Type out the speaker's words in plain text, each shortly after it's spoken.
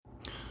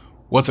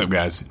What's up,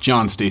 guys?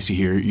 John Stacy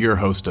here, your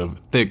host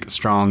of Thick,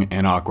 Strong,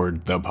 and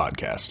Awkward, the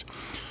podcast.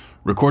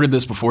 Recorded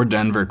this before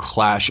Denver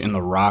clash in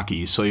the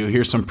Rockies, so you'll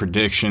hear some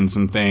predictions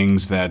and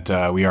things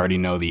that we already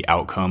know the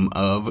outcome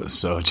of,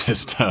 so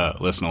just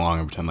listen along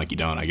and pretend like you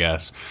don't, I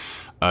guess.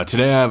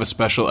 Today I have a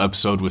special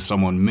episode with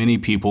someone many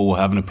people will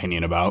have an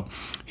opinion about.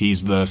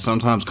 He's the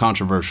sometimes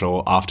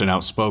controversial, often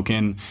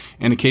outspoken,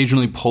 and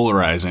occasionally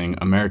polarizing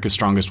America's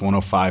Strongest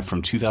 105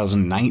 from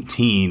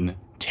 2019,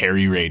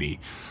 Terry Rady.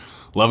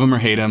 Love him or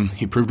hate him,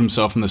 he proved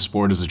himself in the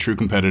sport as a true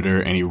competitor,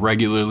 and he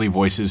regularly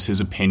voices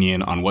his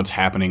opinion on what's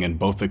happening in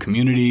both the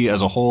community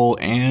as a whole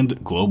and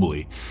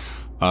globally.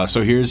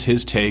 So here's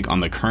his take on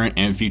the current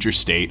and future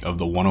state of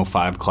the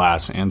 105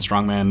 class and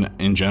strongman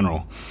in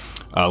general.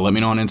 Let me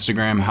know on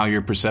Instagram how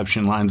your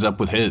perception lines up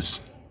with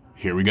his.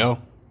 Here we go.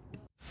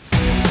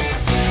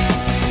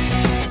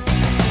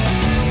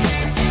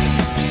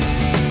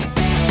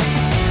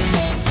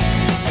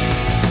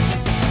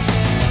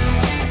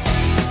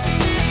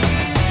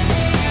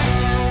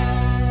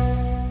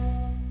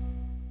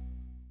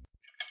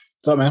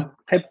 What's up, man?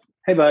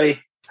 Hey,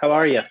 buddy. How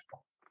are you?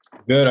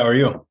 Good. How are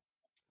you?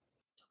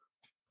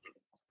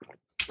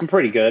 I'm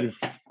pretty good.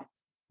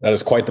 That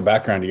is quite the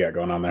background you got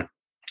going on there.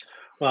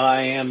 Well,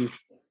 I am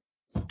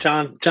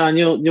John.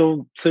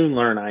 You'll soon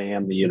learn. I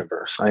am the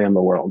universe. I am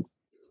the world.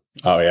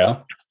 Oh,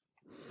 yeah?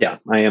 Yeah,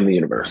 I am the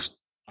universe.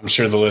 I'm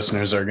sure the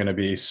listeners are going to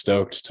be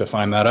stoked to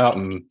find that out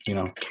and,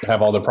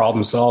 have all the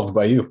problems solved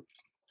by you.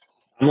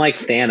 I'm like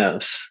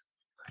Thanos,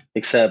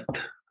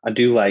 except I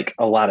do like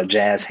a lot of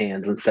jazz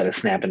hands instead of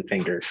snapping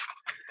fingers.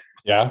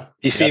 Yeah.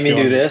 You see me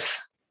do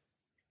this?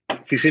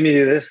 If you see me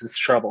do this, it's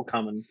trouble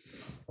coming.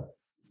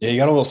 Yeah, you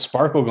got a little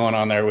sparkle going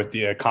on there with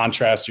the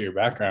contrast to your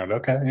background.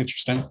 Okay,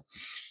 interesting.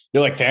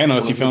 You're like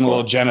Thanos. You feeling a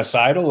little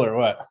genocidal or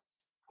what?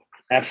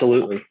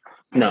 Absolutely.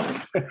 No.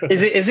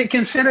 Is it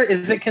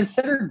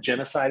considered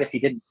genocide if he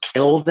didn't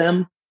kill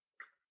them?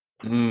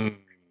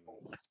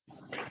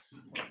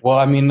 Well,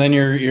 I mean, then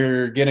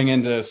you're getting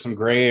into some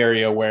gray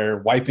area where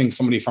wiping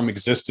somebody from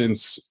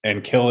existence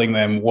and killing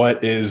them.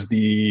 What is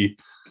the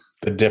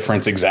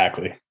difference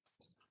exactly?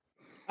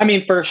 I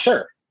mean, for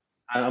sure,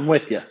 I'm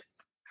with you.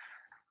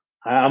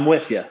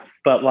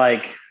 But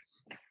like,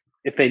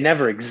 if they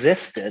never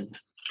existed,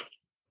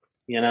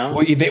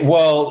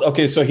 Well,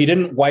 okay, so he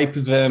didn't wipe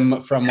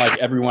them from like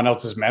everyone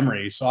else's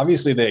memory. So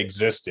obviously they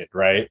existed,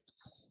 right?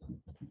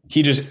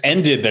 He just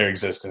ended their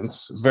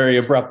existence very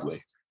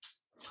abruptly.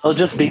 It'll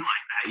just be like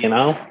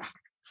that,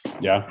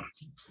 Yeah.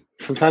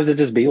 Sometimes it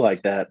just be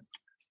like that.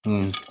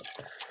 I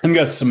think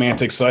that's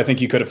semantics. So I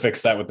think you could have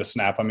fixed that with the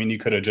snap. I mean, you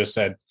could have just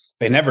said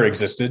they never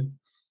existed.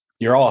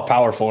 You're all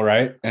powerful,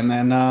 right? And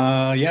then,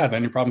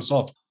 then your problem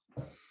solved.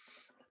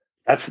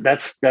 That's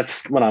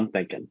what I'm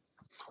thinking.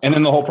 And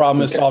then the whole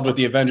problem is solved with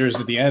the Avengers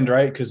at the end,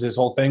 right? Because his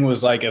whole thing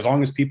was like, as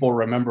long as people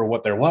remember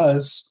what there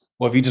was,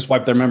 well, if you just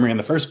wipe their memory in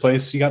the first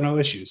place, you got no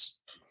issues.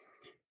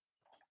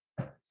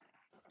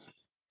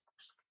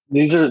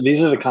 These are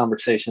the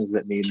conversations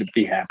that need to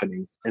be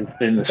happening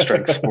in the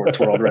strength sports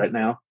world right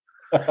now.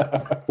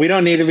 We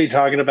don't need to be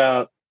talking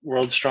about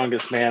world's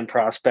strongest man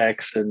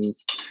prospects and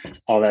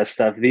all that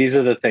stuff. These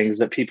are the things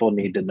that people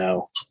need to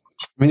know.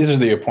 I mean, these are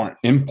the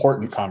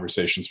important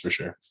conversations for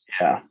sure.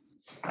 Yeah.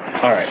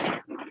 All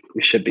right.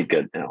 We should be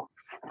good now.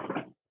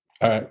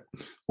 All right.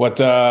 What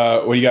do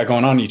you got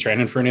going on? Are you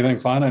training for anything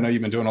fun? I know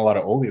you've been doing a lot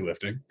of Oli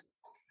lifting.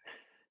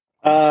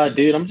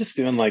 Dude, I'm just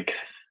doing like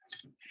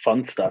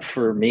fun stuff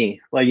for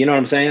me. Like, you know what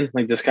I'm saying?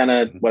 Like just kind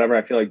of whatever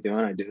I feel like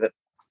doing, I do it.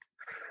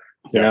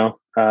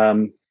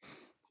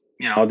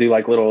 I'll do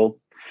like little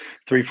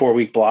 3-4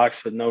 week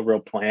blocks with no real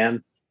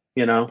plan,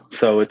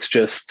 so it's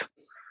just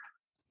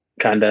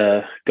kind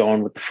of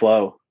going with the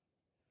flow.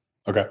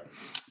 Okay.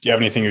 Do you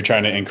have anything you're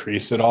trying to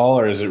increase at all,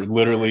 or is it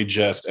literally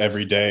just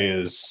every day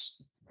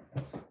is?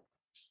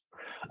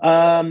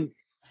 No,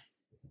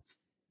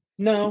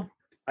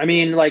 I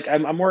mean, like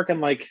I'm working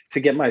like to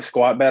get my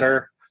squat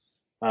better,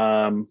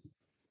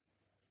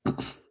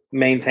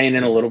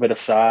 maintaining a little bit of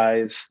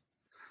size.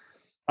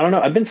 I don't know.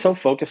 I've been so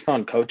focused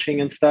on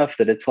coaching and stuff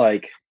that it's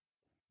like,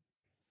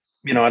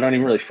 I don't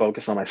even really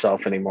focus on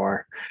myself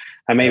anymore.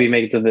 I maybe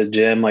make it to the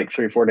gym like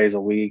 3-4 days a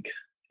week,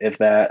 if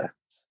that,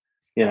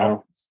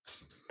 Wow.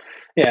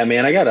 Yeah,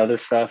 man, I got other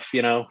stuff,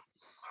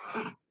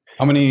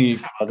 How many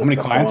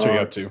clients are you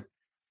up to?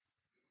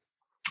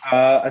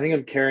 I think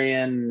I'm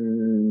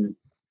carrying,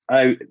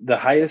 the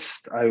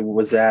highest I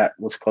was at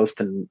was close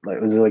to, like,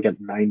 it was like a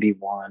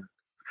 91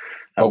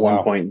 at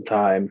one point in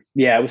time.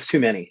 Yeah, it was too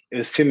many. It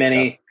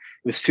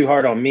was too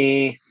hard on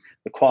me.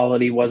 The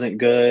quality wasn't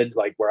good,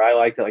 like where I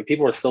liked it. Like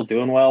people were still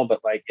doing well, but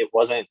like it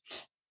wasn't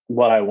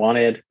what I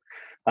wanted.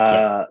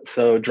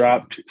 So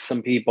dropped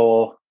some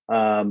people,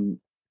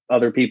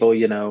 other people,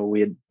 we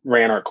had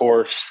ran our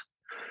course,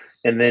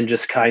 and then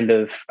just kind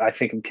of, I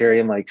think I'm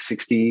carrying like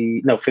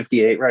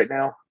 58 right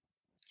now.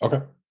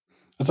 Okay.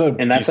 That's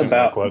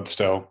about workload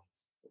still.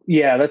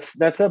 Yeah.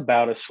 That's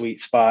about a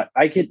sweet spot.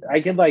 I could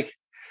like,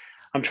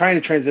 I'm trying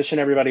to transition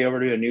everybody over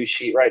to a new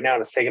sheet right now,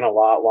 and it's taking a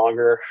lot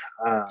longer.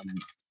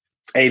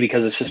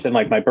 Because it's just been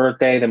like my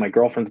birthday, then my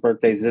girlfriend's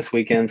birthday is this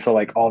weekend. So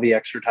like all the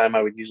extra time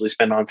I would usually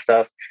spend on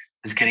stuff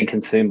is getting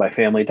consumed by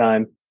family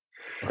time.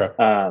 Okay.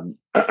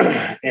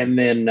 And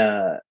then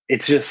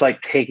it's just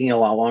like taking a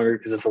lot longer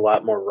because it's a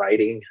lot more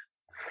writing.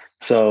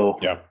 So,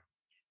 yeah,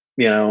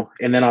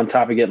 and then on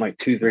top of getting like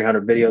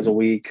 200-300 videos a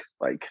week,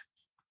 like,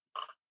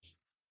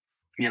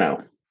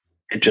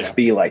 it just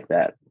be like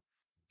that.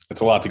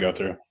 It's a lot to go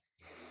through.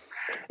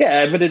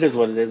 Yeah, but it is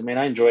what it is, man.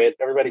 I enjoy it.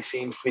 Everybody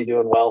seems to be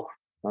doing well.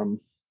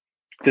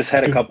 Just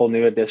had a couple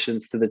new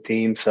additions to the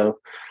team. So,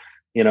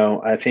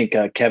 I think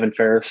Kevin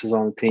Ferris is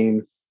on the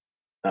team.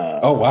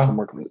 Oh, wow. I'm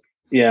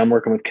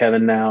working with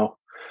Kevin now.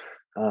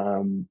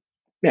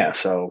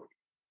 So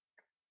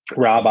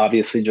Rob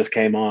obviously just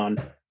came on.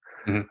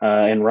 Mm-hmm.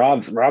 And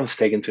Rob's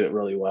taken to it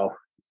really well.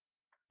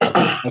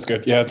 That's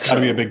good. Yeah, it's got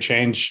to be a big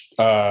change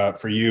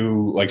for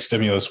you, like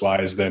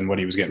stimulus-wise, than what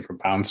he was getting from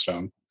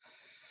Poundstone.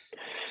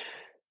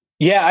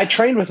 Yeah, I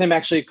trained with him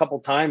actually a couple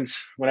times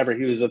whenever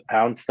he was with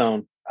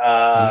Poundstone.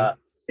 And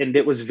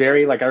it was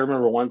very, like, I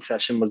remember one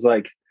session was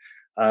like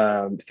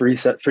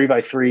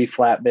 3x3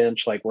 flat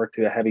bench, like work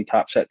to a heavy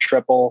top set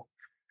triple.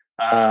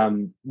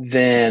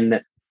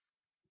 Then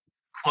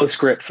close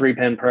grip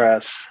 3-pin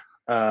press,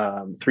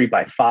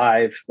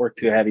 3x5, work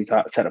to a heavy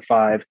top set of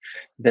 5,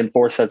 then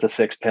 4 sets of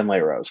 6 pin lay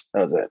rows.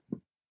 That was it.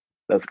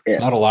 It's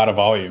not a lot of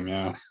volume.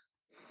 Yeah.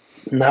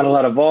 Not a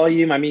lot of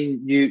volume. I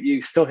mean,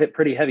 you still hit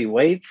pretty heavy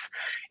weights,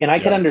 and I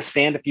can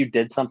understand if you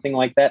did something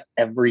like that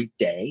every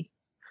day,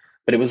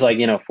 but it was like,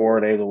 4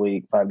 days a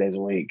week, 5 days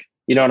a week.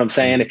 You know what I'm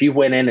saying? Mm-hmm. If you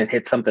went in and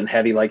hit something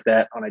heavy like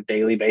that on a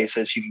daily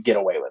basis, you could get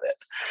away with it.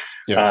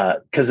 Yeah.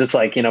 Cause it's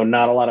like,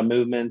 not a lot of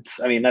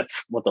movements. I mean,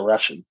 that's what the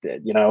Russians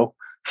did,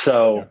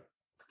 so,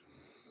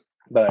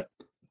 but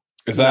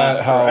is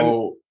that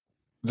how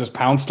does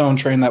Poundstone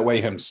train that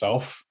way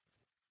himself?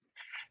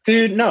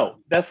 Dude, no,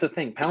 that's the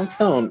thing.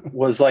 Poundstone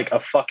was like a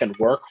fucking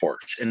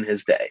workhorse in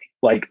his day.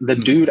 Like the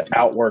dude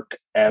outworked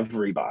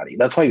everybody.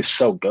 That's why he was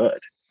so good.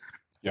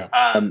 Yeah.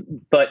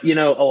 But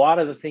a lot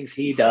of the things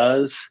he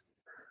does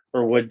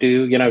or would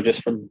do,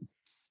 just from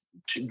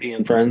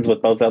being friends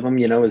with both of them,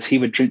 is he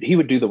would do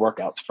the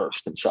workouts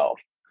first himself,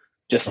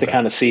 just to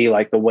kind of see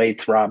like the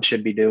weights Rob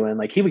should be doing.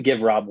 Like he would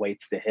give Rob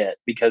weights to hit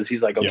because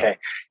he's like, okay,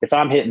 if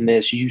I'm hitting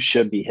this, you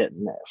should be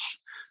hitting this.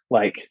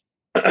 Like,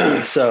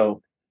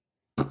 so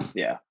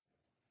yeah.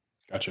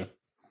 Gotcha.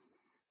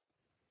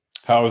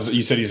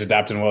 You said he's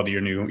adapting well to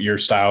your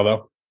style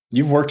though?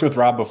 You've worked with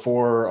Rob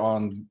before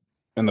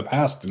in the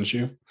past, didn't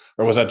you?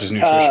 Or was that just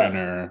nutrition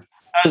or?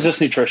 It was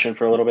just nutrition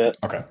for a little bit.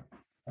 Okay.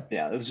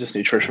 Yeah, it was just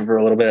nutrition for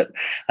a little bit.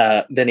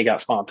 Then he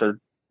got sponsored.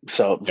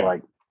 So it was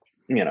like,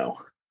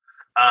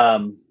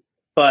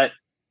 but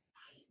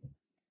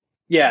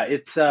yeah,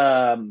 it's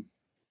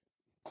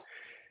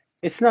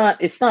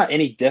not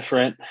any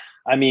different.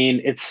 I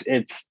mean, it's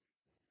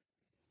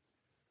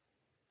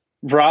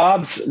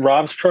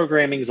Rob's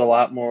programming is a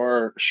lot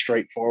more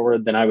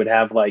straightforward than I would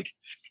have like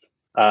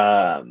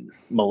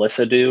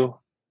Melissa do.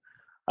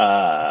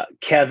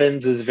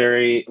 Kevin's is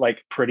very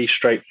like pretty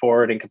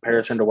straightforward in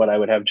comparison to what I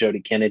would have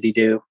Jody Kennedy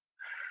do.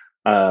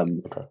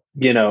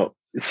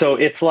 So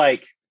it's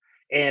like,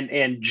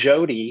 and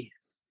Jody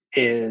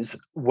is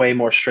way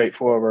more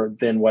straightforward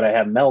than what I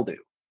have Mel do.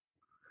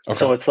 Okay.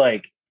 So it's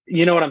like,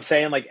 you know what I'm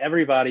saying? Like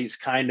everybody's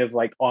kind of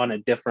like on a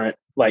different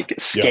like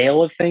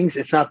scale of things.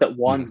 It's not that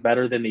one's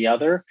better than the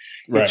other.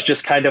 Right. It's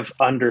just kind of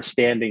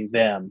understanding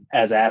them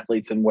as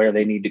athletes and where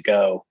they need to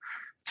go.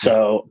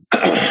 So,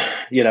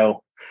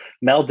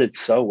 Mel did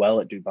so well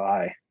at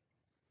Dubai.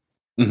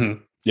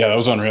 Mm-hmm. Yeah, that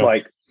was unreal.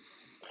 Like,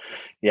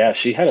 yeah,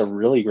 she had a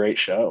really great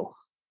show.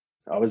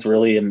 I was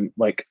really even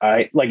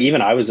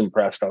I was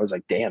impressed. I was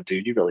like, damn,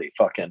 dude, you really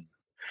fucking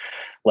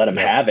let him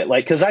have it.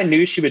 Like, cause I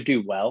knew she would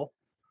do well.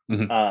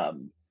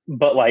 Mm-hmm.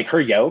 But like her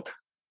yoke,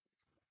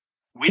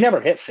 we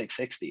never hit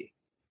 660.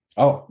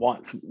 Oh,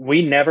 once.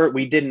 We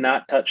did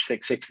not touch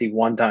 660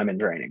 one time in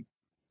training.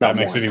 That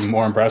makes it even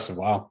more impressive.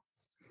 Wow.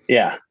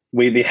 Yeah.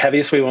 The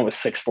heaviest we went was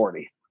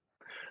 640.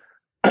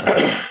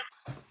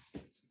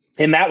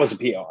 And that was a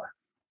PR.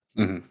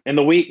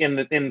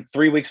 Mm-hmm. In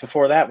 3 weeks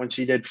before that, when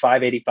she did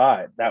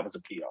 585, that was a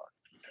PR.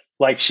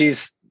 Like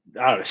she's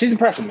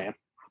impressive, man.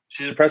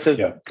 She's impressive.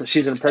 Yeah.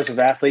 She's an impressive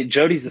athlete.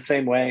 Jody's the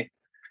same way.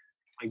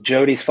 Like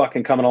Jody's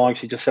fucking coming along.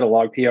 She just hit a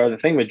log PR. The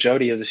thing with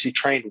Jody is she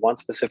trained one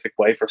specific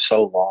way for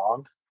so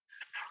long.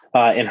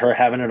 And her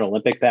having an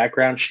Olympic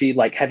background, she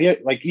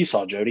you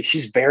saw Jody,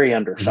 she's very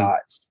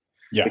undersized.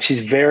 Yeah. Like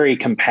she's very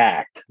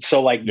compact.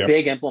 So like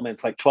big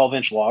implements, like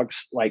 12-inch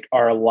logs, like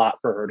are a lot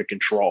for her to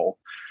control.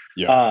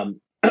 Yeah.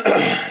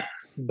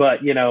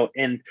 But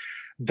and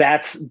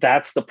that's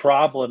the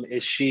problem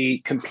is she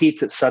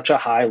competes at such a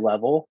high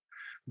level,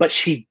 but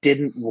she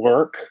didn't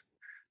work.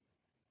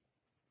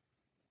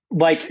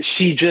 Like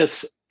she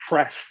just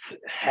pressed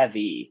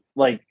heavy.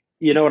 Like,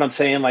 you know what I'm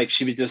saying? Like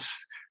she would just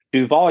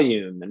do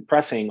volume and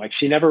pressing. Like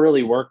she never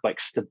really worked like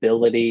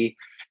stability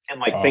and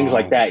like things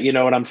like that. You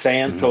know what I'm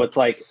saying? Mm-hmm. So it's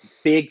like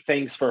big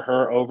things for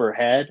her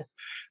overhead.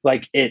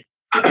 Like we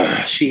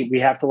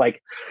have to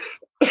like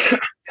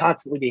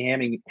constantly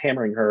be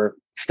hammering her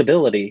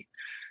stability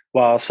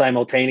while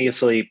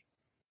simultaneously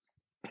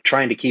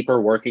trying to keep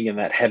her working in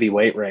that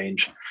heavyweight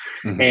range.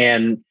 Mm-hmm.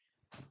 And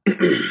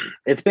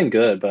it's been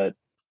good, but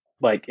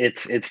like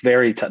it's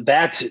very tough.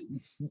 That's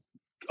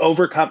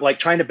overcome, like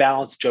trying to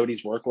balance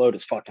Jody's workload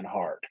is fucking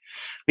hard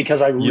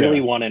because I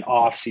really want an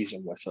off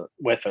season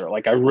with her.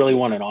 Like I really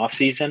want an off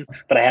season,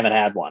 but I haven't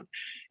had one.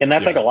 And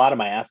that's like a lot of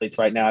my athletes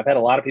right now. I've had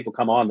a lot of people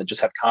come on that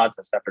just have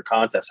contest after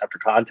contest after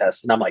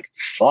contest. And I'm like,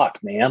 fuck,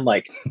 man,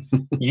 like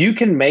you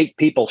can make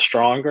people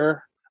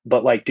stronger,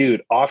 but like,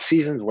 dude, off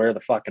season's where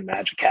the fucking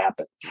magic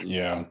happens.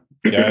 Yeah.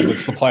 Yeah.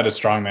 That's the plight of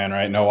strongman,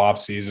 right? No off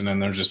season.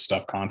 And there's just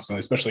stuff constantly,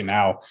 especially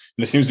now.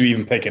 And it seems to be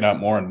even picking up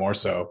more and more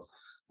so.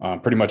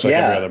 Pretty much like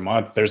every other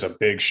month, there's a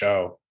big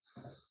show.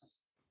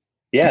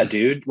 Yeah,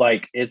 dude.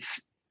 Like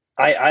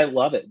I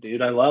love it,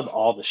 dude. I love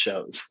all the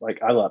shows. Like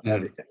I love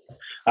everything.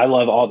 I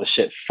love all the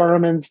shit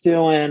Furman's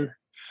doing.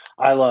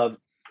 I love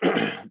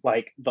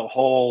like the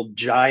whole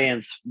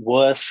Giants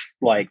wuss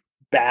like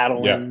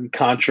battling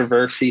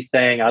controversy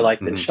thing. I like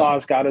that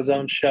Shaw's got his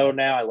own show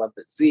now. I love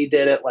that Z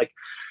did it. Like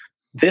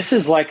this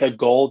is like a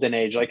golden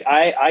age. Like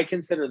I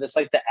consider this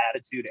like the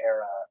Attitude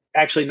Era.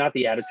 Actually, not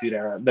the Attitude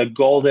Era, the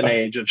golden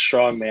age of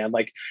strongman.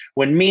 Like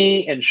when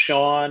me and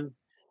Sean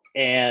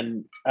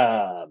and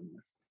all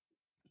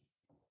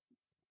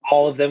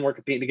of them were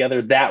competing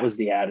together, that was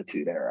the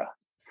Attitude Era.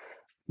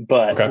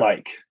 But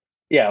like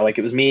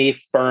it was me,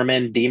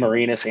 Furman, D.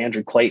 Marinas,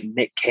 Andrew Clayton,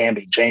 Nick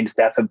Camby, James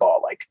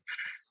Defenball. Like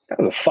that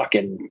was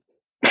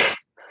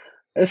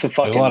there's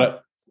a lot of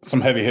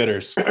some heavy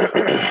hitters.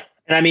 And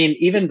I mean,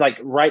 even like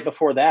right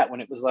before that, when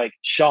it was like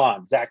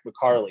Sean, Zach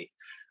McCarley,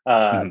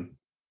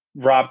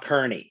 Rob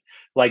Kearney,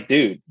 like,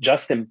 dude,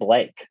 Justin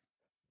Blake,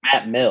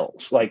 Matt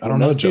Mills, like I don't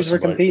know, those dudes were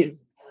competing.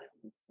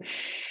 It's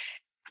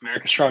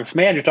America's Strongest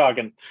Man you're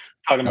talking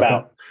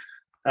about.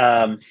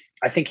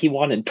 I think he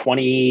won in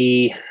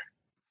 20.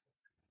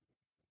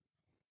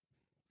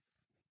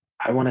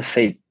 I want to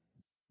say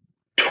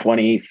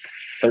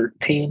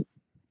 2013.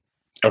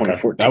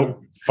 Okay.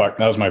 That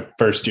was my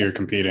first year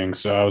competing,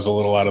 so I was a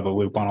little out of the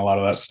loop on a lot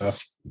of that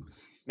stuff.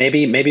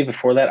 Maybe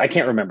before that, I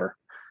can't remember.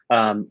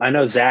 I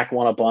know Zach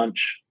won a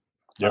bunch.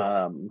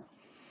 Yep.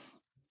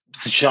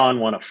 Sean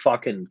won a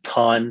fucking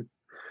ton.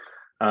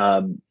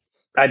 I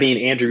mean,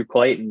 Andrew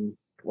Clayton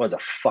was a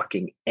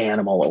fucking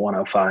animal at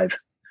 105.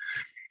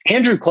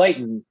 Andrew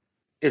Clayton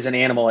is an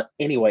animal at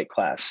any weight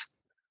class.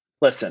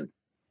 Listen,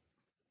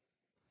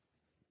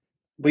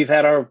 we've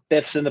had our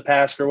biffs in the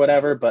past or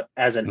whatever, but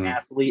as an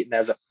athlete and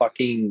as a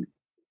fucking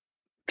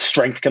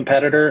strength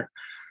competitor,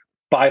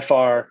 by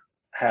far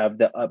have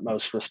the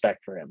utmost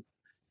respect for him.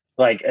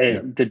 Like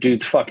the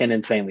dude's fucking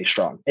insanely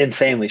strong,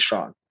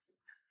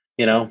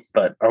 you know,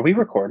 but are we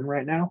recording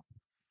right now?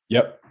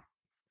 Yep.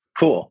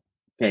 Cool.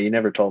 Yeah. You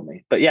never told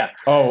me, but yeah.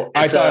 Oh,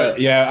 I thought,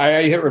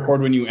 I hit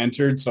record when you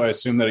entered. So I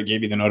assume that it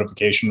gave you the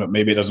notification, but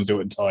maybe it doesn't do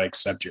it until I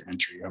accept your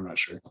entry. I'm not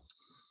sure.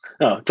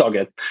 No, it's all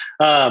good.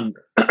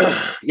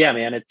 Yeah,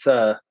 man, it's,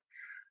 I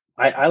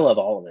love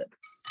all of it.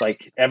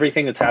 Like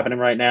everything that's happening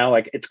right now,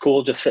 like it's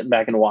cool just sitting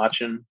back and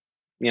watching,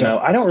 you know.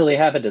 I don't really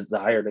have a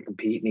desire to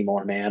compete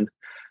anymore, man.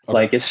 Okay.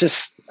 Like, it's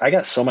just, I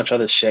got so much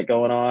other shit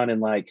going on.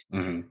 And like,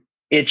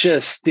 it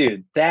just,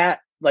 dude, that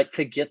like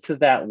to get to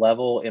that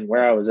level and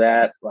where I was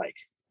at, like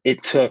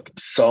it took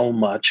so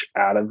much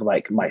out of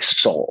like my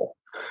soul,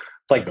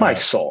 like my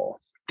soul,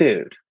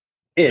 dude,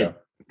 yeah.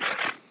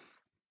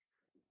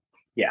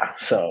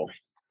 So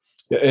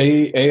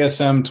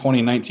ASM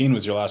 2019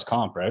 was your last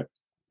comp, right?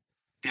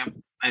 Yep.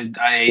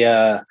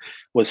 I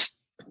was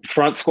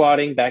front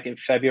squatting back in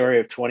February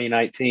of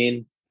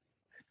 2019.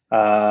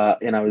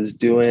 And I was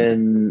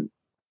doing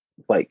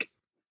like,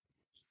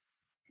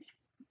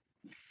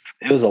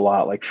 it was a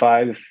lot, like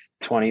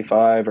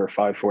 525 or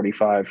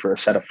 545 for a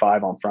set of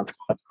 5 on front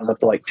squats. I was up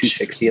to like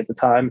 260 at the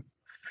time.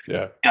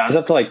 Yeah, I was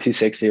up to like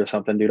 260 or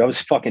something, dude. I was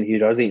fucking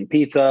huge. I was eating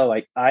pizza.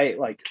 Like I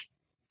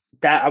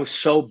was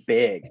so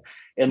big.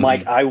 And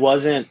like, I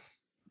wasn't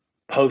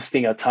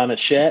posting a ton of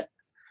shit,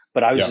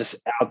 but I was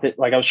just out there.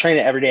 Like I was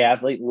training at Everyday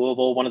Athlete in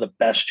Louisville, one of the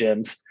best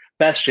gyms,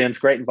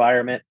 great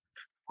environment.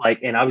 Like,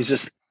 and I was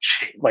just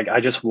like, I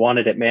just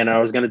wanted it, man. I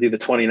was going to do the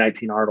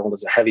 2019 Arnold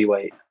as a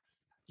heavyweight.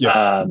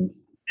 Yeah. And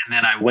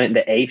then I went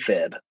into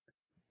AFib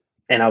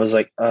and I was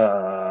like,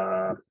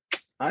 I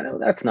know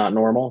that's not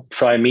normal.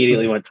 So I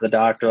immediately went to the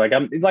doctor. Like,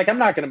 I'm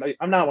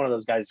not one of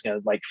those guys that's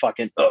going to like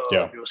fucking,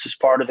 this is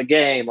part of the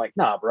game. Like,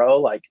 nah, bro.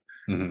 Like,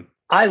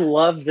 I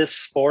love this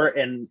sport.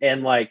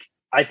 And like,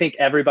 I think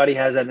everybody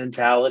has that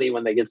mentality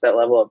when they get to that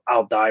level of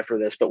I'll die for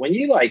this. But when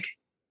you like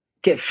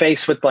get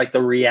faced with like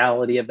the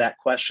reality of that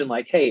question,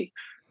 like, hey,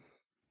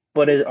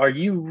 are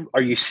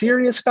you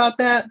serious about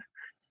that?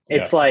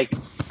 It's like,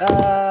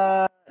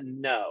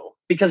 no,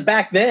 because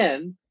back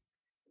then,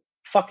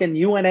 fucking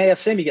you win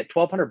ASM, you get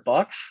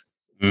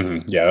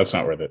 $1,200. Yeah, that's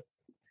not worth it.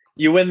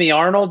 You win the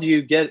Arnold,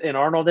 you get an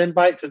Arnold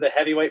invite to the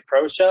heavyweight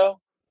pro show.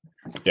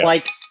 Yeah.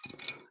 Like,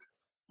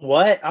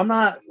 what? I'm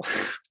not.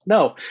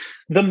 No,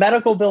 the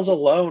medical bills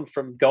alone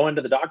from going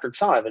to the doctor,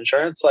 because I don't have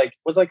insurance, like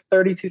was like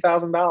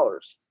 $32,000.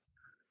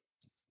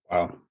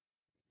 Wow.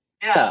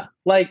 Yeah,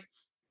 like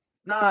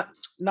not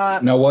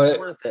Now,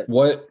 worth it.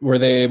 what were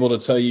they able to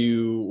tell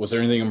you? Was there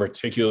anything in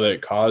particular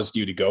that caused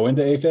you to go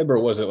into AFib, or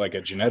was it like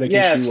a genetic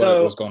Yeah, issue?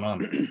 What was so going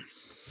on?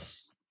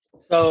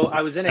 so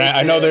I was in And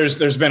I know AFib.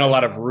 there's been a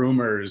lot of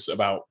rumors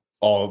about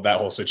all of that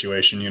whole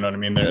situation. You know what I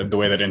mean? The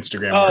way that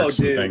Instagram Oh, works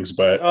and dude. things.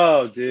 But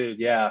Oh, dude.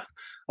 Yeah.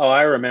 Oh,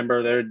 I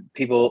remember there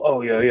people.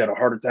 Oh, yeah, you had a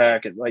heart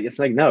attack, and like it's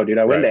like no, dude.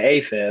 I went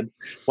right, to AFib,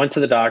 went to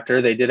the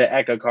doctor. They did an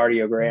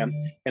echocardiogram,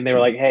 and they were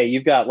like, "Hey,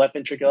 you've got left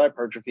ventricular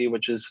hypertrophy,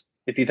 which is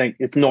if you think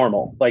it's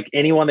normal. Like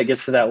anyone that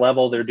gets to that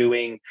level, they're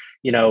doing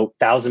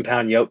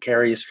 1,000-pound yoke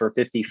carries for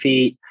 50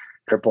 feet.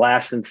 They're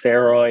blasting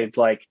steroids.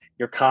 Like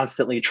you're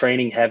constantly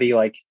training heavy.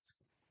 Like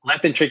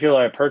left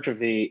ventricular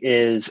hypertrophy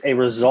is a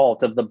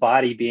result of the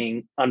body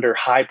being under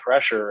high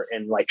pressure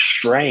and like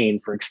strain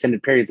for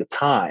extended periods of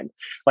time.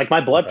 Like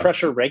my blood okay,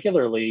 pressure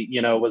regularly,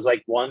 was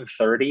like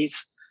 130s.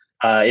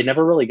 It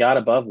never really got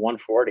above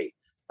 140.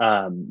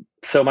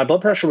 So my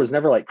blood pressure was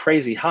never like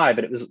crazy high,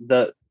 but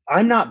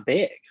I'm not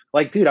big.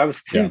 Like, dude, I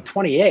was yeah,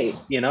 228,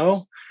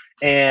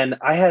 and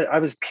I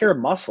was pure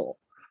muscle.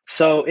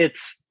 So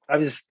I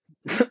was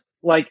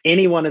like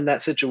anyone in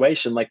that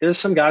situation. Like there's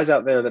some guys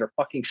out there that are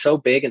fucking so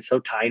big and so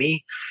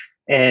tiny,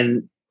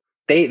 and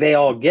they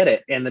all get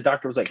it. And the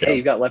doctor was like, "Hey, yeah,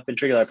 you got left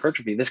ventricular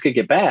hypertrophy. This could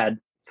get bad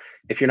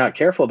if you're not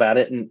careful about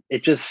it." And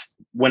it just,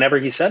 whenever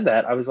he said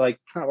that, I was like,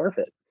 "It's not worth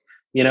it,"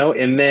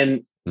 And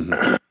then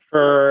mm-hmm.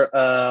 for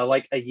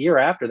like a year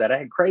after that, I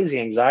had crazy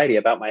anxiety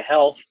about my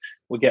health.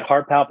 Would get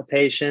heart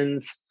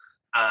palpitations.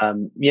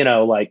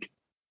 Like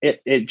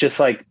it just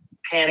like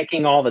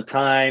panicking all the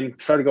time.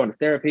 Started going to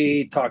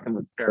therapy, talking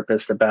with a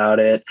therapist about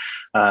it,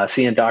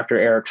 seeing Dr.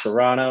 Eric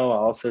Serrano,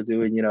 also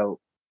doing,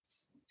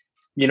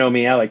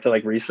 me, I like to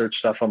like research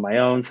stuff on my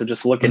own. So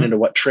just looking into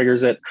what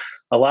triggers it.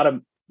 A lot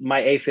of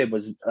my AFib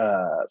was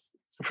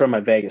from my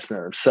vagus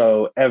nerve.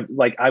 So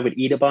like I would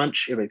eat a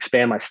bunch, it would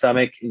expand my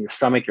stomach, and your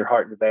stomach, your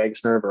heart, and your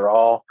vagus nerve are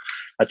all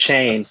a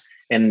chain.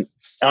 And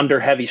under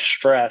heavy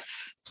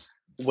stress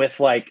with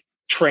like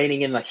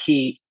training in the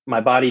heat, my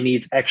body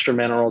needs extra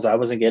minerals. I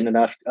wasn't getting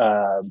enough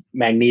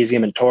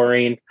magnesium and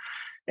taurine,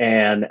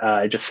 and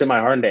it just sent my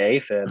heart into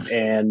AFib.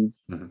 And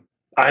Mm-hmm.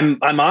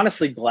 I'm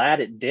honestly glad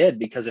it did,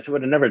 because if it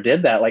would have never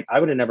did that, like I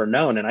would have never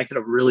known, and I could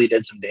have really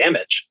did some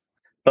damage.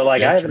 But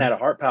like Yeah, true. I haven't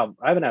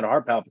had a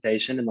heart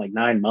palpitation in like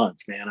 9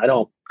 months, man. I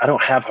don't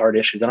have heart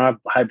issues. I don't have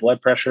high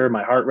blood pressure.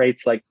 My heart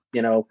rate's like,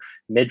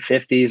 mid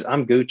 50s.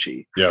 I'm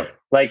Gucci. Yeah,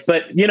 Like,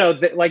 but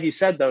like you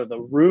said, though, the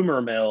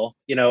rumor mill,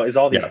 is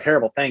all these yeah,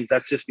 terrible things.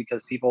 That's just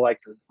because people like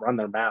to run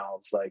their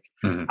mouths. Like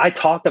mm-hmm. I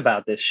talk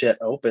about this shit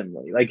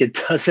openly. Like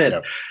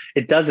Yeah,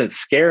 it doesn't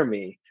scare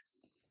me,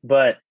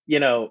 but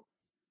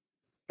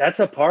that's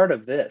a part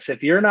of this.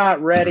 If you're not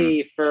mm-hmm.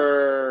 ready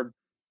for,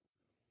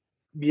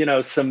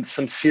 some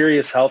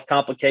serious health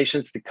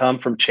complications to come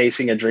from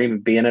chasing a dream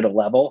and being at a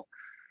level,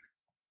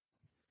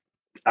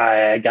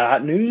 I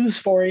got news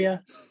for you.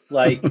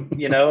 Like,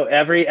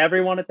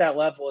 everyone at that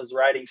level is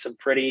writing some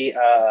pretty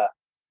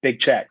big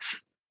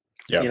checks.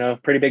 yeah,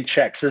 Pretty big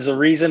checks. There's a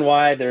reason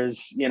why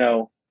there's,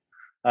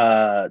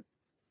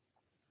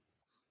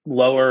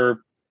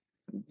 lower,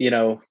 you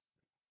know,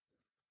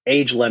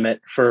 age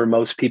limit for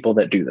most people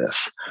that do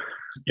this.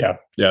 yeah,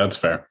 yeah. That's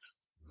fair.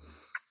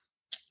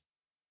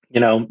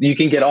 You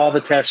can get all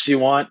the tests you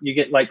want. You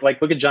get like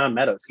look at John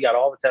Meadows. He got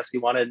all the tests he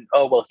wanted.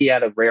 Oh, well, he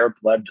had a rare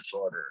blood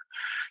disorder.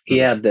 He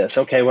Mm-hmm. had this.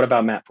 Okay, what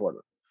about Matt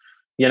Porter?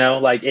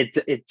 Like it's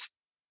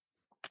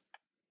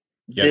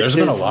Yeah, this there's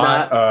been a is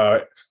lot,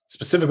 not.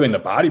 specifically in the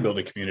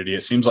bodybuilding community.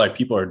 It seems like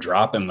people are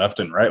dropping left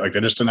and right. Like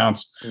they just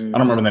announced, I don't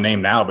remember the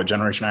name now, but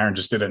Generation Iron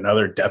just did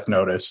another death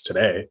notice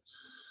today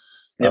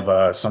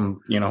of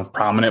some,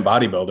 prominent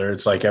bodybuilder.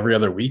 It's like every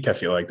other week, I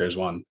feel like there's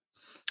one.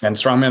 And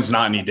strongman's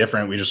not any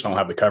different. We just don't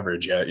have the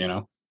coverage yet,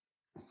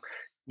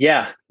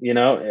 Yeah,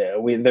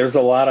 there's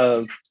a lot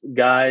of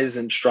guys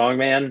in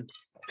strongman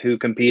who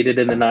competed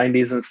in the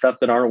 90s and stuff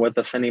that aren't with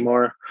us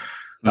anymore.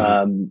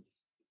 Mm-hmm.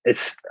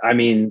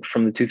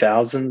 From the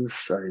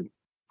 2000s.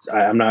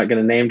 I'm not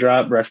going to name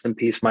drop. Rest in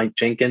peace, Mike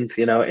Jenkins.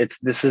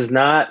 This is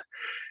not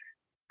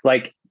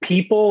like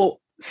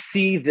people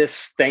see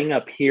this thing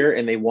up here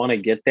and they want to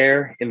get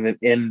there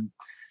in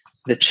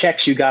the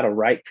checks you got to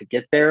write to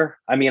get there.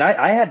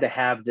 I had to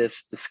have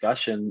this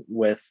discussion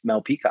with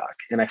Mel Peacock,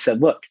 and I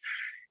said, look,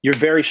 you're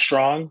very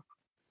strong,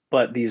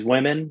 but these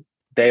women,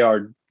 they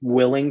are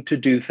willing to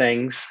do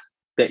things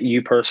that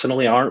you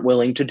personally aren't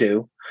willing to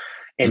do.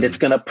 And it's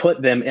going to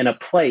put them in a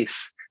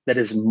place that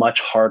is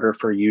much harder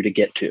for you to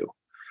get to.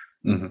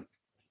 Mm-hmm.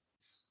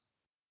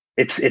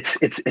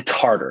 It's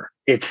harder.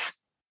 It's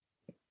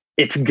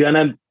going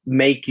to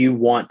make you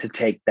want to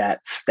take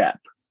that step.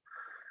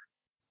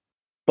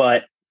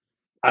 But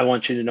I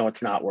want you to know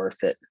it's not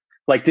worth it.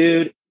 Like,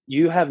 dude,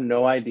 you have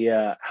no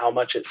idea how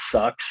much it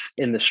sucks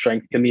in the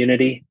strength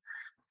community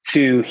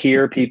to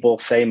hear people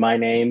say my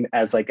name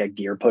as like a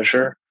gear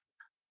pusher.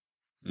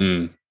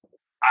 Mm.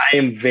 I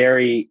am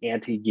very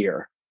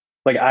anti-gear.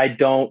 Like, I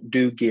don't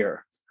do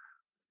gear.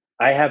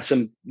 I have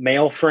some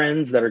male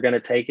friends that are going to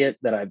take it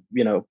that I,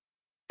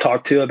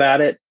 talk to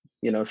about it.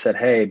 said,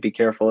 hey, be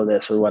careful of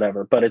this or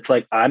whatever. But it's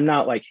like, I'm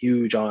not like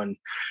huge on,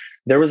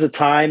 there was a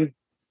time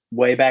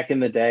way back in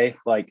the day,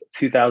 like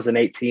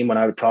 2018, when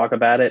I would talk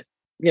about it,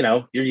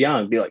 you're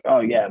young, be like, oh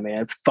yeah,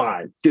 man, it's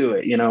fine. Do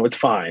it. It's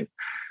fine.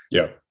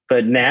 Yeah.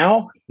 But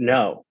now,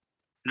 no,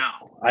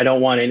 I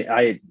don't want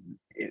any,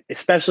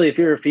 especially if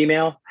you're a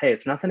female, hey,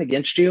 it's nothing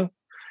against you.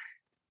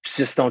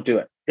 Just don't do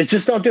it. It's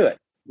just don't do it.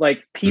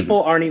 Like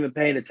people aren't even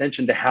paying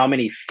attention to how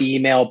many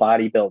female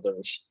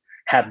bodybuilders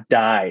have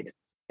died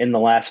in the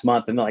last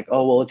month. And they're like,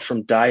 oh, well, it's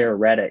from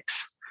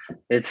diuretics.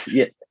 It's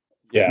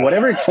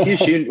whatever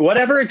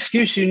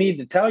excuse you need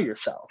to tell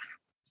yourself.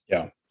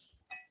 Yeah.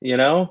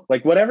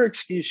 Like whatever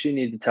excuse you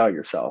need to tell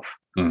yourself.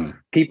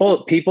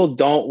 People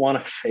don't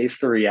want to face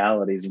the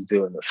realities of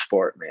doing the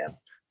sport, man.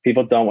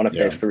 People don't want to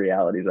face the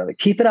realities of it.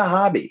 Keep it a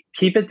hobby.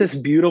 Keep it this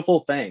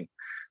beautiful thing.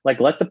 Like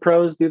let the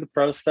pros do the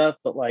pro stuff,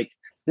 but like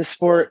this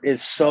sport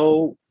is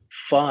so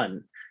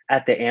fun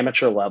at the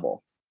amateur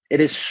level.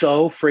 It is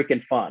so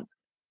freaking fun.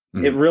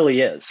 It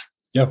really is.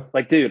 Yep.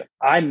 Like, dude,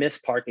 I miss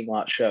parking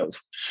lot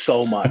shows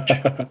so much.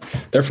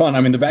 They're fun.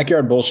 I mean, the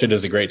backyard bullshit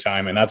is a great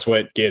time, and that's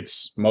what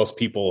gets most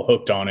people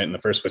hooked on it in the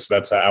first place.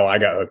 That's how I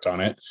got hooked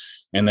on it.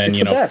 And then,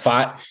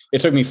 it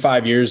took me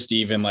 5 years to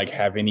even like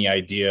have any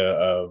idea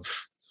of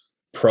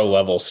pro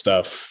level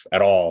stuff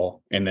at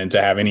all. And then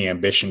to have any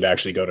ambition to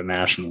actually go to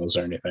nationals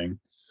or anything,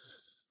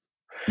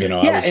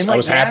 I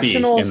was happy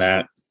in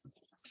that.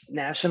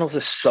 Nationals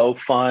is so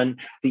fun.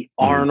 The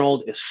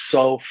Arnold is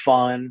so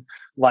fun.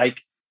 Like,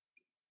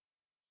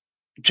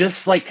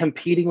 just like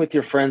competing with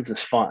your friends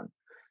is fun.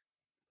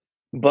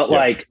 But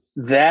like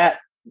that,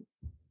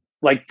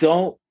 like,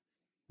 don't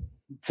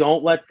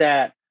let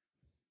that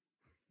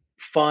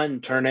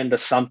fun turn into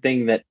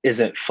something that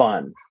isn't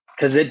fun.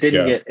 Because it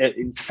didn't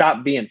it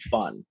stopped being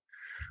fun.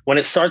 When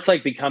it starts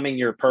like becoming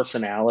your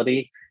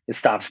personality, it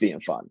stops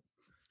being fun.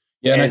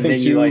 Yeah. And I think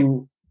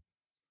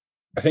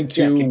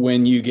too,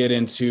 when you get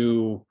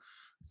into,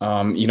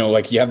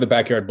 like you have the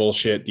backyard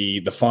bullshit,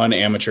 the fun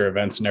amateur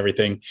events and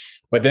everything,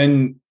 but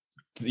then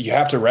you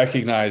have to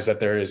recognize that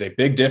there is a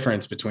big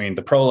difference between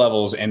the pro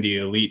levels and the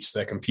elites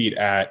that compete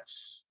at,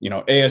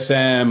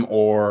 ASM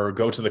or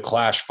go to the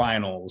Clash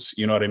finals.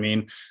 You know what I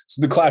mean?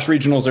 So the Clash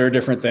regionals are a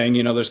different thing.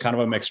 There's kind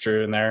of a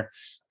mixture in there.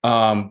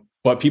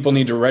 But people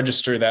need to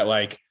register that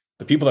like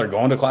the people that are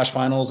going to Clash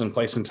finals and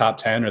placing top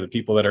 10 or the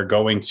people that are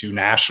going to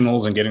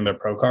nationals and getting their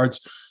pro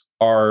cards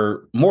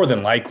are more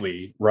than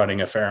likely running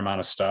a fair amount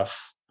of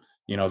stuff.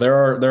 There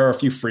are a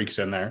few freaks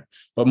in there,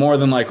 but more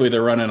than likely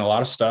they're running a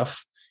lot of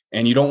stuff.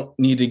 And you don't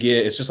need to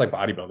it's just like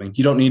bodybuilding.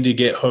 You don't need to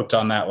get hooked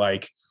on that,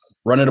 like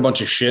running a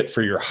bunch of shit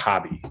for your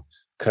hobby.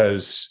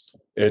 Because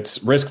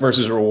it's risk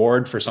versus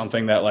reward for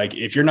something that, like,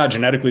 if you're not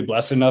genetically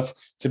blessed enough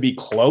to be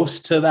close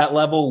to that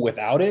level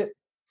without it,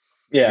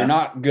 you're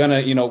not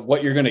gonna,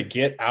 what you're gonna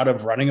get out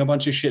of running a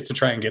bunch of shit to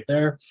try and get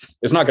there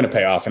is not gonna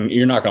pay off, and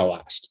you're not gonna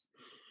last.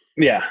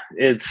 Yeah,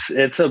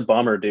 it's a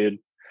bummer, dude.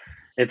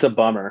 It's a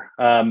bummer.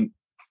 I'm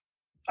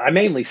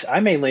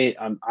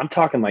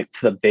talking like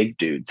to the big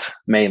dudes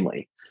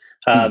mainly.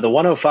 The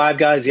 105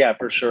 guys, yeah,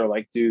 for sure,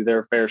 like do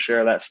their fair share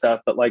of that stuff,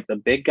 but like the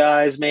big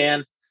guys,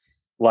 man,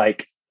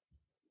 like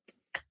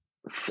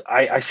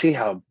I see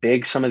how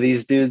big some of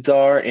these dudes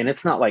are, and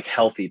it's not like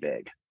healthy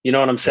big. You know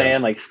what I'm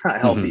saying? Like it's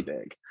not healthy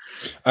big.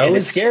 I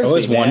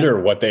always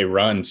wonder what they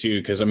run too,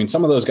 because I mean,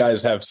 some of those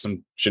guys have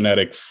some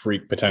genetic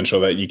freak potential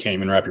that you can't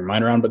even wrap your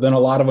mind around. But then a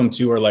lot of them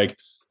too are like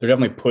they're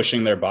definitely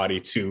pushing their body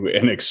to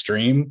an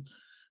extreme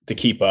to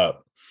keep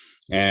up.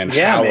 And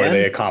how are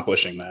they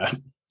accomplishing that?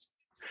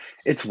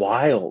 It's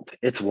wild.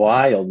 It's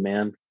wild,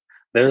 man.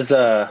 There's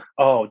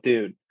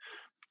dude.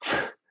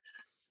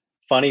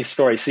 Funny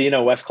story.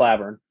 So Wes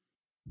Clavern,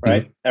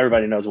 right?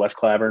 Everybody knows Wes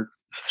Clavern,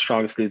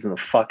 strongest dudes in the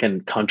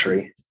fucking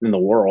country, in the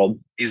world.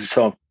 It's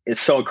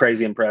so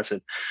crazy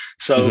impressive.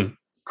 So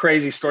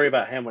crazy story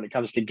about him when it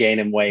comes to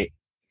gaining weight,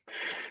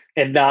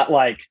 and not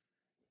like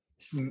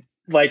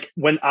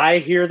when I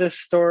hear this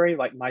story,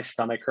 like my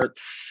stomach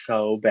hurts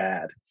so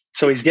bad.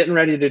 So he's getting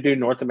ready to do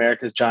North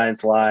America's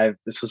Giants Live.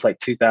 This was like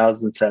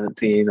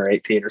 2017 or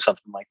 18 or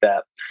something like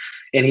that.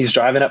 And he's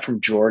driving up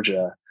from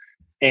Georgia,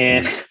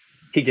 and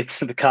he gets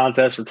to the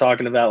contest. We're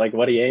talking about like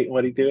what he ate,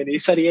 what he did. He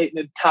said he ate an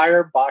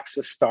entire box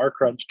of Star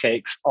Crunch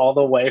cakes all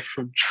the way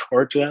from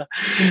Georgia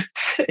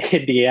to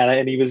Indiana,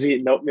 and he was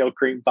eating oatmeal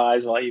cream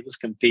pies while he was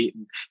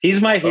competing.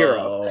 He's my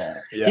hero.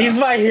 He's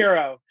my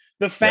hero.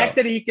 The fact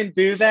that he can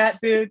do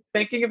that, dude,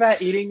 thinking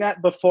about eating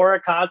that before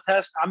a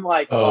contest, I'm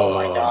like, oh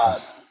my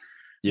God.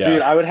 Yeah.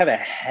 Dude, I would have a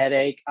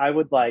headache. I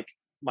would like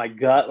my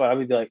gut. I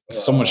would be like,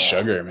 so much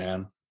sugar,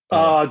 man.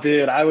 Oh,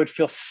 dude, I would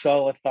feel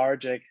so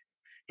lethargic.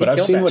 But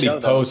I've seen what he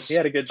posts. He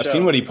had a good show. I've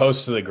seen what he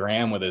posts to the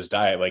gram with his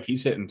diet. Like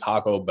he's hitting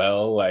Taco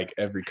Bell like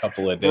every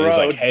couple of days,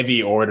 like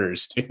heavy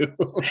orders too.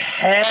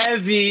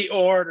 Heavy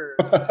orders.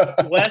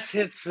 Wes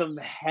hits some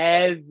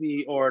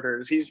heavy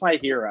orders. He's my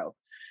hero.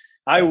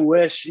 I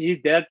wish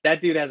that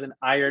dude has an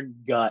iron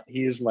gut.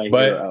 He is my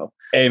hero.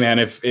 Hey man,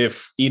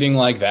 if eating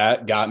like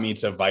that got me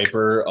to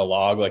Viper a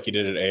log like he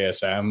did at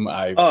ASM,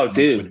 I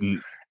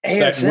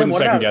wouldn't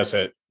second guess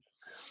it.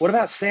 What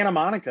about Santa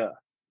Monica?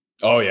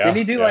 Oh yeah. Didn't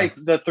he do like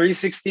the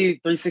 360,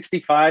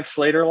 365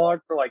 Slater log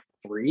for like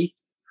 3?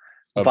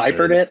 Absurd.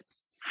 Vipered it.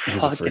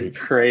 He's fucking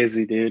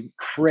crazy, dude.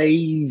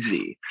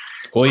 Crazy.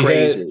 Well, he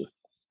crazy.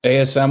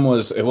 Hit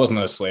ASM it wasn't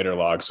a Slater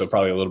log, so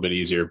probably a little bit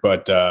easier.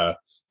 But the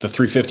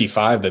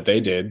 355 that they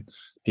did,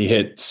 he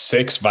hit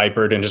 6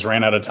 Vipered and just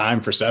ran out of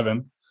time for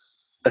 7.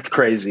 That's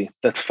crazy.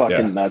 That's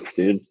fucking nuts,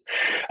 dude.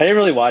 I didn't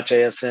really watch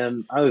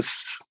ASM. I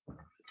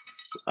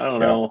don't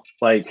know.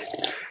 Like,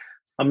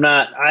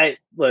 I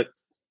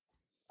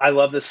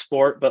love this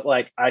sport, but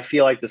like, I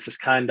feel like this is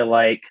kind of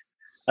like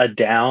a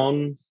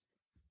down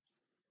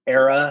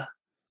era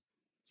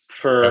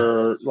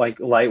for like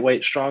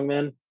lightweight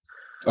strongmen.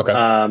 Okay.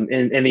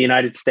 In the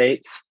United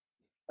States.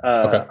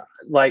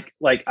 Like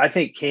I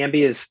think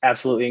Camby is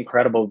absolutely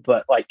incredible,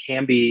 but like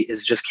Camby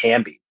is just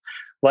Camby.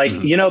 Like,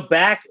 you know,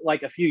 back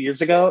like a few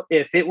years ago,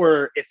 if the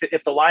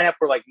lineup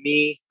were like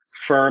me,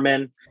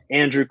 Furman,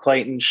 Andrew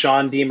Clayton,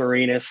 Sean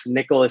DeMarinis,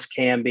 Nicholas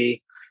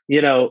Camby,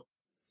 you know,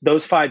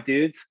 those 5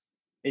 dudes,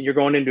 and you're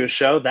going into a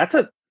show,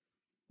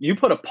 you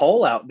put a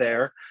poll out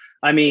there.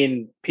 I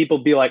mean, people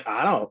be like,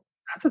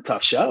 that's a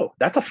tough show.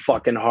 That's a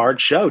fucking hard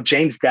show.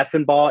 James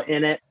Deffenbaugh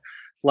in it.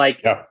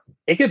 Like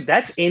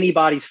that's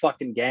anybody's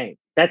fucking game.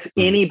 That's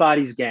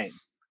anybody's game.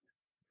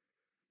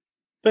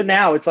 But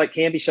now it's like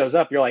Camby shows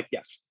up. You're like,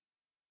 yes,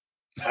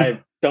 I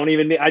don't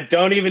even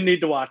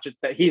need to watch it.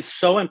 That he's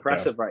so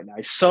impressive right now.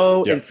 He's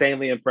so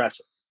insanely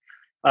impressive.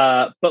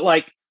 But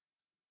like,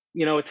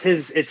 you know, it's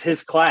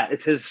his class.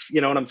 It's his,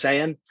 you know what I'm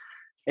saying?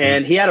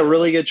 And he had a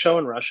really good show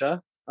in Russia.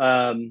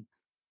 I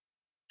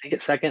think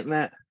it's second in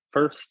that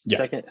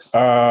second.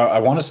 I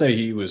want to say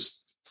he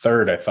was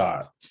third, I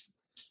thought.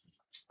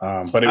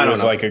 But it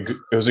was like it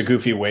was a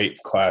goofy weight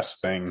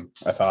class thing,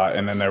 I thought.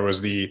 And then there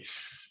was the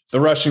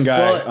Russian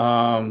guy.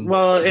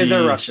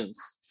 They're Russians.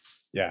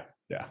 Yeah.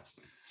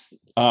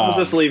 We'll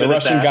just leave the it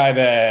Russian at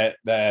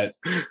that. guy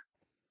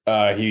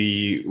that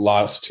he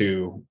lost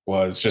to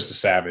was just a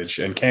savage.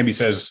 And Camby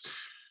says,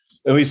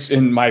 at least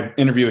in my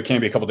interview with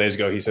Camby a couple of days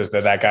ago, he says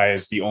that guy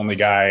is the only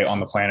guy on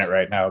the planet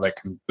right now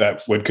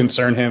that would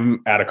concern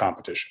him at a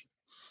competition.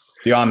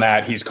 Beyond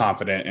that, he's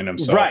confident in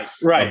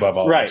himself. Right. Above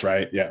all else,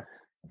 right? Yeah.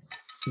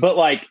 But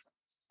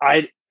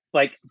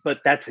but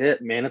that's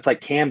it, man. It's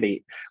like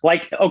Camby.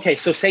 Like, okay,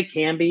 so say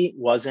Camby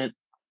wasn't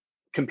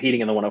competing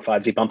in the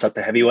 105s, he bumps up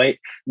to heavyweight.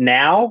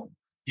 Now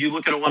you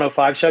look at a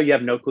 105 show, you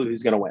have no clue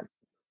who's going to win.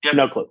 You have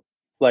no clue.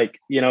 Like,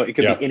 you know, it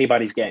could be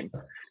anybody's game.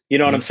 You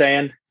know what I'm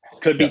saying?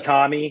 Could be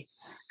Tommy,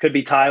 could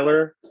be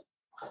Tyler,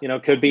 you know,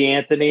 could be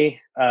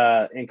Anthony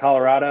in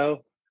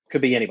Colorado,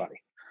 could be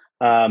anybody.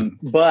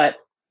 But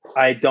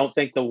I don't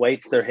think the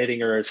weights they're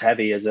hitting are as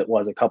heavy as it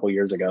was a couple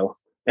years ago.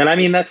 And I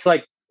mean, that's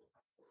like,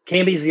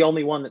 Camby's the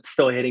only one that's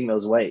still hitting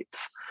those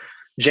weights.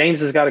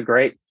 James has got a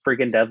great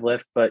freaking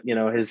deadlift, but you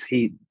know,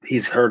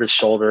 he's hurt his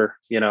shoulder,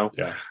 you know.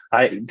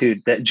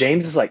 That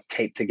James is like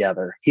taped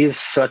together. He is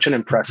such an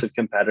impressive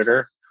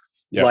competitor.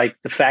 Like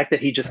the fact that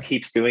he just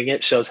keeps doing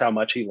it shows how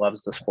much he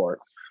loves the sport.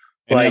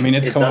 And like, I mean,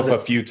 it's come up a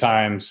few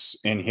times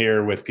in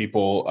here with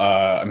people.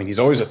 I mean, he's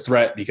always a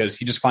threat because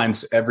he just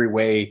finds every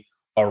way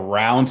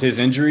around his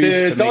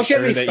injuries to make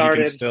sure that you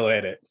can still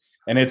hit it.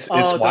 And it's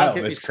wild.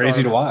 It's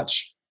crazy to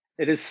watch.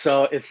 It's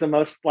the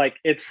most like,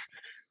 it's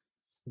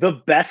the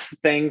best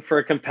thing for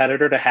a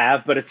competitor to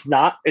have, but it's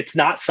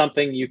not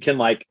something you can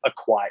like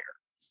acquire.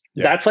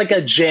 That's like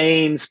a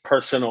James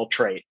personal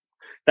trait.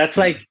 That's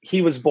like,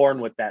 he was born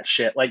with that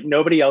shit. Like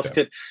nobody else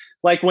could,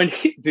 like when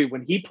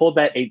he pulled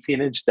that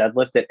 18-inch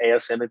deadlift at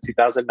ASM in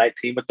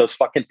 2019 with those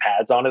fucking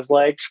pads on his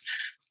legs,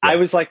 I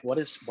was like, what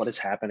is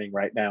happening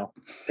right now?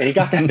 And he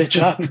got that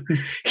bitch up.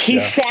 He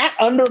sat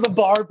under the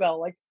barbell,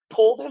 like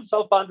pulled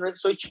himself under it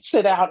so he could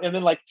sit out, and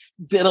then like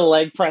did a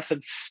leg press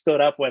and stood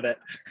up with it.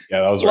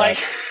 Yeah, that was like,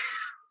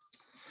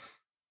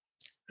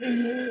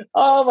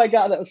 oh my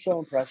God, that was so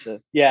impressive.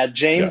 Yeah,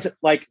 James,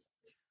 like,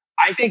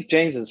 I think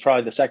James is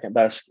probably the second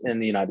best in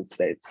the United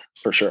States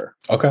for sure.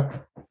 Okay.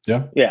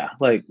 Yeah. Yeah.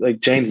 Like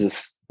James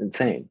is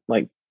insane.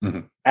 Like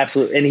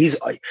absolutely. And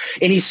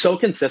he's so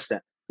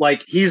consistent.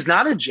 Like he's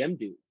not a gym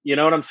dude. You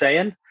know what I'm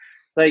saying?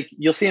 Like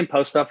you'll see him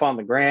post stuff on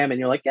the gram and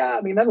you're like, yeah,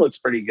 I mean, that looks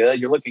pretty good.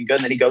 You're looking good.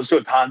 And then he goes to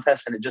a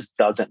contest and it just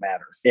doesn't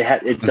matter.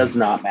 It does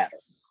not matter.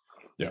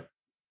 Yeah.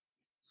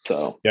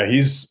 So yeah,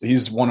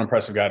 he's one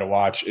impressive guy to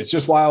watch. It's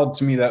just wild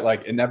to me that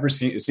like,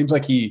 it seems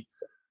like he,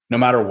 no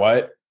matter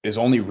what, is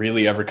only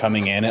really ever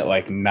coming in at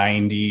like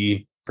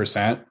 90%,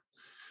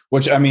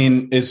 which I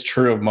mean is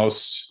true of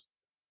most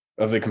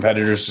of the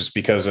competitors just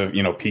because of,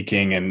 you know,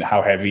 peaking and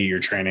how heavy you're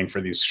training for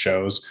these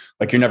shows.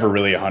 Like you're never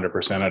really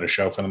 100% at a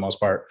show for the most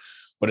part,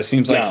 but it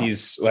seems like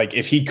he's like,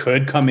 if he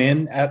could come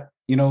in at,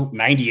 you know,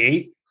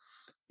 98,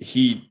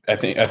 I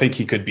think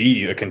he could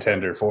be a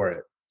contender for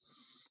it,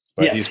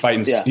 but he's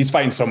fighting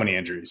so many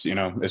injuries, you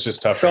know, it's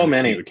just tough. So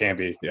many. It can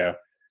be. Yeah.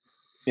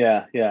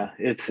 Yeah. Yeah.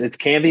 It's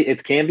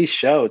Camby's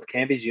show. It's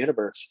Camby's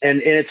universe.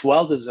 And it's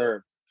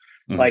well-deserved.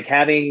 Like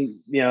having,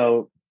 you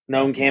know,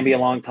 known Camby a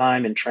long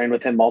time and trained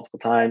with him multiple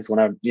times when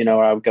I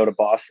would go to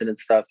Boston and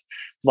stuff.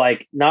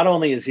 Like, not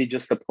only is he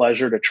just a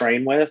pleasure to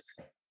train with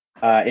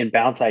and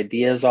bounce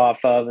ideas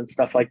off of and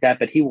stuff like that,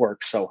 but he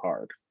works so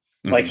hard.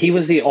 Mm-hmm. Like, he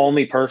was the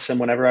only person,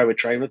 whenever I would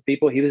train with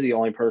people, he was the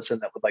only person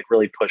that would like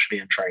really push me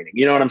in training.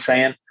 You know what I'm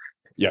saying?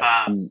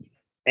 Yeah.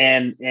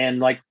 And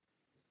like,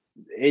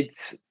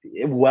 it's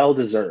well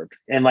deserved.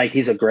 And like,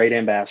 he's a great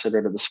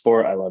ambassador to the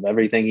sport. I love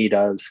everything he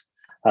does.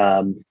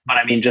 But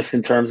I mean, just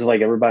in terms of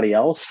like everybody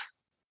else,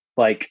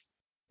 like,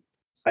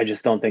 I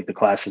just don't think the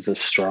class is as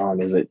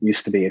strong as it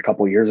used to be a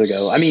couple years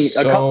ago. I mean,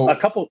 a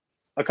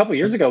couple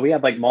years ago, we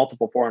had like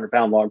multiple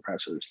 400-pound log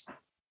pressers.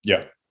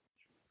 Yeah.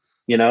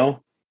 You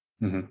know,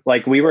 mm-hmm.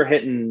 Like we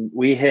hit,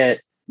 a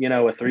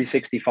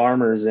 360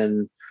 farmers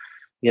in,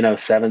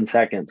 7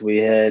 seconds. We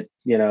hit,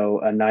 a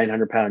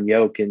 900-pound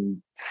yoke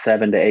in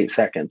 7 to 8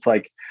 seconds.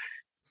 Like,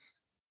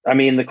 I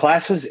mean, the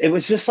class it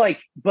was just like,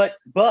 but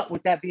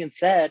with that being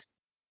said,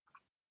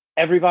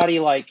 everybody,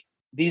 like,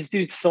 these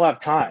dudes still have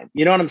time.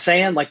 You know what I'm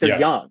saying? Like, they're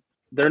young.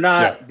 They're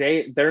not,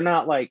 they're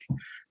not like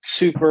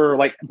super,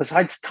 like,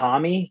 besides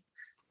Tommy.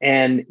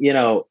 And,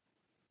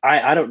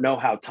 I don't know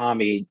how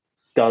Tommy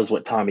does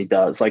what Tommy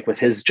does, like with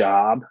his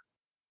job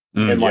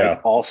and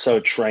like also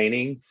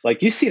training.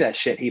 Like, you see that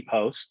shit he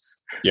posts,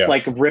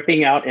 like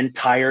ripping out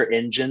entire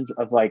engines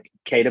of like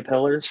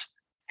Caterpillars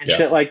and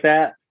shit like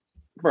that.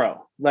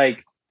 Bro,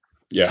 like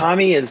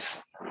Tommy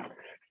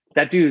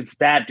that dude's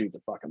a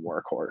fucking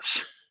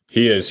workhorse.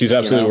 He is. He's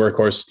absolutely a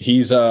workhorse.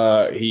 He's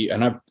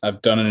and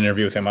I've done an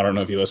interview with him. I don't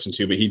know if you listened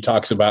to, but he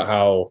talks about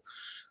how,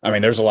 I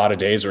mean, there's a lot of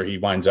days where he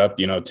winds up,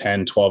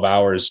 10, 12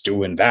 hours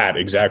doing that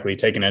exactly,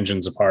 taking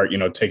engines apart,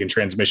 taking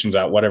transmissions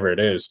out, whatever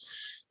it is.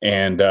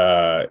 And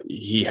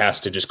he has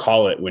to just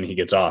call it when he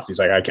gets off. He's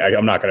like,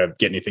 I'm not going to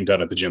get anything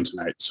done at the gym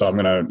tonight, so I'm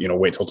going to,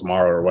 wait till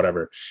tomorrow or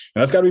whatever.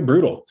 And that's got to be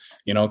brutal,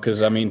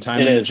 because I mean,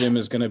 time in the gym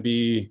is going to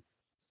be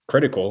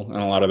critical in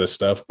a lot of this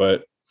stuff,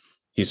 but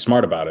he's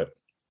smart about it.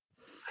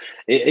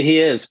 He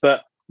is,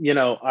 but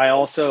I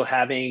also,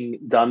 having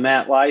done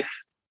that life,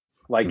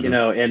 like,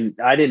 mm-hmm. And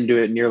I didn't do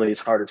it nearly as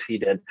hard as he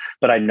did,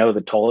 but I know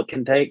the toll it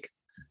can take.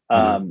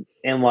 Mm-hmm.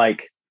 And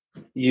like,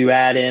 you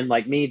add in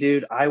like me,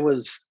 dude, I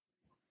was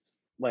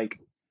like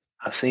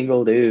a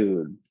single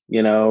dude,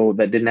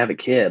 that didn't have a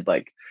kid.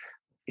 Like,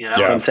 what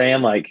I'm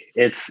saying? Like,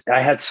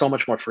 I had so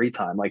much more free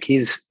time. Like,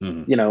 he's,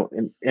 mm-hmm.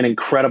 An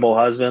incredible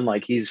husband.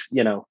 Like, he's,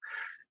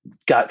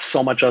 got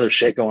so much other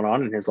shit going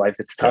on in his life.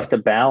 It's tough to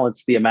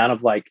balance the amount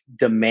of like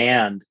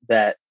demand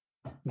that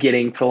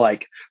getting to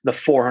like the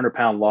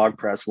 400-pound log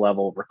press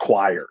level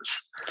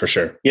requires. For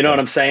sure. You know what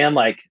I'm saying?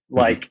 Like, mm-hmm.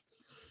 like,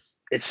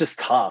 it's just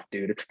tough,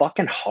 dude. It's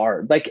fucking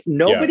hard. Like,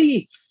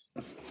 nobody,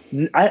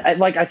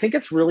 I think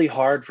it's really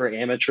hard for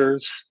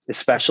amateurs,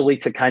 especially,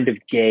 to kind of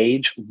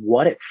gauge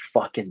what it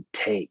fucking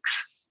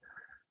takes.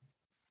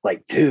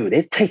 Like, dude,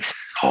 it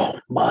takes so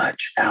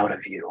much out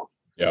of you.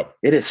 Yep.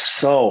 It is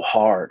so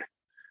hard.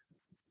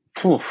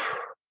 Whew.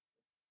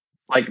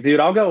 Like, dude,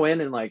 I'll go in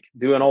and like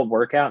do an old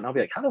workout and I'll be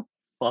like, how the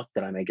fuck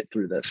did I make it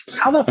through this?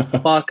 How the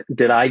fuck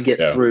did I get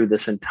through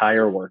this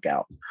entire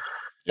workout?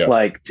 Yep.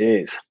 Like,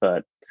 geez,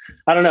 but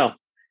I don't know.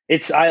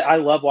 I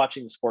love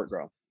watching the sport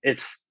grow.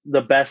 It's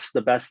the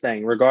best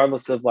thing,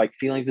 regardless of like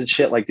feelings and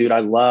shit. Like, dude, I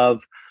love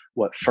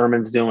what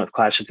Furman's doing with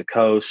Clash at the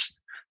Coast.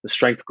 The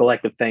Strength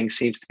Collective thing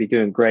seems to be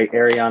doing great.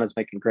 Ariana's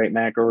making great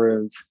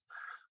macaroons.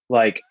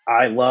 Like,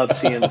 I love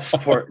seeing the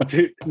sport.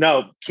 Dude,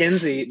 no,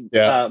 Kinsey,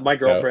 my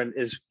girlfriend,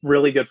 is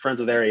really good friends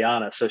with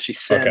Ariana. So she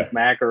sends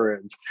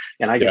macaroons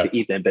and I get to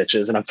eat them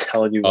bitches. And I'm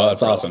telling you,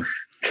 that's awesome.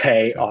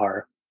 They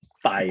are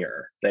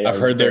fire. I've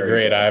heard they're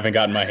great. Good. I haven't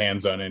gotten my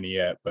hands on any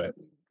yet, but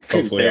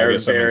hopefully they're I'll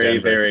get some in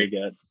Denver. Very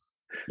good.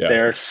 Yeah.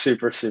 They're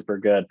super, super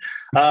good.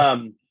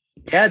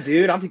 Yeah,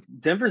 dude,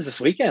 Denver's this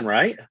weekend,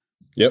 right?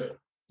 Yep.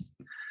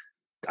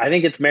 I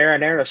think it's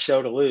Marinara's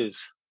show to lose.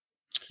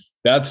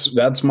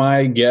 That's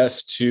my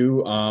guess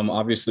too.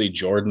 Obviously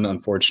Jordan,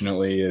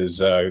 unfortunately, is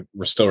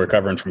we're still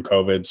recovering from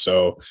COVID.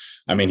 So,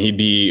 I mean, he'd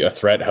be a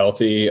threat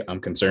healthy. I'm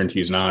concerned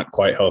he's not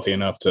quite healthy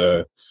enough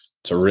to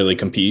really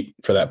compete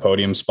for that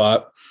podium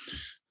spot.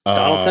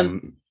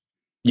 Donaldson?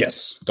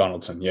 Yes,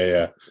 Donaldson.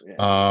 Yeah.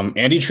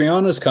 Andy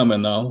Triana's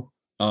coming though.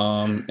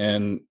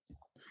 And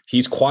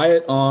he's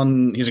quiet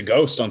he's a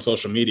ghost on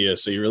social media.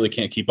 So you really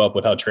can't keep up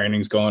with how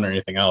training's going or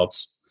anything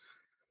else.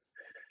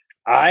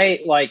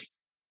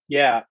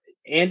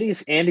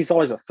 Andy's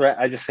always a threat.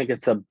 I just think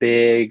it's a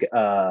big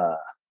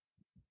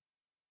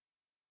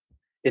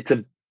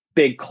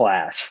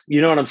class.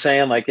 You know what I'm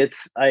saying? Like,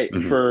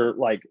 mm-hmm. for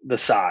like the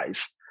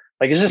size,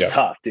 like, it's just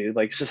tough, dude.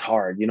 Like, it's just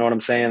hard. You know what I'm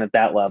saying? At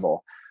that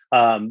level.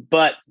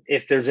 But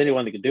if there's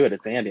anyone that can do it,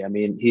 it's Andy. I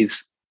mean,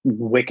 he's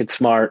wicked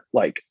smart.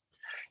 Like,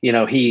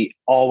 he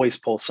always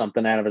pulls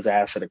something out of his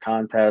ass at a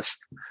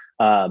contest.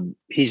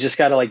 He's just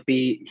got to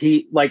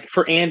like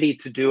for Andy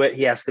to do it,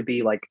 he has to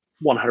be like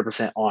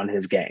 100% on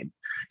his game.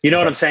 You know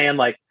what I'm saying?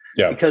 Like,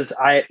 because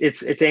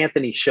it's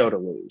Anthony's show to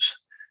lose.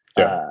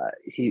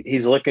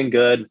 He's looking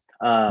good.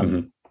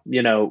 Mm-hmm.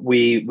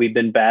 We've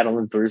been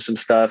battling through some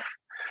stuff.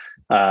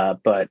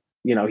 But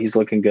he's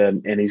looking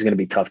good and he's going to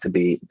be tough to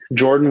beat.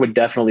 Jordan would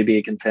definitely be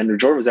a contender.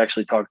 Jordan was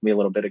actually talking to me a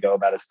little bit ago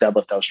about his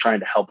deadlift. I was trying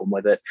to help him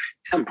with it.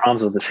 He's having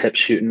problems with his hip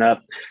shooting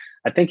up.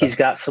 I think he's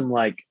got some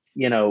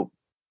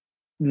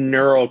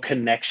neural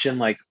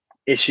connection,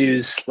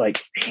 issues,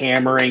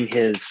 hammering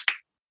his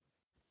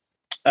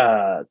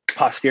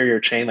posterior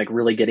chain,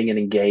 really getting it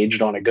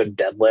engaged on a good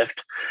deadlift.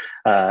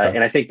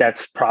 And I think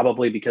that's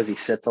probably because he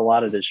sits a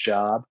lot at his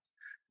job.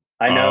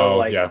 I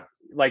know,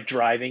 like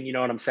driving, you know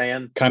what I'm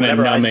saying? Kind of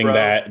numbing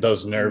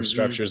those nerve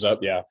structures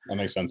up. Yeah, that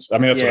makes sense. I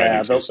mean, that's what I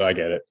do too, so I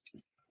get it.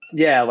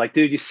 Yeah,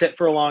 dude, you sit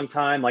for a long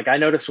time. I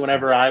noticed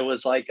whenever I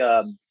was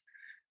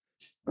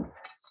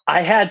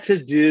I had to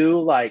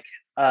do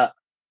at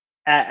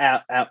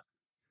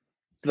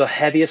the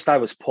heaviest I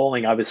was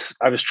pulling, I was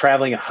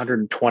traveling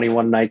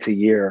 121 nights a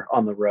year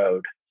on the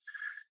road.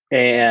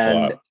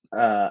 And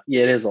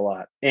it is a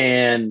lot.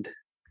 And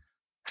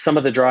some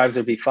of the drives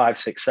would be 5,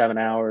 6, 7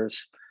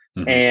 hours.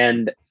 Mm-hmm.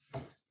 And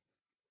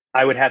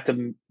I would have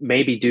to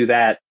maybe do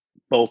that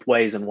both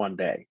ways in one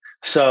day.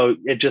 So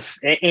it just,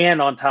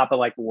 and on top of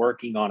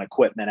working on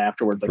equipment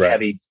afterwards,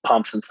 heavy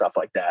pumps and stuff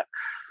like that.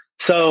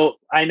 So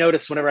I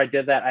noticed whenever I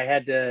did that, I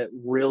had to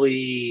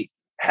really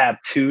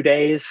have 2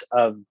 days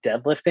of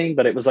deadlifting,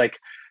 but it was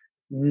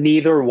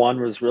neither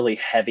one was really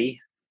heavy.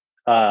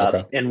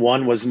 And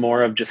one was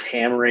more of just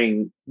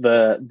hammering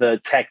the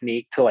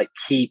technique to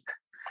keep,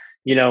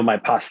 my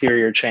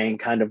posterior chain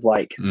kind of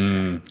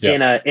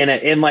in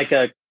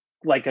a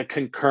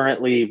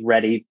concurrently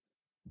ready,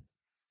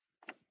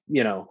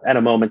 at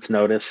a moment's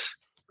notice.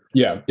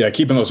 Yeah.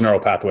 Keeping those neural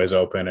pathways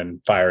open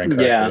and firing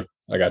correctly. Yeah.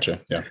 I got you.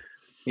 Yeah.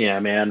 Yeah,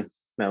 man.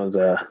 That was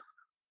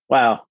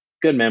wow.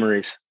 Good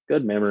memories. Yeah.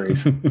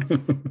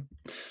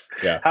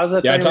 How's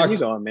that training with you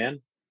going,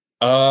 man?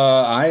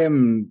 I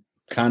am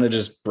kind of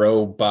just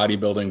bro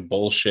bodybuilding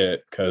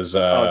bullshit because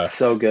it's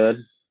so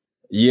good.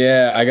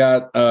 Yeah, I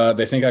got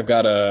they think I've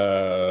got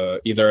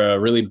either a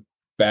really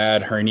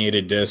bad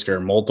herniated disc or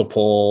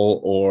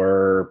multiple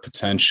or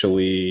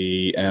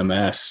potentially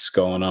MS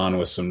going on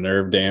with some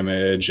nerve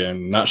damage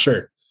and not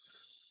sure.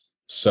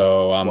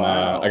 So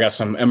I got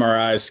some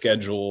MRIs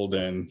scheduled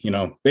and,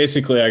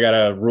 basically I got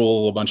to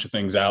rule a bunch of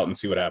things out and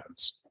see what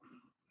happens.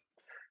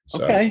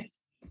 So, okay.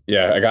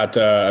 Yeah, I got,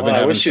 I've been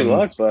having wish you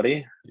luck,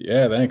 buddy.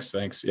 Yeah,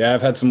 thanks. Yeah,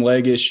 I've had some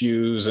leg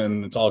issues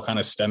and it's all kind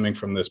of stemming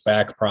from this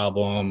back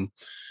problem.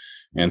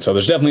 And so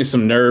there's definitely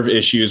some nerve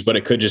issues, but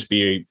it could just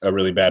be a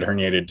really bad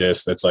herniated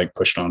disc that's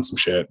pushed on some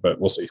shit, but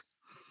we'll see.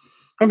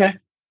 Okay.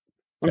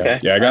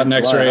 Yeah, I got an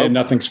x-ray and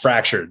nothing's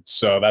fractured.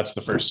 So that's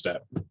the first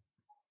step.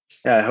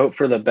 Yeah, I hope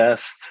for the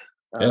best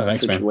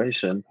thanks,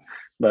 situation.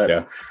 Man.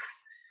 But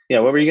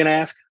what were you going to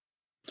ask?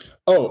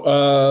 I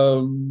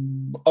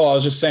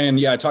was just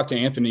saying, I talked to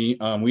Anthony.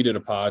 We did a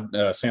pod,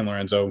 San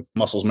Lorenzo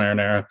Muscles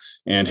Marinara,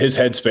 and his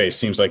headspace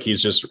seems like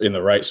he's just in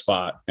the right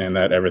spot and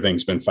that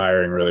everything's been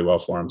firing really well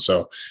for him.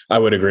 So I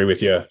would agree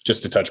with you,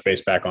 just to touch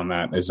base back on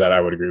that, is that I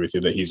would agree with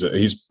you that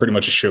he's pretty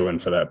much a shoo-in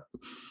for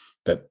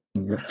that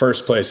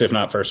first place, if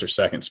not first or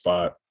second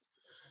spot.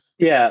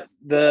 Yeah.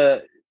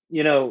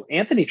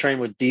 Anthony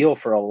trained with Deal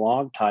for a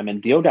long time and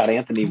Deal got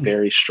Anthony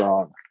very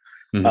strong.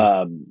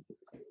 Mm-hmm.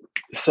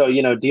 So,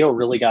 Deal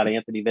really got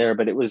Anthony there,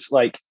 but it was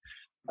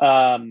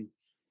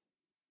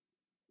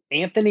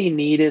Anthony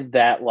needed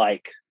that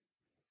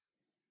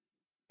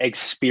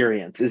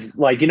experience is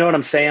you know what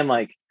I'm saying?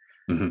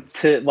 Mm-hmm.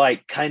 To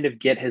kind of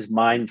get his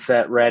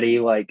mindset ready.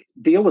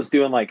 Deal was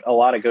doing a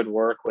lot of good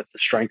work with the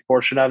strength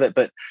portion of it,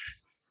 but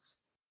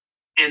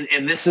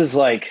and this is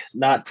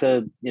not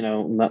to,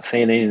 I'm not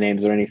saying any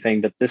names or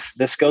anything, but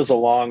this goes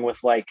along with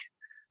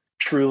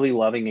truly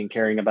loving and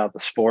caring about the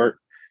sport.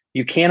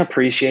 You can't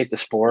appreciate the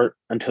sport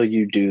until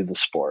you do the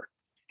sport.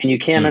 And you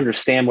can't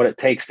understand what it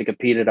takes to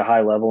compete at a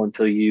high level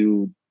until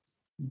you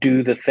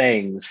do the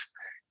things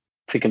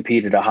to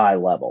compete at a high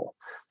level.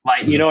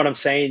 You know what I'm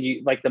saying?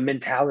 You the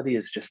mentality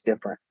is just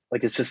different.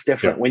 It's just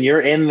different. Yeah.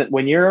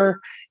 When you're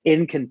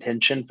in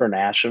contention for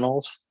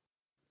nationals,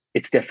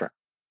 it's different.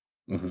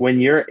 Mm-hmm. When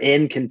you're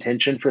in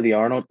contention for the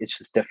Arnold, it's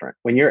just different.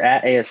 When you're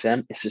at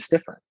ASM, it's just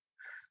different.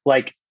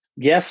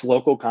 Yes,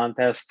 local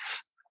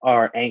contests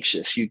are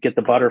anxious. You get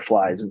the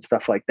butterflies and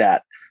stuff like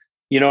that.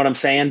 You know what I'm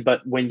saying?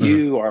 But when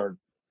you are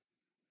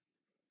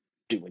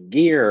doing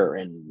gear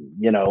and,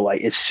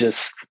 it's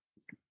just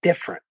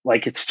different.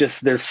 It's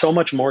just, there's so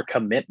much more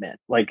commitment.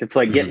 It's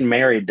getting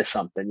married to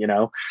something,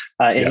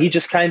 he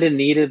just kind of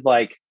needed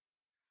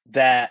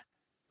that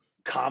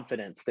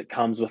confidence that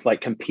comes with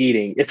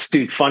competing. It's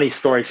funny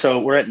story. So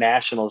we're at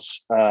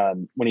nationals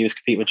when he was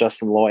competing with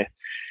Justin Loy.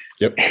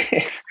 Yep.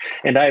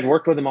 And I had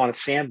worked with him on a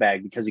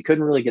sandbag because he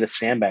couldn't really get a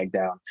sandbag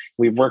down.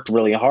 We worked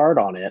really hard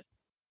on it.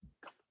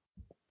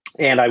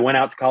 And I went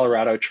out to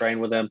Colorado,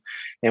 trained with him,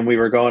 and we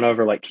were going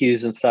over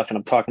cues and stuff. And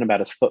I'm talking about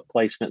his foot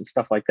placement and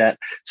stuff like that.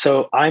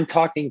 So I'm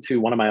talking to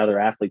one of my other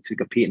athletes who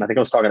compete. And I think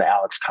I was talking to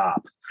Alex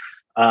Kopp.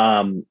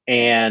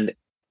 And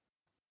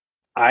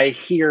I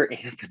hear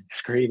Anthony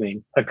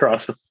screaming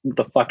across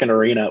the fucking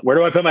arena. Where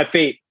do I put my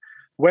feet?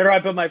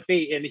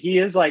 And he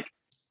is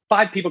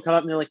 5 people come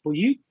up and they're like, will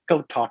you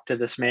go talk to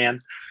this man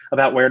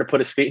about where to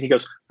put his feet? And he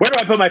goes, where do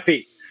I put my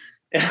feet?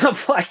 And I'm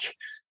like,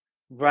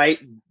 right,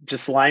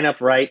 just line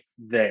up right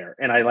there.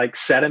 And I like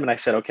set him and I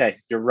said, okay,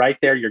 you're right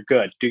there. You're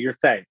good. Do your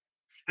thing.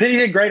 And then he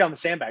did great on the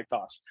sandbag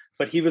toss,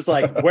 but he was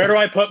like, where do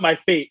I put my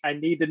feet? I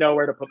need to know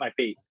where to put my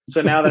feet.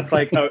 So now that's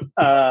like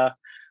a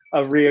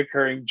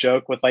reoccurring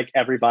joke with like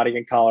everybody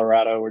in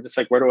Colorado. We're just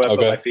like, where do I put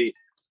my feet?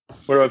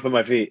 Where do I put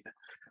my feet?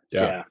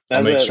 Yeah.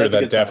 I'll make sure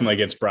that definitely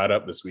gets brought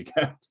up this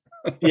weekend.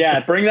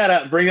 Yeah. Bring that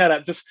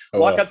up. Just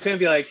walk up to him and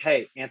be like,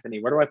 hey,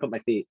 Anthony, where do I put my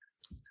feet?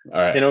 All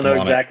right. They don't know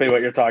exactly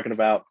what you're talking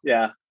about.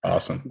 Yeah.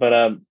 Awesome.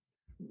 But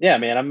yeah,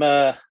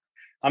 man,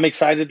 I'm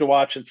excited to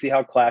watch and see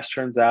how Clash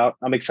turns out.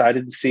 I'm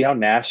excited to see how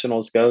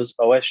Nationals goes.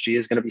 OSG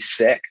is going to be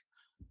sick.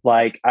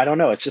 Like, I don't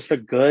know. It's just a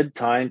good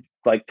time,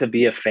 like, to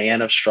be a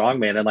fan of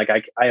strongman. And like,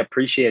 I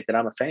appreciate that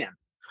I'm a fan.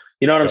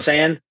 You know what I'm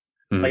saying?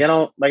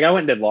 Mm-hmm. Like, I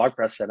went and did log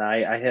press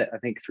tonight. I hit, I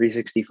think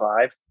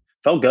 365,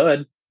 felt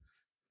good.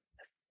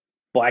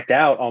 Blacked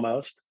out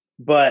almost,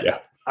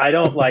 but I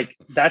don't like,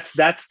 that's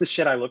the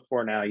shit I look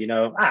for now, you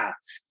know,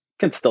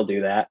 can still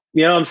do that.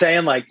 You know what I'm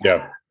saying? Like,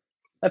 that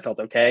felt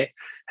okay.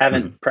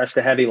 Haven't pressed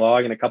a heavy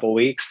log in a couple of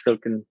weeks. Still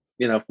can,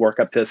 you know, work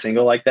up to a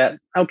single like that.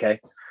 Okay.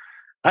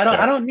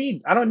 I don't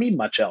need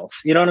much else.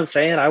 You know what I'm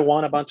saying? I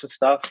want a bunch of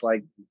stuff.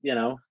 Like, you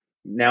know,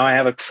 now I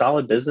have a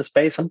solid business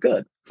base. I'm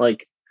good.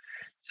 Like,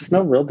 just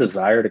no real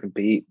desire to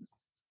compete.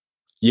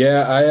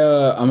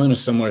 Yeah, I'm in a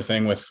similar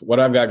thing with what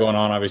I've got going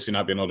on. Obviously,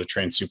 not being able to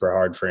train super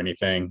hard for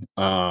anything.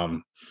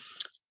 I'm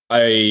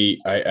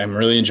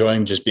really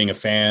enjoying just being a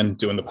fan,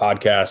 doing the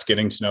podcast,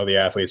 getting to know the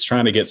athletes,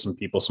 trying to get some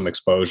people some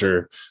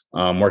exposure,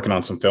 working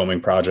on some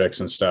filming projects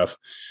and stuff.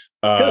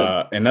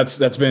 And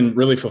that's been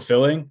really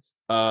fulfilling.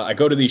 I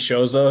go to these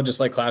shows though, just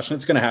like Clash, and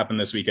it's going to happen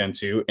this weekend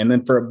too. And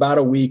then for about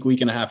a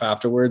week and a half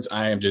afterwards,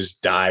 I am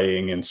just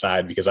dying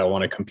inside because I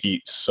want to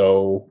compete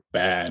so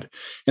bad.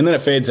 And then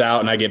it fades out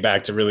and I get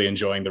back to really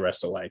enjoying the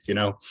rest of life, you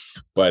know,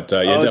 but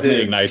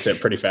definitely ignites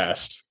it pretty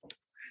fast.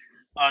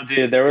 Oh,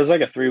 dude, there was like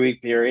a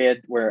 3-week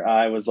period where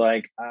I was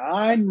like,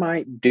 I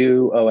might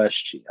do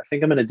OSG. I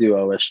think I'm going to do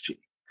OSG.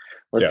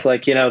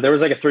 Like, you know, there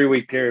was like a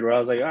 3-week period where I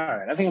was like, all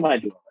right, I think I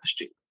might do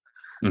OSG.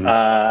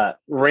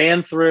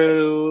 Ran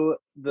through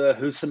the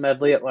Husa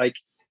medley at like,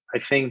 I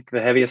think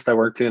the heaviest I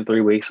worked to in 3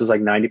 weeks was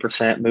like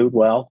 90%, moved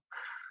well.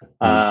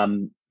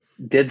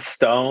 Did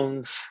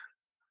stones.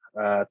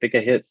 I think I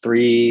hit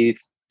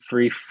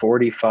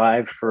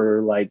 345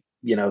 for like,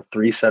 you know,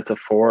 3 sets of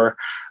 4.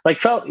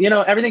 Like, felt, you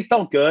know, everything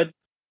felt good.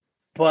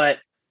 But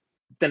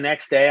the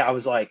next day I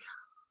was like,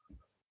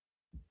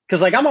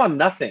 cause like I'm on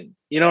nothing,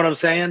 you know what I'm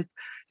saying?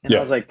 And I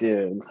was like,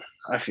 dude,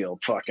 I feel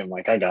fucking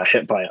like I got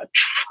hit by a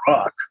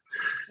truck,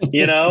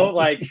 you know,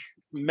 like,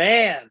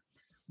 man,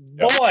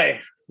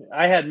 boy,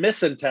 I had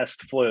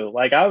misintest flu.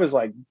 Like, I was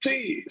like,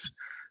 geez.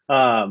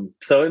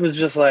 So it was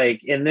just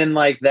like, and then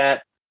like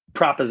that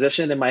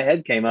proposition in my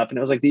head came up and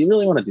it was like, do you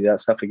really want to do that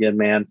stuff again,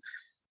 man?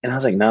 And I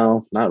was like,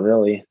 no, not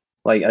really.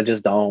 Like, I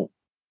just don't.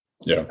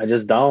 I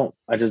just don't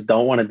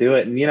want to do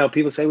it. And, you know,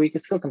 people say we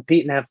can still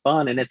compete and have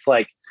fun. And it's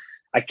like,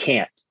 I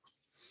can't.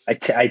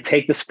 I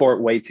take the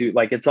sport way too,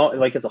 like, it's all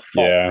like, it's a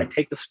fault. I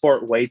take the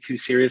sport way too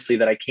seriously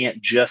that I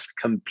can't just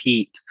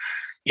compete.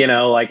 You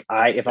know, like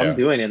if I'm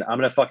doing it, I'm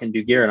going to fucking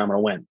do gear and I'm going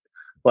to win.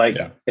 Like,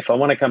 if I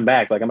want to come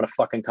back, like I'm going to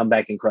fucking come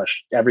back and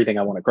crush everything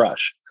I want to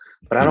crush,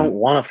 but I don't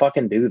want to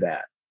fucking do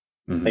that.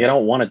 Like, I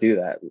don't want to do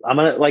that. I'm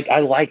going to like,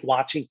 I like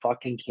watching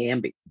fucking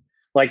Camby.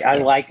 Like, I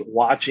like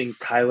watching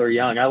Tyler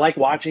Young. I like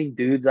watching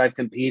dudes I've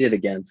competed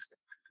against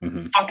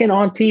fucking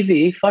on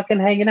TV, fucking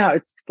hanging out.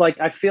 It's like,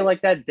 I feel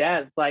like that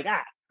dad's like,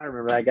 I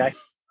remember that guy.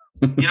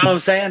 You know what I'm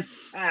saying?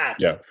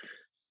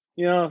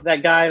 You know,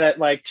 that guy that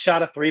like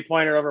shot a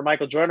 3-pointer over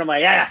Michael Jordan. I'm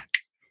like, I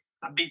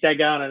beat that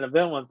guy on an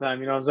event one time.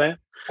 You know what I'm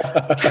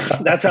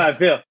saying? That's how I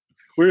feel.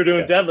 We were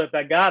doing deadlift.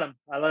 I got him.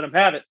 I let him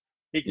have it.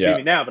 He can beat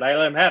me now, but I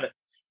let him have it.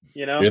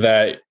 You know,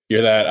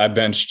 you're that I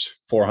benched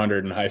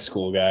 400 in high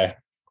school guy.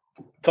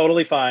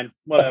 Totally fine.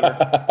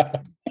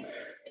 Whatever.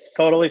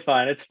 Totally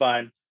fine. It's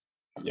fine.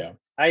 Yeah.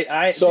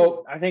 I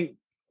think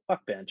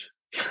fuck bench.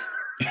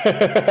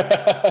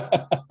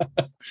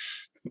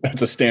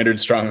 That's a standard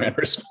strongman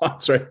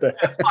response right there.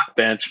 Fuck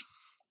bench.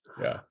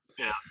 Yeah.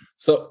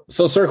 So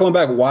circling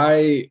back,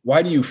 why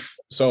do you,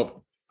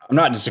 so I'm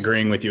not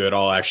disagreeing with you at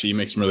all. Actually, you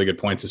make some really good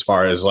points as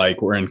far as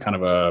like, we're in kind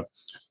of a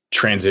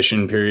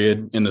transition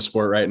period in the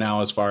sport right now,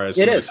 as far as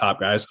some of the top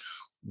guys.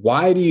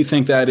 Why do you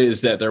think that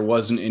is, that there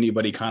wasn't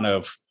anybody kind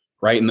of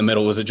right in the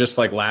middle? Was it just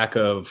like lack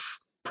of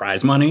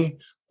prize money,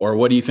 or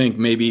what do you think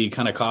maybe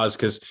kind of caused?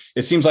 Because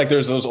it seems like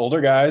there's those older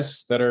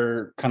guys that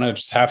are kind of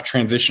just half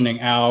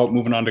transitioning out,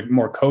 moving on to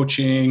more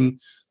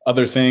coaching,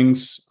 other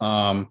things,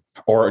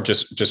 or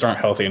just aren't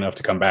healthy enough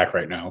to come back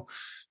right now.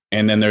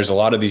 And then there's a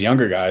lot of these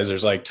younger guys.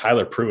 There's like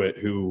Tyler Pruitt,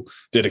 who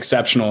did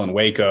exceptional in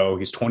Waco.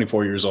 He's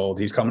 24 years old.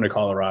 He's coming to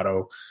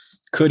Colorado.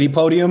 Could he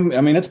podium? I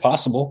mean, it's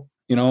possible,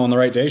 you know, on the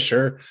right day.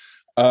 Sure.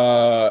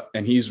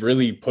 And he's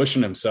really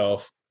pushing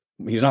himself.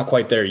 He's not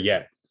quite there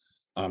yet.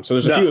 So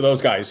there's a few of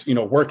those guys,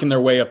 working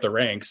their way up the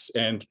ranks,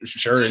 and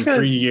sure, in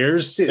 3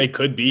 years, they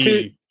could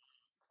be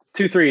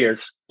 2-3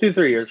 years.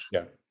 2-3 years.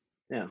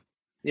 Yeah.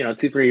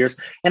 2-3 years.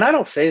 And I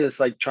don't say this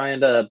like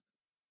trying to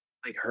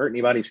like hurt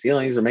anybody's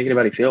feelings or make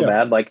anybody feel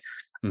bad. Like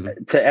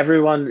to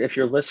everyone, if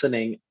you're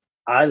listening,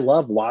 I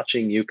love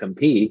watching you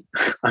compete.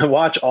 I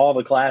watch all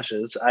the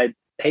clashes. I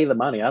pay the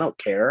money. I don't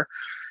care.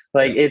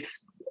 Like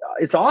it's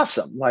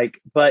awesome. Like,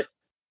 but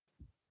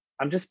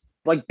I'm just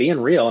like being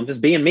real. I'm just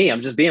being me.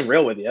 I'm just being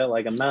real with you.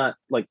 Like, I'm not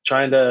like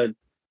trying to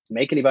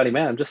make anybody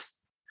mad. I'm just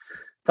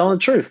telling the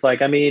truth.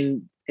 Like, I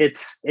mean,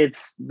 it's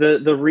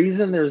the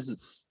reason there's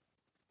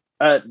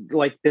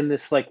like been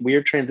this like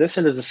weird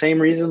transition is the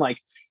same reason. Like,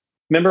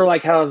 remember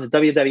like how the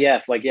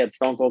WWF, like, you had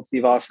Stone Cold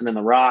Steve Austin and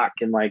The Rock,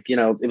 and like,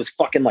 it was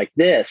fucking like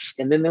this.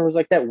 And then there was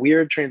like that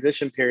weird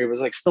transition period. It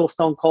was like still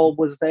Stone Cold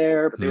was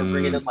there, but they were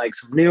bringing in like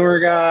some newer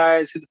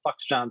guys. Who the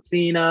fuck's John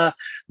Cena?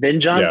 Then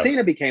John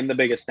Cena became the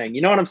biggest thing.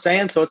 You know what I'm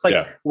saying? So it's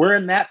like we're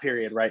in that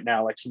period right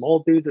now. Like some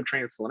old dudes are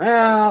transferring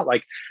out.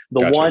 Like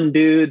the one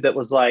dude that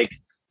was like,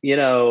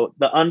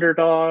 the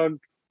underdog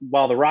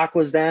while The Rock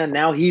was down,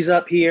 now he's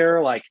up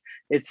here. Like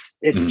it's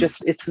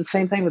just, it's the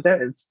same thing with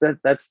that.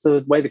 That's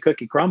the way the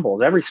cookie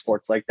crumbles. Every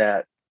sport's like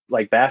that.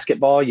 Like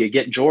basketball, you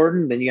get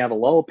Jordan, then you have a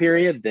lull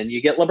period, then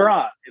you get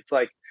LeBron. It's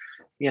like,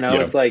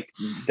 it's like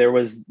there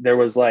was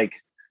like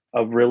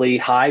a really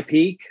high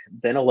peak,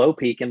 then a low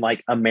peak in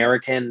like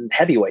American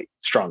heavyweight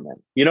strongmen.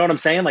 You know what I'm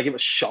saying? Like it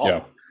was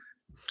Shaw.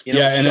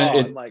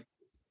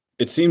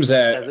 It seems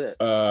that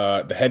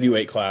the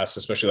heavyweight class,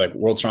 especially like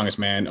World's Strongest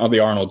Man, the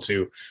Arnold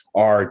too,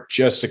 are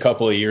just a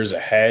couple of years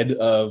ahead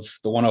of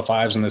the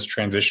 105s in this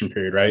transition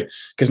period, right?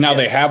 Because now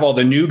they have all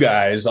the new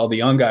guys, all the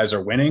young guys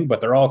are winning, but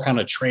they're all kind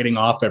of trading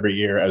off every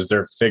year as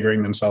they're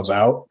figuring themselves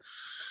out.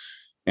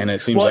 And it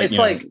seems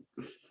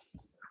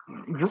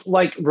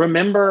like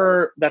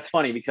remember, that's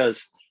funny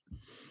because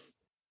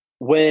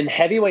when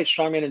heavyweight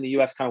strongman in the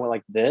US kind of went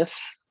like this,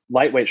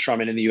 lightweight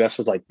strongman in the US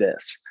was like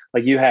this.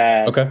 Like you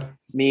had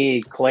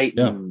me,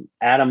 Clayton,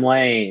 Adam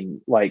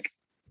Lane, like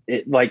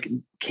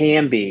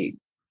Camby,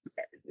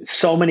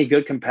 so many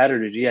good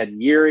competitors. You had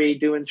Yuri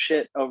doing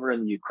shit over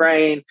in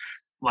Ukraine.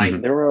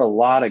 Like there were a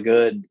lot of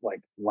good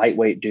like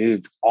lightweight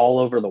dudes all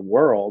over the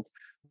world.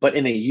 But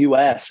in the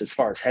US, as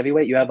far as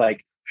heavyweight, you had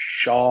like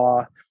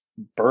Shaw,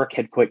 Burke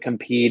had quit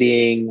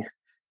competing.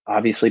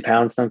 Obviously,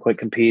 Poundstone quit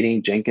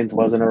competing. Jenkins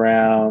wasn't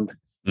around.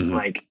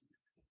 I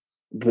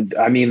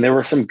mean, there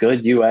were some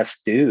good US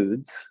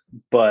dudes,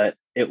 but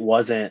it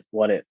wasn't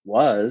what it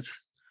was.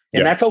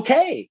 And that's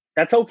okay.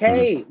 That's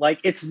okay.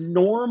 Like it's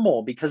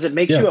normal because it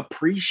makes you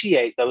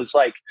appreciate those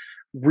like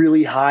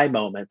really high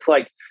moments.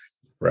 Like,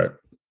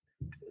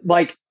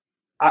 like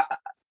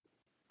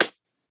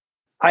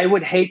I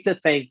would hate to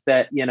think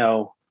that,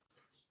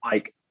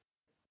 like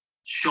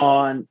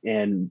Sean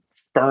and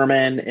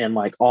Furman and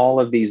like all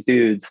of these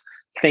dudes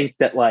think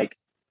that like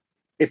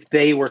if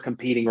they were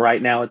competing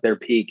right now at their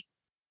peak,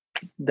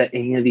 that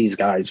any of these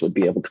guys would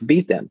be able to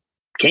beat them.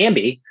 Can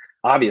be,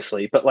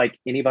 obviously, but like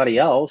anybody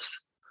else,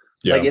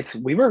 like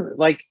we were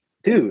like,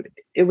 dude,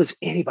 it was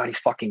anybody's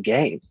fucking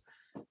game.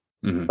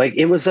 Like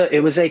it was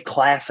a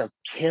class of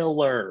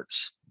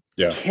killers.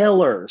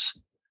 Killers.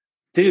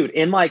 Dude,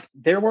 and like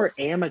there were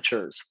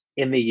amateurs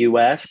in the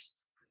US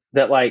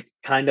that like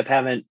kind of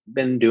haven't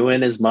been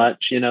doing as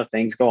much,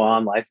 things go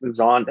on, life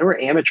moves on. There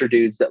were amateur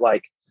dudes that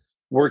like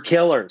were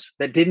killers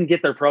that didn't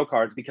get their pro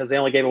cards because they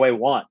only gave away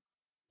one.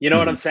 You know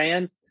what I'm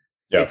saying?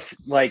 It's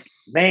like,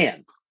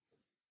 man.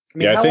 I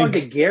mean, how long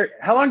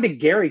did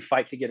Gary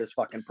fight to get his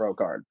fucking pro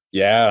card?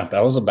 Yeah,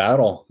 that was a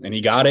battle. And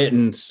he got it.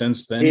 And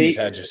since then he's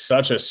had just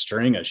such a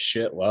string of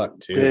shit luck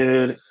too.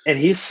 Dude. And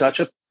he's such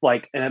an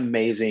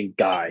amazing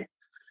guy.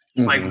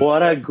 Like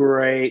what a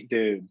great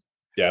dude.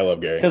 Yeah, I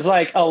love Gary. Because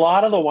like a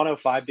lot of the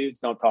 105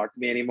 dudes don't talk to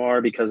me anymore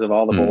because of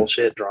all the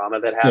bullshit drama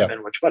that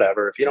happened, which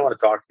whatever. If you don't want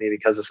to talk to me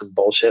because of some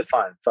bullshit,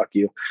 fine. Fuck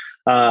you.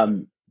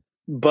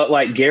 But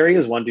like Gary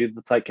is one dude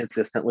that's like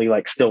consistently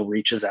like still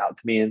reaches out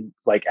to me and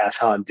like asks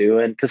how I'm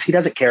doing because he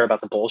doesn't care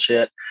about the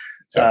bullshit.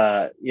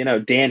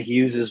 Dan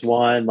Hughes is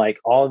one. Like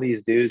all of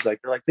these dudes, like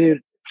they're like,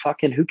 dude,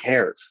 fucking who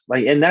cares?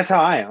 Like, and that's how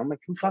I am. I'm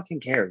like, who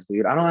fucking cares,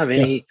 dude? I don't have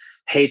any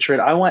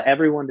hatred. I want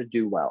everyone to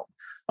do well.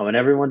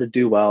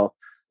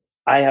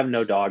 I have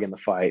no dog in the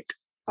fight.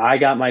 I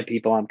got my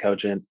people I'm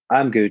coaching.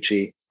 I'm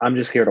Gucci. I'm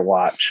just here to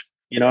watch.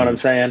 You know what I'm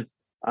saying?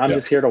 I'm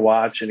just here to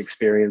watch and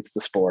experience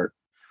the sport.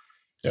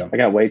 I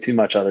got way too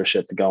much other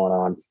shit going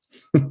on.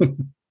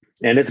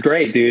 And it's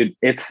great, dude.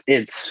 It's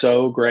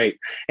so great.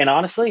 And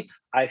honestly,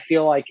 I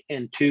feel like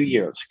in 2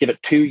 years, give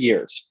it 2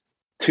 years,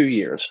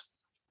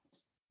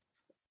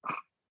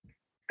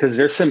 because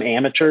there's some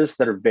amateurs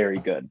that are very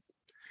good.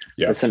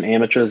 There's some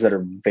amateurs that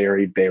are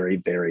very, very,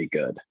 very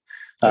good.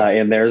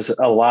 And there's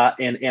a lot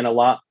and a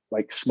lot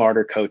like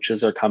smarter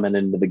coaches are coming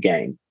into the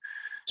game.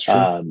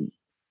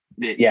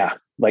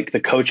 Like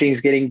the coaching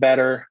is getting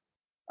better.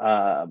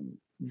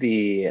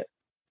 The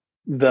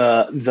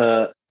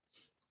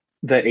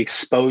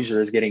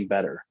exposure is getting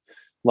better,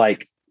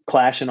 like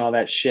Clash and all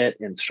that shit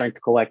and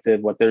Strength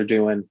Collective, what they're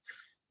doing.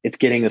 it's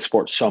getting the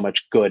sport so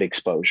much good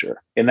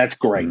exposure, and that's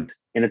great. Mm.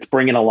 And it's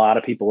bringing a lot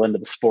of people into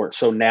the sport.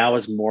 So now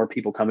as more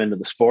people come into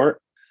the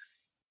sport,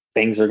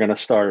 things are going to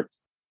start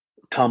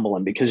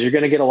tumbling, because you're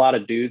going to get a lot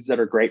of dudes that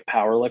are great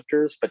power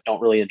lifters, but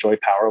don't really enjoy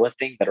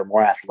powerlifting, that are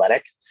more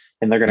athletic,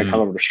 and they're going to come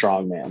over to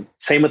strongman.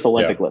 Same with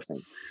Olympic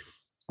lifting.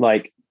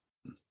 Like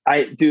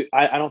I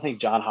don't think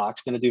John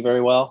Hawk's going to do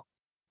very well.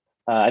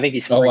 I think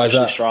he's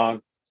freakishly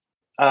strong.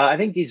 I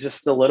think he's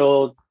just a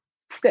little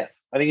stiff.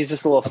 I think he's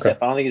just a little stiff.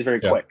 I don't think he's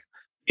very quick.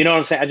 You know what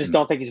I'm saying? I just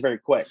don't think he's very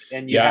quick.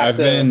 And I've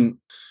been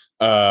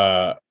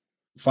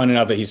finding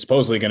out that he's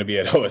supposedly going to be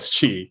at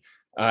OSG.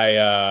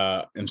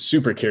 I am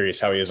super curious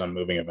how he is on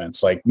moving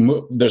events. Like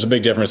there's a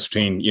big difference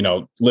between, you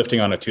know, lifting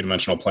on a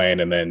 2-dimensional plane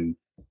and then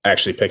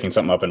actually picking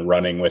something up and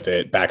running with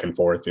it back and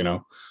forth, you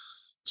know?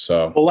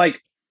 So, well,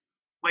 like,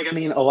 I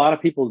mean, a lot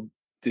of people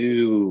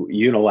do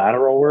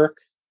unilateral work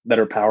that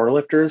are power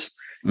lifters,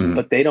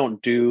 but they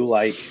don't do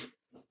like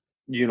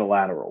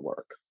unilateral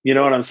work. You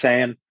know what I'm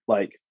saying?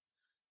 Like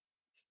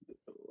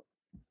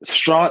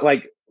strong,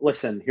 like,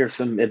 listen, here's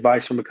some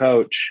advice from a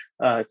coach.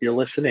 If you're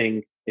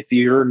listening, if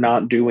you're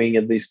not doing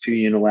at least 2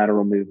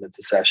 unilateral movements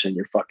a session,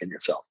 you're fucking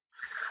yourself.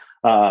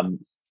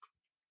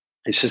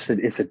 It's just,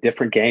 it's a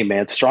different game,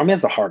 man.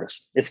 Strongman's the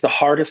hardest. It's the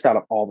hardest out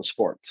of all the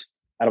sports.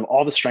 Out of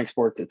all the strength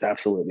sports, it's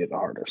absolutely the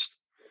hardest.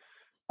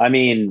 I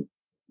mean,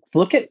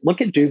 look at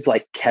dudes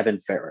like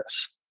Kevin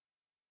Ferris.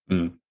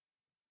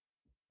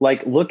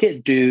 Like, look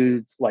at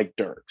dudes like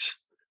Dirks.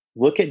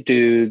 Look at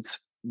dudes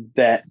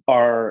that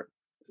are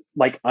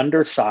like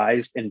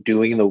undersized and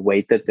doing the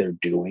weight that they're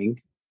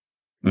doing.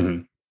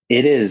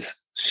 It is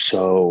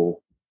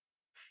so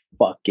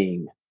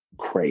fucking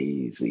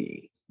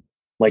crazy.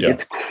 Like,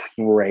 it's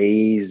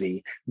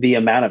crazy the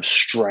amount of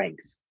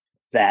strength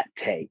that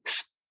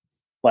takes.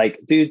 Like,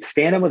 dude,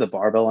 standing with a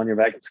barbell on your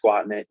back and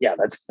squatting it,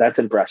 that's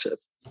impressive.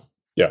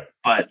 Yeah.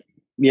 But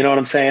you know what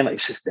I'm saying? Like,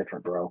 it's just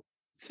different, bro.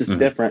 It's just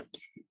different.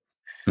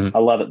 I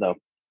love it though.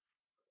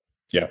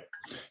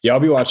 Yeah, I'll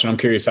be watching. I'm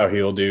curious how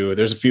he'll do.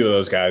 There's a few of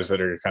those guys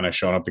that are kind of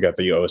showing up to get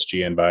the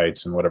OSG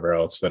invites and whatever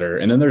else that are.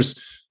 And then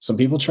there's some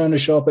people trying to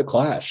show up at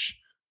Clash.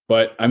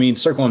 But I mean,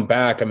 circling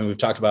back, I mean, we've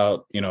talked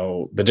about, you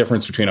know, the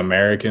difference between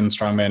American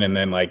strongmen and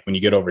then like when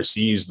you get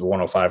overseas, the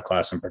 105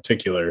 class in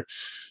particular.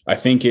 I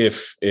think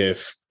if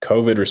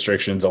COVID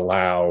restrictions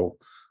allow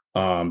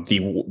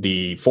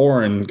the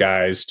foreign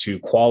guys to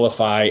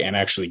qualify and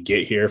actually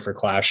get here for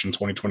Clash in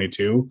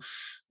 2022,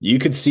 you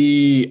could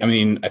see, I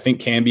mean, I think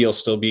Canby will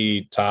still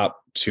be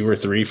top 2 or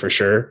 3 for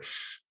sure,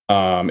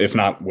 if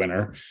not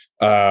winner.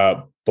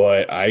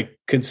 But I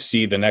could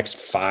see the next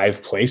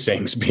 5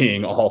 placings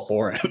being all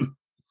foreign.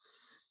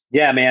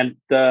 Yeah, man.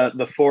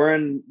 The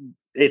foreign,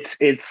 it's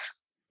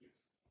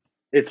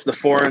the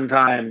foreign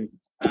time.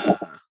 Can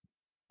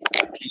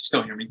you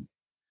still hear me?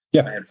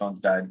 Yeah. My headphones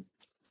died.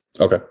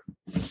 Okay.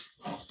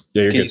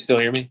 Yeah, Can you still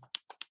hear me?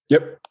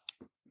 Yep.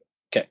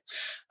 Okay.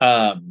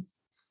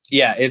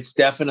 Yeah, it's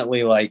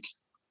definitely like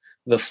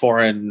the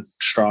foreign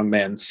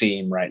strongman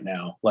scene right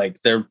now.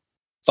 Like, they're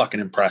fucking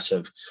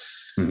impressive.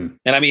 And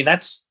I mean,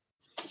 that's,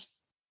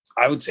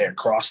 I would say,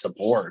 across the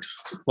board.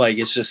 Like,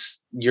 it's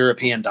just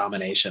European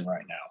domination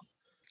right now.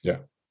 Yeah.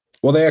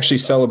 Well, they actually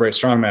celebrate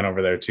strongman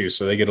over there too,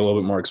 so they get a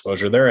little bit more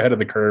exposure. They're ahead of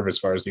the curve as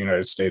far as the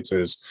United States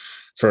is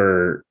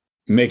for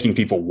making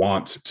people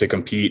want to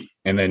compete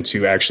and then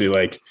to actually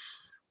like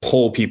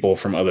pull people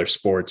from other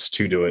sports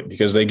to do it,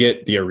 because they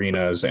get the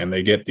arenas and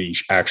they get the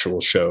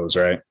actual shows,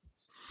 right?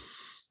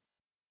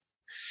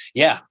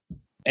 Yeah.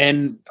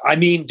 And I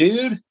mean,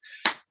 dude,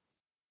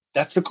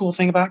 that's the cool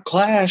thing about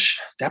Clash.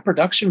 That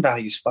production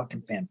value is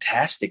fucking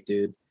fantastic,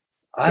 dude.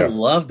 I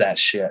love that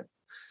shit.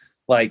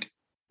 Like,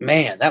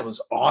 man, that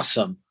was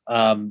awesome.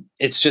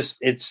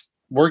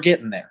 We're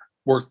getting there.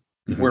 We're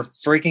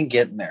freaking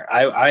getting there.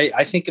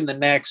 I think in the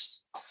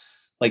next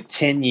like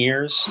 10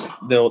 years,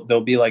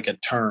 there'll be like a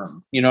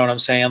term, you know what I'm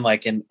saying?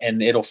 Like, and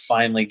it'll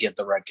finally get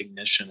the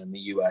recognition in the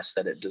US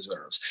that it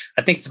deserves.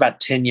 I think it's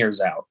about 10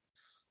 years out.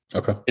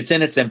 Okay. It's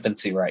in its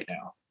infancy right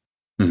now.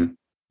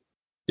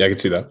 Yeah, I can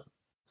see that.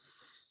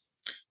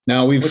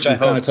 Now we've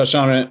kind of touched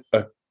on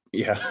it.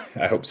 Yeah,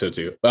 I hope so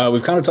too.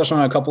 We've kind of touched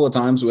on it a couple of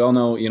times. We all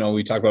know, you know,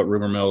 we talk about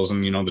rumor mills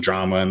and, you know, the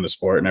drama and the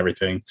sport and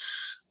everything.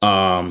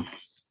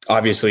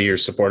 Obviously you're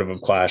supportive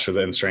of Clash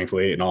within strength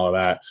weight and all of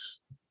that,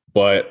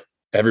 but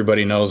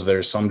everybody knows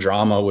there's some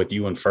drama with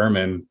you and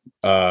Furman.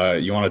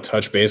 You want to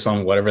touch base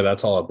on whatever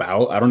that's all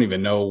about? I don't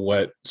even know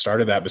what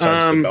started that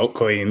besides the belt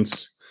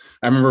cleans.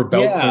 I remember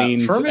belt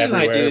cleans Furman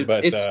everywhere, and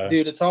I, but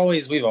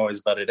we've always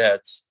butted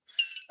heads.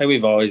 Like,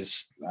 we've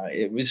always,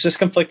 it was just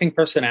conflicting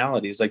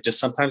personalities. Like, just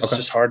sometimes it's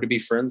just hard to be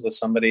friends with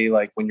somebody.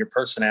 Like, when your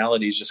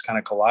personalities just kind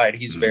of collide.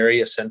 He's very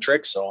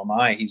eccentric, so am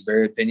I. He's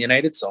very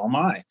opinionated, so am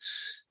I.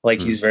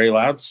 Like, he's very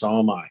loud, so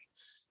am I.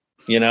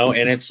 You know,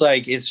 and it's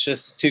like, it's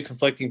just 2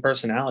 conflicting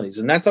personalities,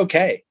 and that's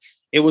okay.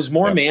 It was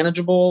more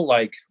manageable,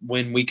 like,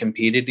 when we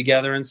competed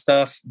together and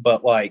stuff.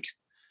 But like,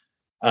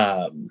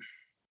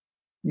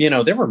 you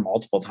know, there were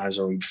multiple times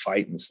where we'd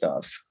fight and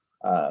stuff.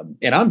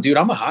 And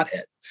I'm a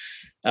hothead.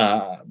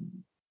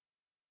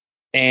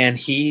 And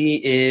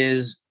he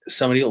is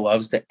somebody who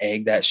loves to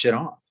egg that shit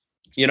on.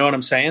 You know what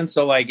I'm saying?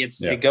 So like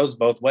it goes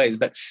both ways.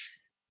 But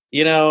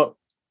you know,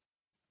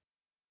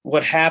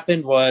 what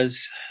happened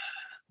was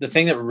the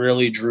thing that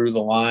really drew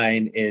the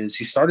line is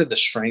he started the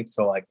Strength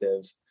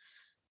Collective.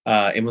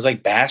 It was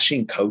like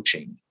bashing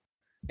coaching.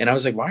 And I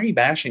was like, why are you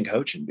bashing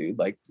coaching, dude?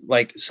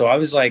 So I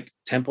was like,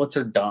 templates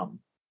are dumb.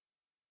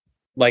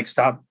 Like,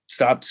 stop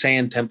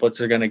saying templates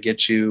are going to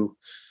get you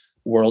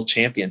world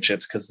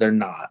championships, because they're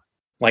not.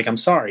 Like, I'm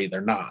sorry,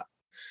 they're not.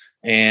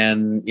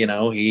 And, you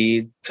know,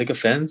 he took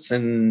offense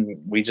and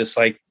we just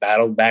like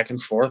battled back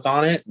and forth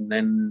on it. And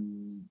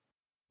then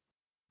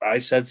I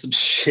said some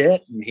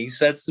shit and he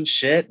said some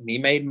shit and he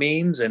made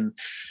memes and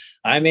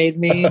I made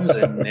memes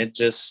and it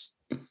just,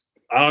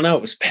 I don't know.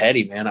 It was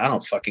petty, man. I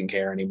don't fucking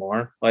care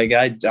anymore. Like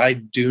I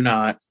do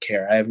not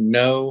care. I have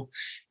no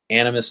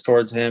animus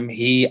towards him.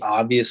 He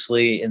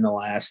obviously in the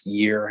last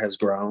year has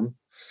grown.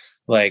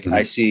 Like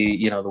I see,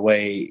 you know, the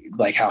way,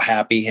 like how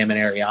happy him and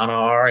Ariana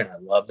are. And I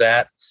love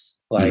that.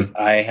 Like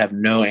I have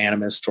no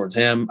animus towards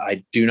him.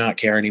 I do not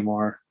care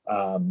anymore.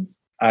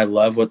 I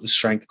love what the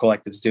Strength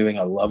Collective is doing.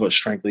 I love what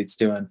Strength Lead's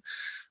doing.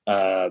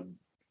 I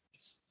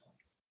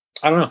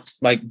don't know.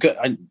 Like, good.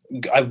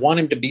 I want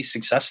him to be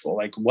successful.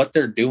 Like, what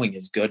they're doing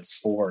is good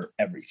for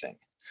everything.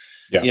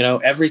 Yeah. You know,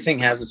 everything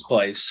has its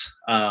place.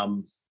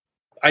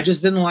 I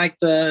just didn't like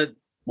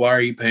why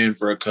are you paying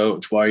for a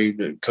coach? Why are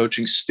you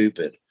coaching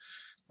stupid?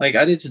 Like,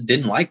 I just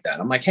didn't like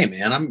that. I'm like, hey,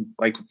 man, I'm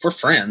like, for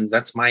friends,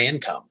 that's my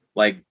income.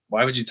 Like,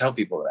 why would you tell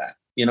people that?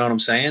 You know what I'm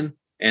saying?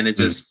 And it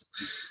just,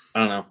 I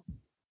don't know.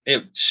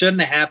 It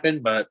shouldn't have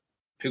happened, but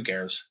who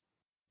cares?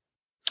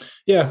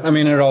 Yeah. I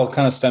mean, it all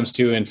kind of stems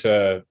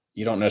into,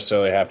 you don't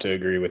necessarily have to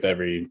agree with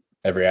every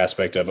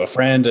aspect of a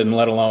friend, and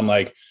let alone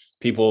like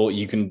people.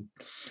 You can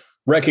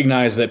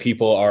recognize that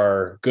people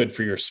are good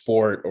for your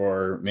sport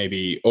or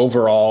maybe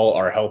overall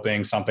are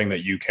helping something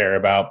that you care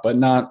about, but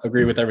not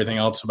agree with everything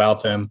else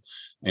about them,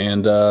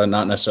 and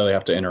not necessarily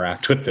have to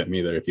interact with them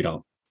either if you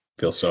don't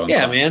feel so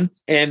inclined. Yeah, man.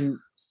 And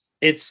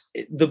it's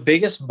the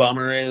biggest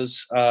bummer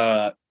is,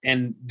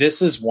 and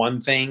this is one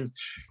thing,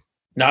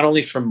 not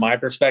only from my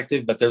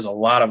perspective, but there's a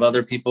lot of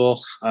other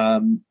people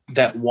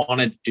that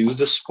want to do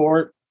the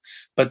sport,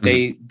 but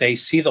they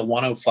see the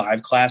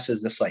 105 class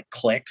as this like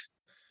clique.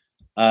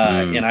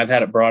 And I've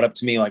had it brought up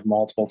to me like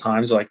multiple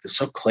times, like, they're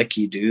so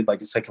cliquey, dude.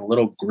 Like, it's like a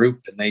little group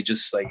and they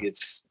just like,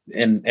 it's,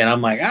 and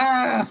I'm like,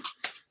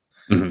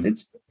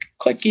 it's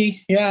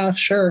cliquey. Yeah,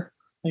 sure.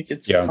 Like,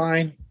 it's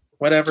fine.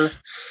 Whatever.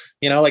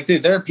 You know, like,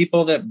 dude, there are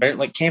people that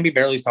like Camby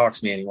barely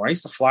talks to me anymore. I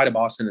used to fly to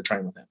Boston to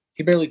train with him.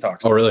 He barely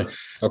talks to me. Oh, really?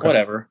 Okay.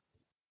 Whatever.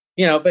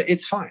 You know, but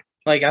it's fine.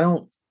 Like,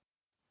 it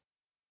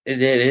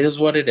is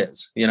what it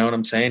is. You know what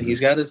I'm saying? He's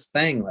got his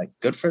thing. Like,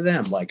 good for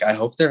them. Like, I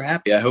hope they're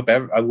happy.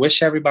 I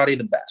wish everybody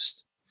the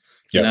best.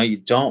 You know, you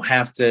don't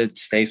have to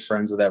stay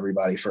friends with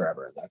everybody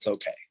forever. That's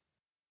okay.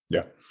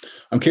 Yeah.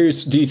 I'm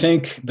curious. Do you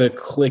think the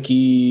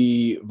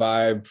cliquey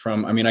vibe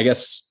from, I mean, I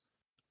guess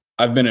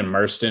I've been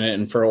immersed in it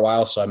and for a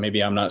while, so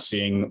maybe I'm not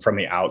seeing from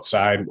the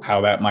outside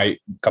how that might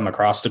come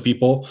across to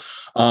people.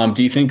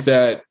 Do you think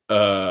that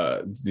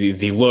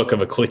the look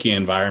of a cliquey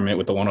environment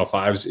with the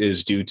 105s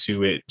is due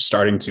to it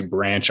starting to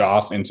branch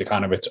off into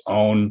kind of its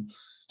own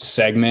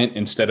segment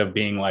instead of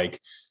being like,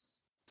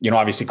 you know,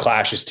 obviously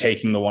Clash is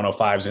taking the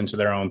 105s into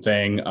their own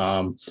thing.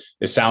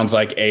 It sounds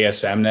like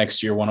ASM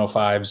next year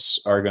 105s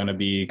are going to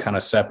be kind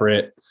of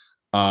separate.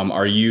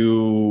 Do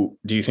you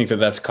think that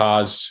that's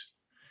caused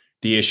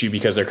the issue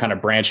because they're kind of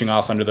branching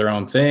off under their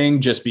own thing,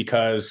 just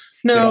because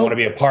they don't want to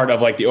be a part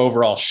of like the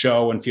overall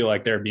show and feel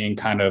like they're being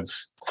kind of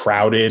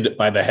crowded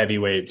by the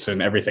heavyweights and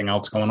everything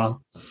else going on?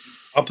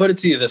 I'll put it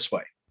to you this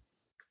way.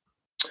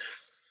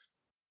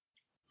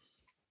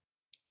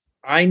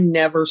 I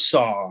never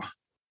saw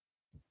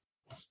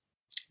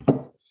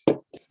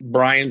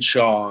Brian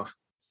Shaw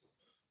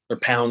or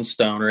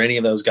Poundstone or any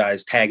of those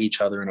guys tag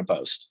each other in a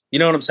post. You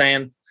know what I'm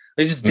saying?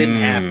 They just didn't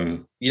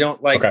happen. You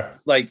don't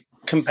like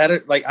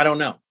competitive. Like, I don't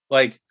know.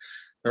 Like,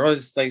 they're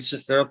always like,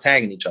 they're all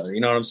tagging each other. You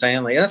know what I'm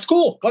saying? Like, that's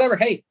cool. Whatever.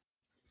 Hey,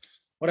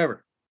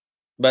 whatever.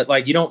 But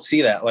like, you don't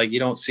see that. Like, you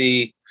don't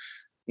see,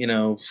 you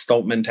know,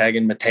 Stoltman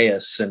tagging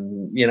Mateus,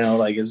 and, you know,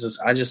 like, it's just,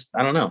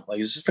 I don't know.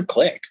 Like, it's just a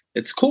clique.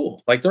 It's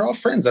cool. Like, they're all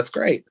friends. That's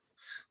great.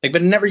 Like,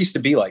 but it never used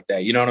to be like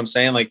that. You know what I'm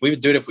saying? Like, we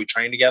would do it if we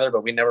trained together,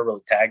 but we never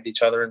really tagged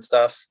each other and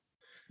stuff.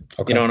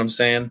 Okay. You know what I'm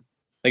saying?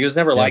 Like, it was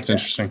never like that.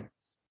 Interesting.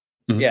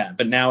 Mm-hmm. Yeah.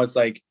 But now it's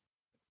like,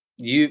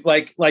 you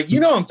like, you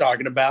know what I'm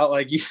talking about?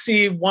 Like, you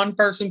see one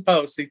person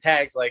post, he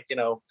tags, like, you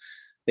know,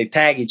 they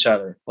tag each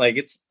other. Like,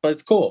 but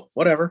it's cool.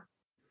 Whatever.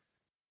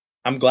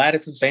 I'm glad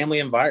it's a family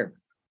environment.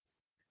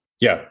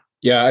 Yeah.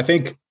 Yeah. I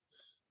think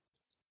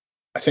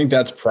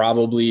that's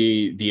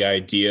probably the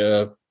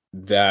idea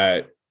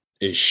that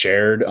is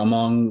shared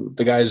among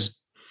the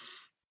guys.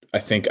 I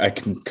think I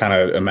can kind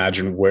of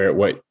imagine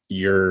what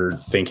you're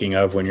thinking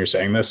of when you're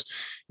saying this.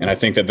 And I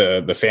think that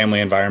the family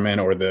environment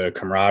or the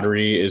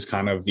camaraderie is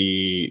kind of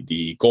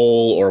the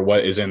goal, or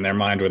what is in their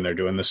mind when they're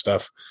doing this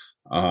stuff.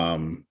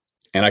 And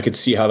I could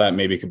see how that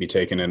maybe could be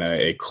taken in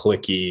a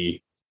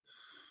cliquey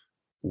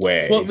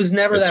way. Well, it was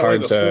never It's that way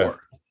hard before.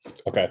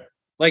 Okay.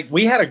 Like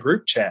we had a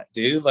group chat,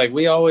 dude. Like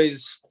we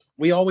always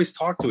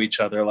talked to each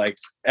other like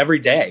every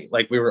day.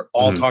 Like we were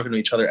all talking to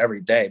each other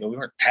every day, but we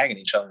weren't tagging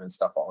each other and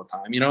stuff all the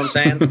time. You know what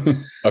I'm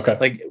saying? Okay.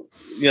 Like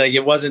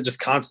it wasn't just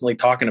constantly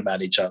talking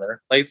about each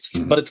other. Like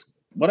but it's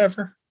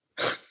whatever.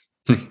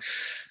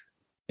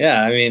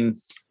 Yeah, I mean,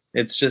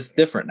 it's just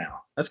different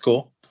now. That's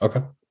cool.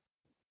 Okay.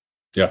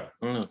 Yeah.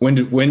 When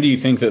do you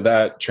think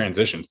that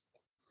transitioned?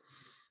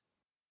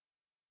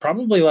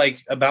 Probably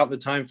like about the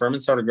time Furman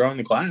started growing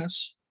the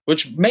class,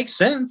 which makes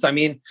sense. I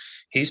mean,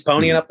 he's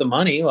ponying up the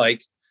money,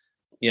 like,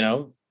 you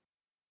know,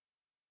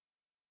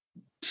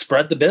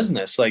 spread the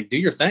business, like do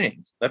your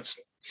thing. That's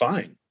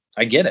fine.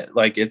 I get it.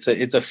 Like it's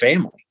a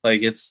family.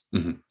 Like it's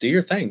do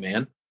your thing,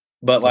 man.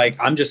 But like,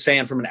 I'm just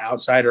saying from an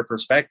outsider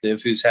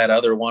perspective, who's had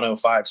other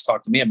 105s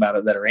talk to me about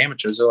it that are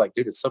amateurs, they're like,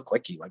 dude, it's so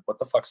cliquey. Like, what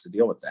the fuck's the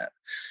deal with that?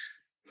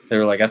 They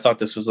were like, I thought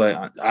this was like,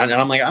 and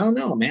I'm like, I don't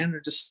know, man.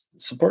 They're just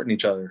supporting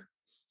each other.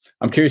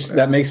 I'm curious.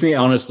 That makes me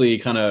honestly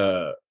kind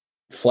of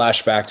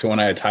flash back to when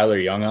I had Tyler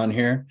Young on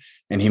here,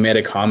 and he made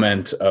a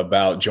comment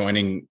about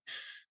joining,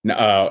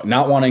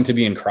 not wanting to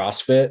be in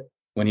CrossFit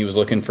when he was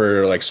looking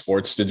for like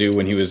sports to do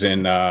when he was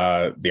in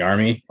the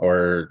Army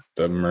or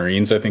the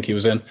Marines, I think he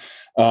was in.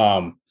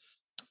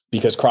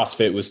 Because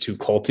CrossFit was too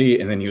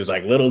culty. And then he was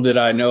like, little did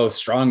I know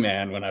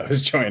strongman when I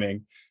was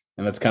joining.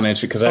 And that's kind of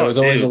interesting because I was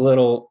always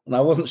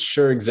I wasn't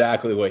sure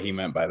exactly what he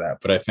meant by that,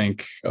 but I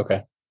think,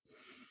 okay.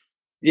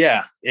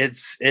 Yeah,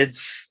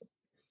 it's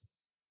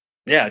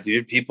yeah,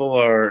 dude, people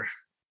are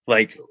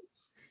like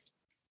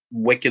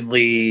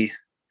wickedly,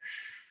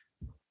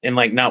 and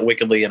like not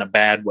wickedly in a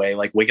bad way,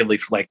 like wickedly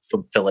like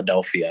from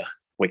Philadelphia,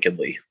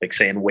 wickedly, like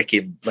saying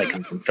wicked, like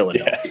I'm from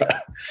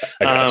Philadelphia.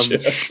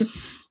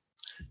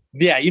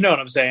 Yeah, you know what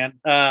I'm saying?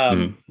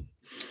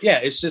 Yeah,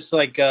 it's just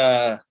like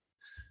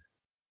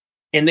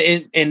and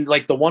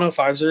like the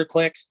 105s are a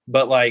clique,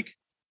 but like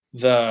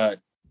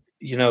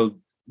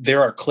there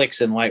are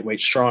cliques in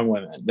lightweight strong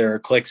women. There are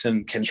cliques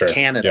in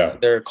Canada. Yeah.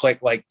 There are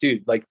clique like,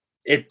 dude, like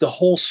the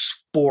whole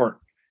sport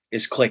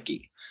is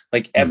cliquey.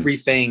 Like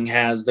everything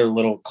has their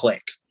little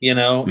clique, you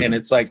know? And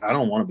it's like, I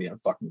don't want to be in a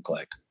fucking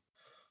clique.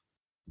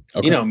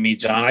 Okay. You know me,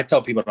 John, I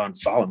tell people to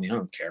unfollow me. I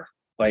don't care.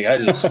 Like I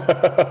just,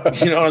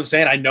 you know what I'm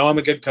saying? I know I'm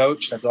a good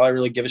coach. That's all I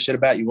really give a shit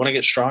about. You want to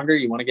get stronger?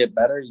 You want to get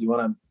better? You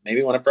want to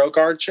maybe want a pro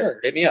card? Sure.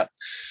 Hit me up.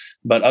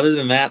 But other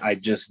than that, I'm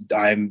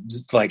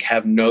just like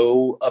have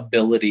no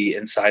ability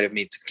inside of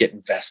me to get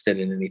invested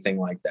in anything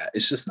like that.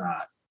 It's just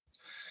not.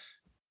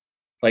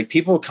 Like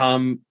people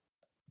come,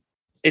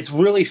 it's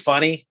really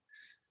funny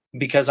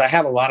because I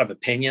have a lot of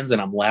opinions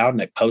and I'm loud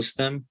and I post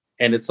them.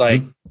 And it's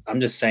like, I'm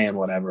just saying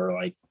whatever,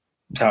 like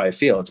it's how I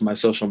feel. It's my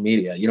social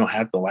media. You don't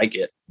have to like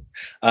it.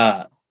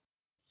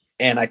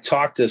 And I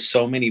talk to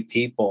so many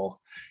people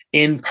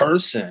in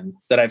person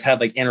that I've had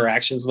like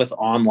interactions with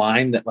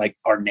online that like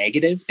are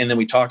negative. And then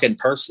we talk in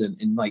person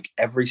and like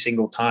every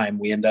single time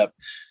we end up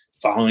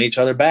following each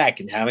other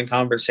back and having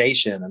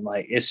conversation. And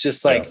like, it's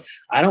just like,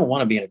 I don't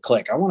want to be in a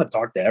clique. I want to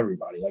talk to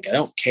everybody. Like, I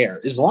don't care.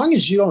 As long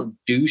as you don't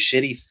do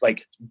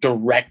like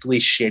directly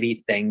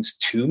shitty things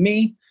to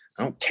me,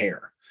 I don't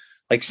care.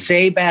 Like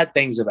say bad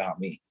things about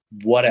me,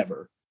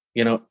 whatever,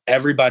 you know,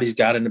 everybody's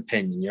got an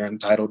opinion. You're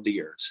entitled to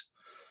yours.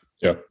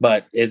 Yeah.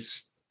 But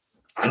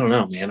I don't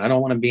know, man. I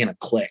don't want to be in a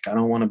clique. I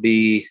don't want to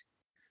be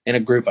in a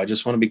group. I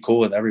just want to be cool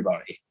with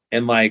everybody.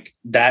 And like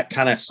that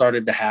kind of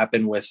started to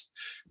happen with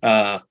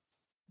the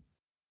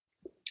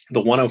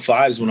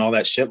 105s when all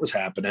that shit was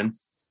happening.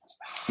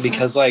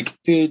 Because like,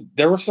 dude,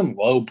 there were some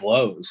low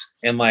blows.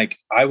 And like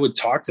I would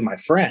talk to my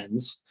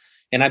friends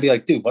and I'd be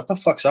like, dude, what the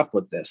fuck's up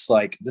with this?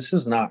 Like, this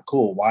is not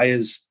cool. Why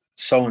is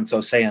so-and-so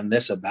saying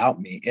this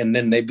about me? And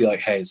then they'd be like,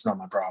 hey, it's not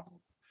my problem.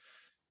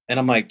 And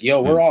I'm like,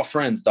 yo, we're all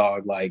friends,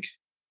 dog. Like,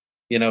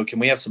 you know, can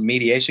we have some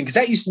mediation? Because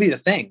that used to be the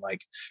thing.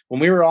 Like when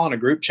we were all in a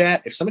group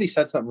chat, if somebody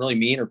said something really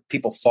mean or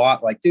people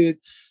fought, like, dude,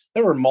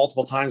 there were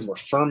multiple times where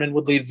Furman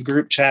would leave the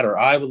group chat or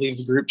I would leave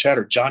the group chat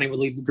or Johnny would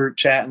leave the group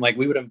chat. And like,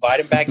 we would invite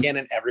him back in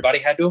and everybody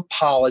had to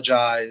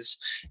apologize.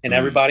 And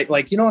everybody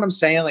like, you know what I'm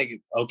saying? Like,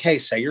 okay,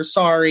 say you're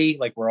sorry.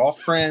 Like we're all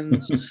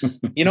friends.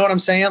 You know what I'm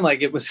saying?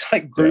 Like it was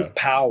like group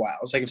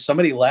powwows. Like if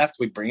somebody left,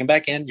 we'd bring him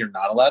back in. You're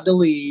not allowed to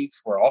leave.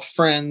 We're all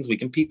friends. We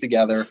compete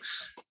together.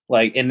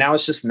 Like, and now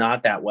it's just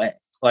not that way.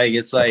 Like,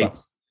 it's like,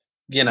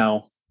 you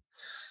know,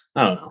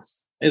 I don't know,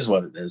 is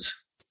what it is.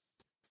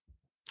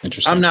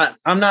 Interesting.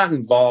 I'm not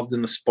involved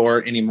in the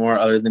sport anymore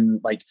other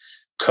than like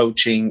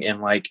coaching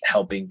and like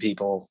helping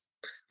people.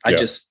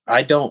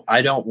 I don't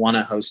want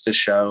to host a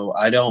show.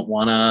 I don't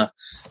want to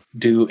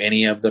do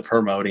any of the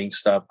promoting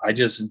stuff. I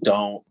just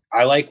don't.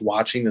 I like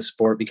watching the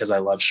sport because I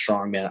love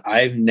strongman.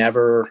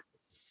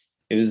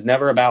 It was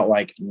never about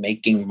like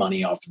making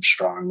money off of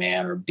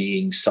strongman or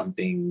being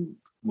something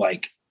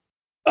like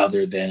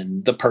other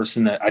than the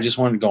person that I just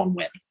wanted to go and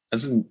win.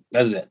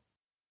 That's it.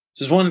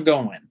 Just wanted to go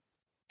and win.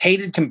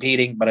 Hated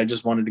competing, but I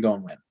just wanted to go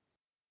and win.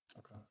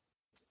 Okay.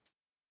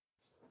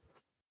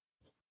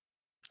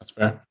 That's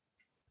fair.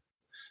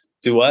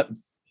 Do what?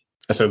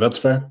 I said that's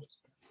fair.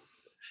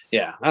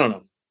 Yeah, I don't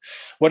know.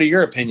 What are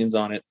your opinions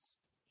on it?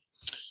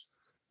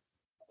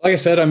 Like I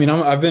said, I mean,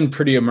 I've been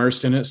pretty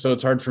immersed in it, so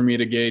it's hard for me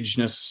to gauge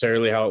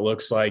necessarily how it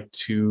looks like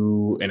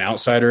to an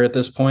outsider at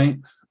this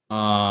point.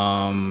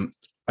 I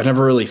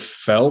never really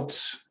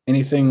felt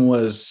anything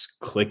was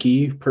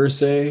clicky per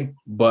se,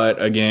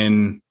 but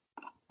again,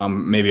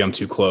 maybe I'm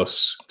too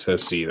close to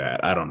see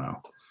that. I don't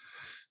know.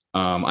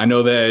 I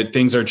know that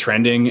things are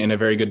trending in a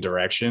very good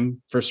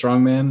direction for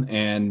strongman,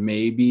 and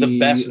maybe the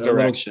best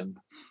direction.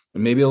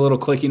 Maybe a little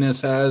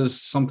clickiness has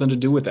something to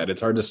do with that.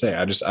 It's hard to say.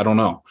 I don't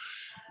know.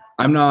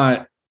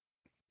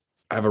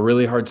 I have a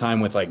really hard time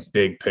with like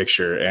big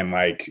picture and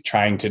like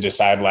trying to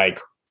decide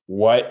like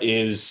what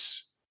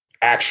is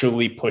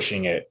actually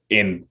pushing it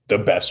in the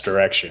best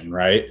direction,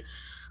 right?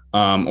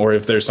 Or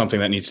if there's something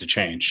that needs to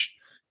change.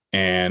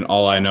 And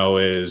all I know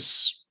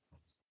is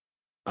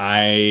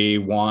I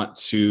want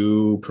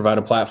to provide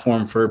a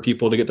platform for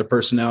people to get their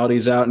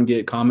personalities out and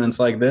get comments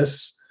like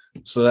this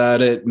so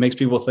that it makes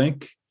people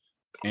think,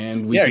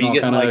 and we can all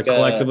kind of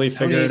collectively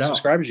figure it out. How many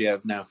subscribers you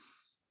have now?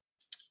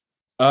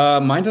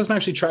 Mine doesn't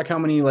actually track how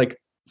many like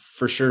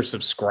for sure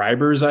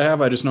subscribers I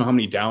have. I just know how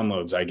many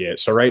downloads I get.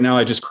 So right now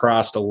I just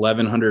crossed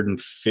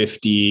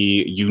 1,150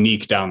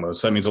 unique downloads.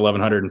 So that means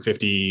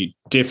 1,150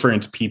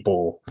 different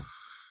people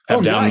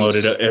have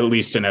downloaded at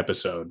least an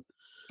episode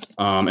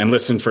and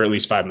listened for at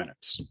least 5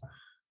 minutes.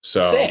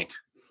 So sick.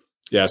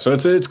 Yeah, so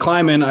it's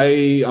climbing.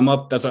 I'm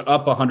up. That's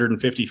up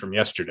 150 from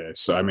yesterday.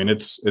 So I mean,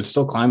 it's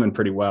still climbing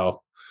pretty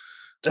well.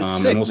 That's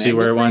sick, and we'll see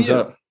where it winds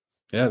up.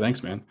 Yeah,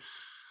 thanks, man.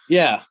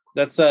 Yeah,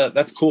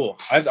 that's cool.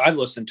 I've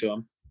listened to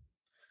him.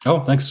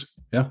 Oh, thanks.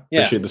 Yeah.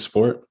 Appreciate the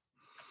support.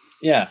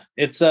 Yeah.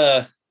 It's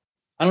I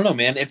don't know,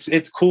 man.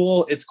 It's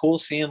cool. It's cool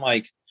seeing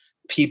like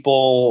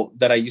people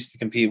that I used to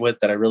compete with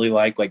that I really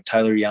like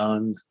Tyler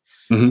Young,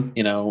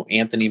 you know,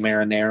 Anthony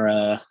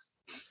Marinara,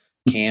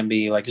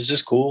 Camby. Like, it's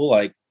just cool.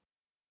 Like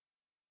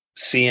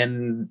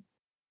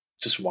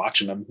just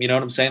watching them, you know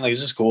what I'm saying? Like,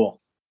 it's just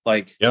cool.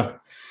 Like, yeah,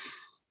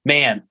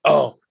 man.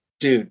 Oh,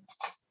 dude.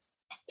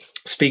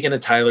 Speaking of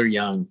Tyler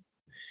Young,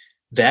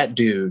 that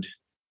dude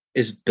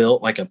is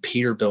built like a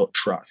Peterbilt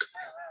truck.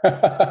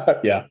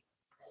 Yeah.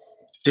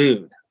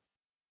 Dude.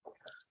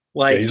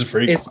 Like, he's a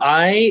freak.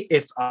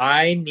 if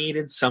I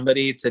needed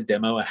somebody to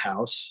demo a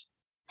house,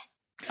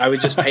 I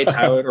would just pay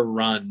Tyler to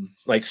run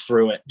like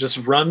through it.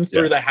 Just run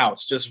through the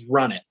house. Just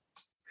run it.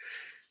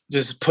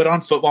 Just put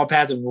on football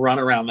pads and run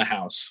around the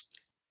house.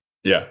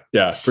 Yeah,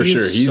 for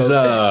sure. He's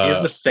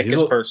the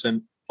thickest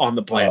person on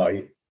the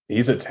planet.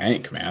 He's a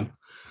tank, man.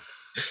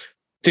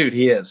 Dude,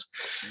 he is.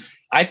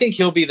 I think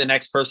he'll be the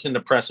next person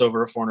to press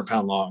over a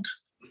 400-pound log.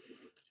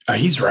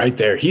 He's right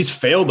there. He's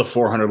failed the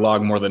 400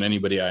 log more than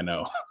anybody I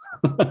know.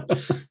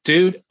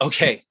 Dude,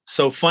 okay.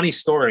 So funny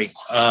story.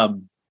 I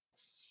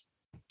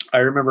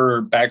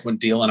remember back when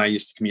Deal and I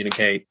used to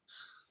communicate,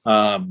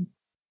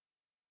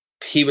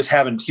 he was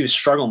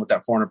struggling with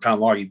that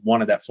 400-pound log. He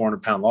wanted that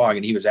 400-pound log.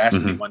 And he was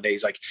asking me one day,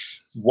 he's like,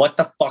 what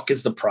the fuck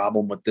is the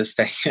problem with this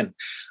thing? And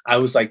I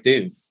was like,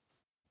 dude,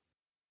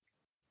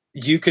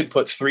 you could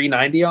put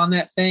 390 on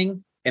that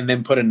thing and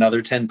then put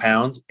another 10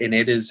 pounds, and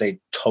it is a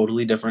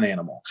totally different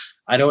animal.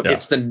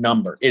 It's the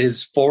number. It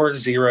is 400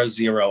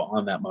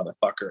 on that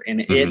motherfucker.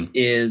 And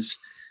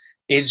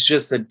it's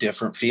just a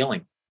different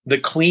feeling. The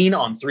clean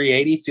on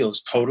 380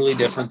 feels totally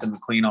different than the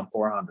clean on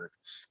 400.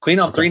 Clean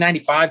on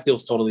 395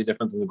 feels totally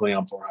different than the clean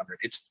on 400.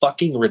 It's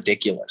fucking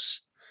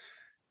ridiculous.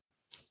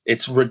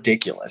 It's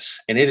ridiculous.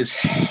 And it is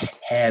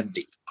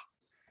heavy.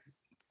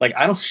 Like,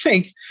 I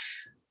think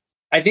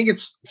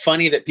it's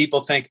funny that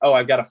people think, oh,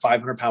 I've got a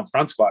 500-pound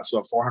front squat, so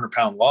a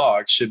 400-pound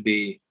log should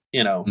be,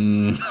 you know.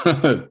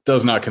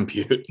 Does not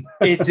compute.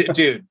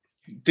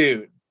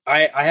 Dude.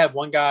 I had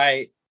one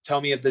guy tell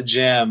me at the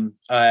gym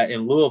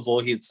in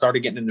Louisville, he had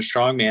started getting into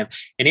strongman,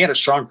 and he had a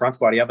strong front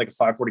squat. He had like a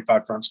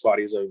 545 front squat.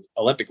 He was an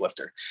Olympic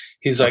lifter.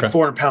 He's like,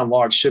 400-pound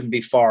log shouldn't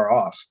be far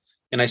off.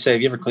 And I said,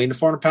 have you ever cleaned a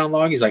 400-pound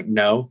log? He's like,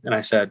 no. And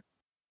I said,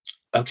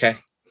 okay.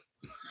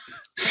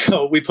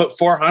 So we put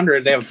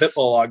 400. They have a pit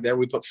bull log there.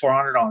 We put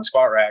 400 on the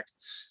squat rack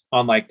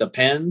on like the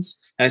pins.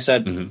 And I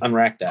said,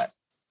 unrack that.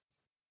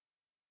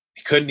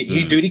 He couldn't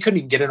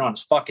even get it on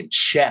his fucking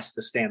chest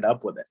to stand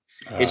up with it.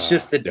 It's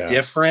just a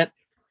different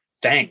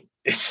thing.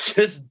 It's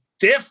just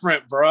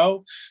different,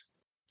 bro.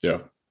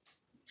 Yeah.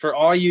 For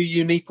all you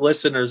unique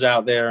listeners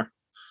out there,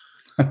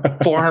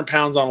 400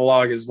 pounds on a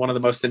log is one of the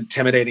most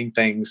intimidating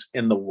things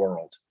in the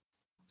world.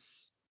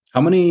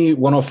 How many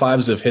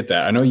 105s have hit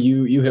that? I know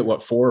you hit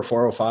what,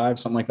 405,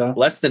 something like that?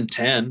 Less than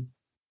 10.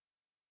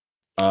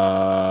 Me,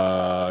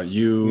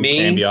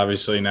 Camby,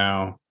 obviously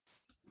now.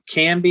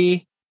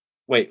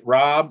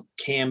 Rob,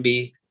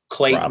 Camby,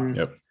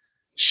 Clayton,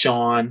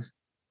 Sean,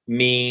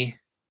 me,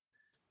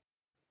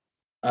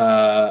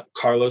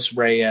 Carlos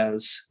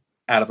Reyes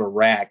out of a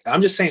rack.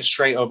 I'm just saying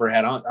straight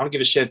overhead. I don't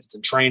give a shit if it's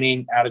in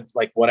training, out of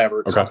like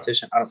whatever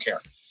competition. I don't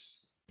care.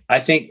 I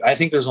think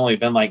there's only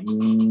been like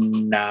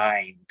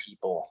 9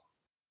 people.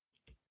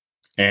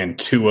 And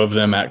 2 of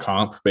them at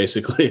comp,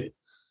 basically.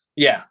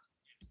 Yeah.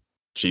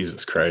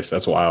 Jesus Christ.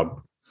 That's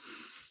wild.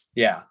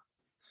 Yeah.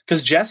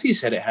 Because Jesse's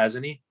hit it,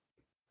 hasn't he?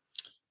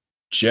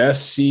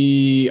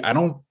 Jesse, I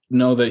don't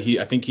know that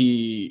I think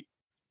he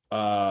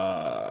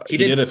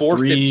did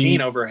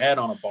 415 overhead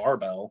on a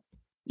barbell.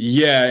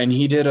 Yeah, and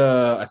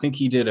I think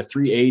he did a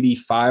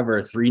 385 or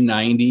a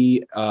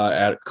 390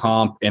 at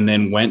comp, and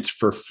then went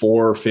for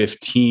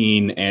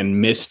 415 and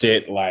missed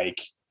it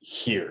like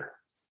here.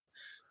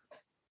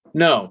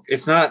 No,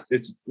 it's not.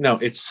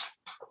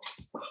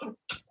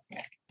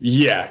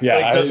 Yeah.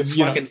 Like does a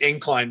fucking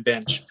incline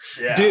bench.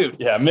 Yeah. Dude.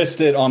 Yeah, missed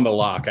it on the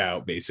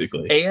lockout,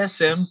 basically.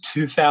 ASM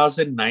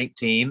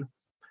 2019.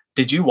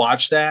 Did you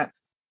watch that?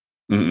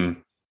 Mm-mm.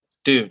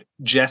 Dude,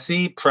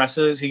 Jesse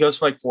presses, he goes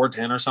for like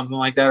 410 or something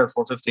like that, or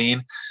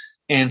 415,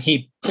 and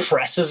he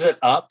presses it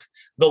up.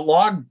 The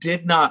log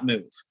did not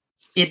move.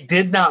 It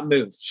did not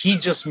move. He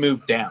just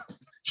moved down.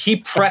 He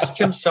pressed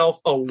himself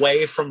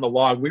away from the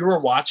log. We were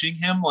watching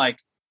him like,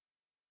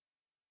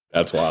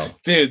 that's wild.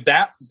 Dude,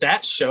 that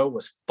show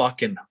was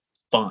fucking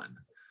fun.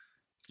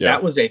 Yeah.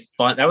 That was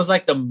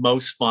like the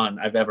most fun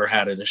I've ever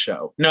had at a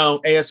show. No,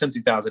 ASM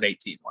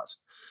 2018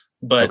 was,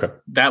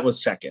 but That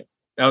was second.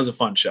 That was a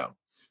fun show.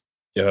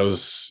 Yeah,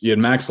 you had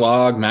max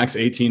log, max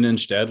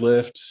 18-inch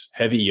deadlift,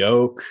 heavy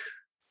yoke,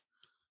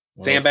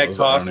 sandbag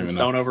toss, and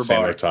stone over bar.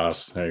 Sandbag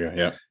toss. There you go.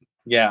 Yeah.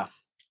 Yeah.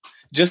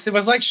 Just, it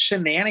was like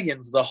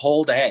shenanigans the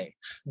whole day.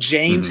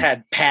 James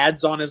had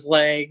pads on his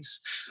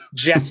legs.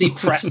 Jesse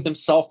pressed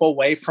himself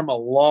away from a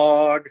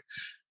log.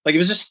 Like, it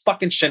was just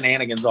fucking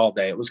shenanigans all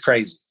day. It was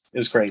crazy.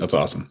 That's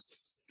awesome.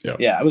 Yeah.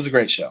 Yeah. It was a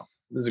great show.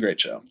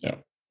 Yeah.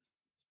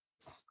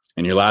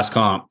 And your last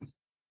comp.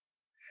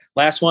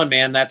 Last one,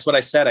 man. That's what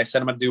I said. I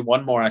said, I'm going to do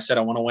one more. I said,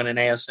 I want to win an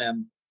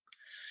ASM.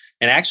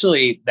 And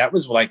actually, that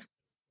was like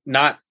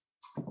not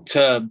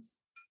to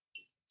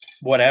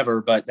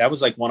whatever, but that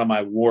was like one of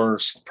my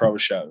worst pro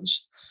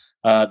shows.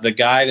 The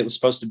guy that was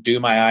supposed to do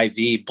my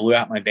IV blew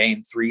out my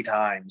vein 3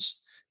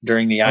 times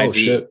during the IV.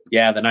 Shit.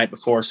 Yeah, the night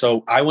before.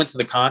 So I went to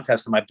the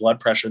contest and my blood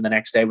pressure the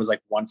next day was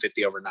like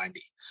 150/90.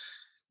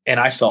 And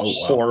I felt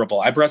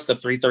horrible. I breathed the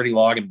 330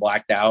 log and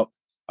blacked out.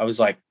 I was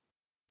like,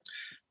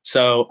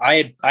 so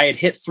I had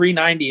hit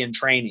 390 in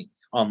training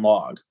on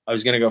log. I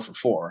was going to go for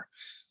 4.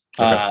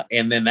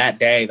 And then that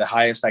day, the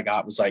highest I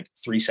got was like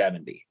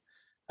 370.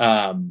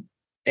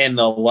 In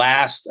the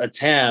last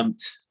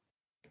attempt,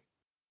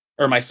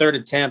 or my third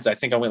attempt, I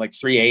think I went like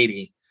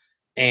 380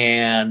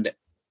 and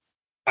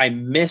I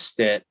missed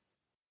it.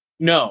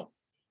 No.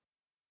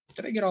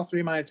 Did I get all 3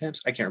 of my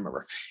attempts? I can't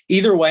remember.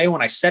 Either way,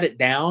 when I set it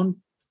down,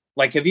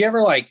 like, have you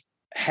ever like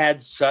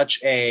had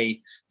such a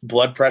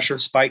blood pressure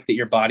spike that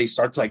your body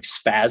starts like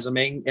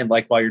spasming and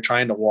like while you're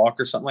trying to walk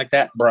or something like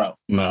that? Bro.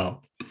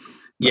 No.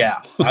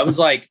 Yeah. I was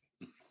like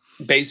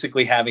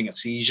basically having a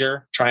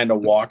seizure trying to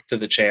walk to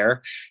the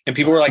chair, and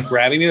people were like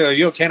grabbing me. They're like,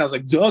 "You okay?" And I was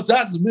like, "Oh,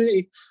 that's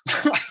me."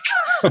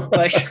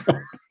 like,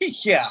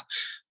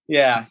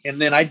 yeah.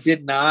 And then I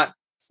did not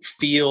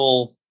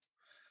feel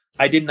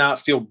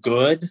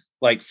good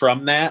like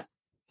from that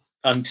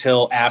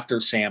until after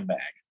sandbag.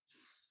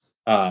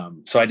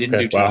 So I didn't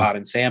do too hot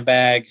in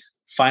sandbag.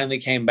 Finally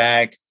came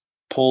back,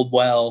 pulled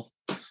well.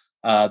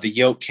 The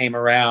yoke came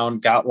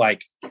around, got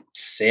like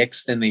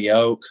 6th in the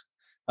yoke.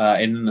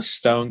 And then the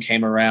stone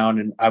came around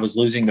and I was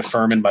losing to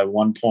Furman by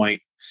 1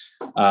 point.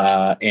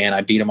 And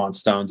I beat him on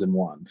stones and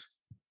won.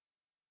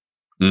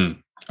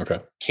 Okay.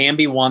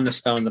 Camby won the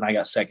stones and I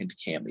got second to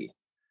Camby.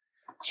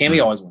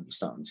 Camby always won the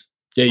stones.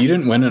 Yeah, you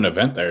didn't win an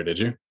event there, did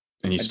you?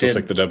 And you still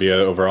took the W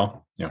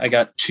overall? Yeah. I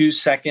got 2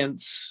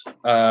 seconds,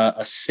 a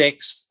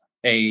 6th,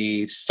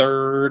 a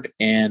 3rd,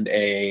 and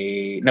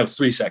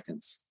 3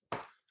 seconds.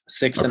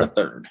 6th and a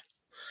 3rd.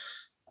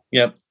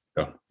 Yep.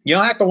 Oh. You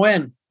don't have to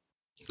win.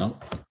 No.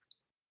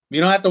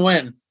 You don't have to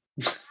win.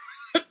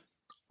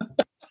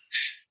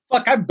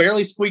 Fuck, I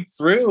barely squeaked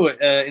through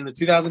in the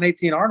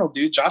 2018 Arnold,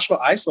 dude. Joshua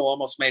Eisel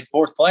almost made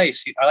 4th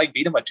place. I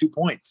beat him by 2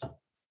 points.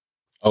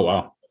 Oh,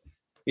 wow.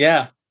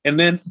 Yeah. And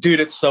then,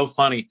 dude, it's so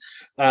funny.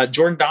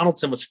 Jordan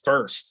Donaldson was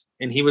 1st,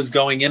 and he was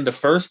going into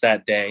 1st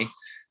that day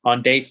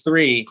on day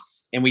 3.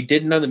 And we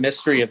didn't know the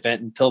mystery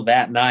event until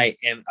that night.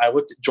 And I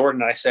looked at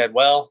Jordan and I said,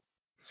 well,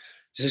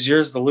 this is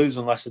yours to lose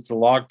unless it's a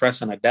log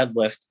press and a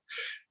deadlift.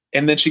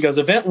 And then she goes,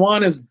 event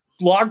 1 is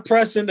log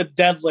press into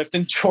deadlift.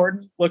 And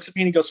Jordan looks at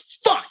me and he goes,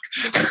 fuck.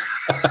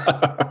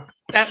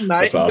 That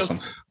night, that's awesome.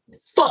 He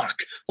goes,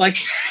 fuck. Like,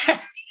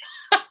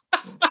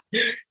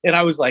 and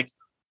I was like,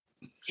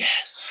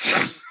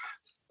 yes.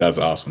 That's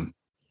awesome.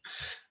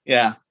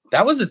 Yeah.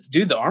 That was it,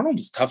 dude. The Arnold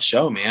was a tough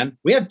show, man.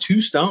 We had 2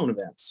 stone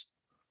events.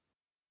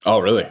 Oh,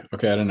 really?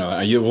 Okay, I didn't know.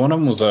 One of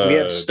them was we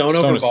had stone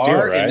over bar, steel,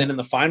 right? and then in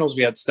the finals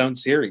we had stone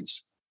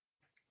series.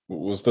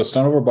 Was the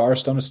stone over bar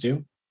stone of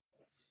steel?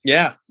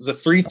 Yeah, it was a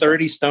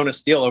 330 stone of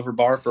steel over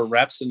bar for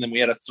reps, and then we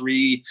had a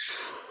 3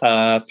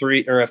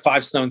 or a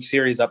 5 stone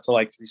series up to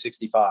like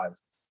 365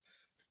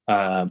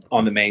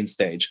 on the main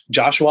stage.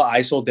 Joshua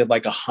Eisel did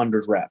like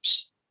 100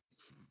 reps.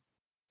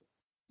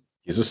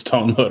 He's a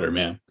stone loader,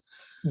 man.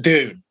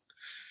 Dude,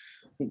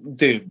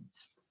 the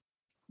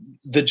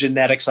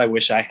genetics I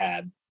wish I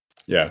had.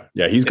 Yeah.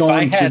 He's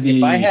going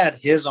if I had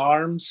his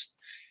arms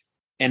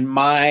and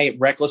my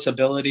reckless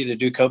ability to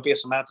do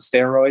copious amounts of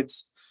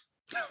steroids,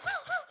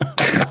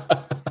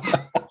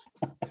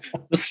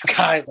 the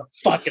sky's a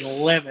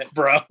fucking limit,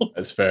 bro.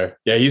 That's fair.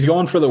 Yeah, he's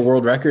going for the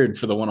world record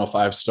for the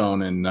 105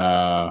 stone in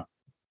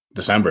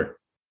December.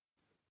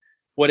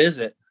 What is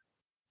it?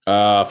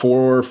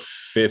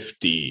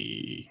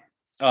 450.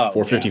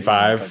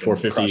 455,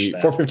 450,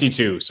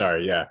 452.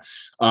 Sorry, yeah.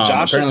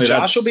 Josh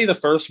will be the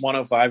first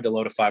 105 to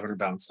load a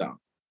 500-pound stone.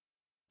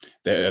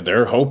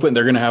 They're hoping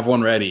they're going to have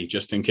one ready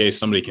just in case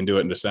somebody can do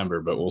it in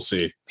December, but we'll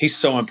see. He's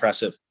so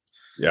impressive.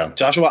 Yeah,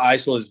 Joshua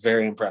Eisel is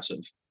very impressive.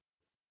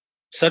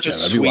 Such a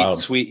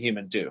sweet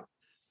human too.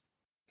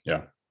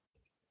 Yeah.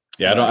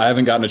 I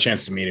haven't gotten a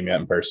chance to meet him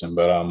yet in person,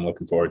 but I'm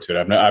looking forward to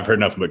it. I've heard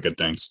nothing but good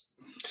things.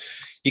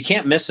 You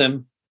can't miss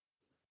him.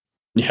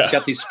 Yeah, he's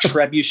got these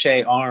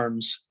trebuchet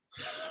arms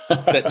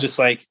that just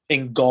like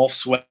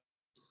engulfs what.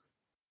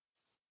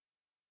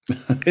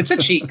 It's a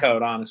cheat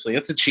code, honestly.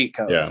 It's a cheat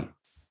code.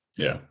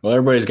 Yeah. Well,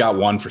 everybody's got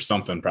one for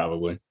something,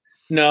 probably.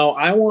 No,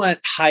 I want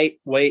height,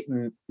 weight,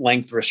 and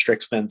length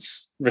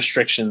restrictions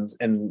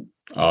in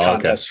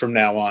contests from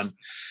now on.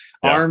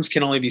 Yeah. Arms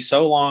can only be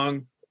so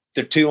long. If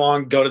they're too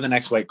long, go to the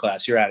next weight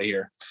class. You're out of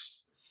here.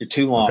 You're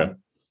too long. Okay.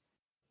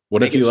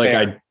 What if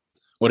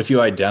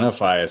you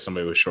identify as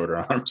somebody with shorter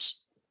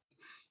arms?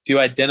 If you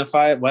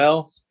identify it,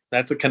 well,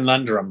 that's a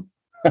conundrum.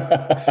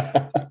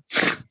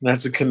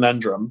 That's a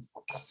conundrum.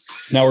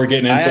 Now we're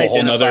getting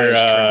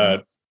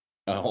into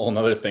a whole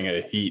nother thing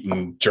of heat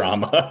and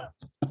drama.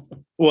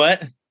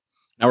 What?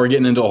 Now we're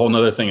getting into a whole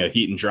nother thing of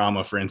heat and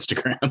drama for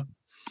Instagram.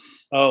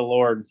 Oh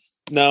Lord.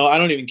 No, I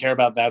don't even care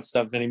about that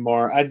stuff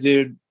anymore.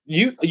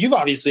 You've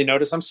obviously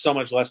noticed I'm so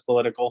much less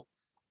political.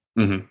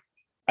 Mm-hmm.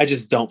 I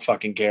just don't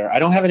fucking care. I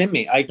don't have it in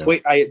me.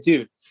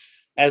 Dude,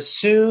 as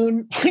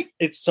soon,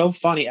 it's so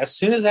funny. As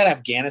soon as that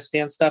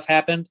Afghanistan stuff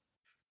happened,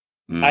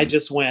 I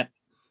just went,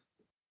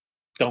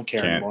 don't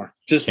care anymore.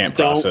 Just can't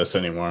process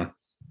anymore.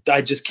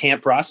 I just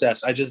can't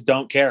process. I just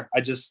don't care.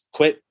 I just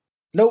quit.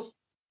 Nope.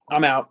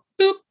 I'm out.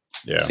 Boop.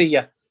 Yeah. See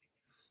ya.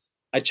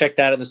 I checked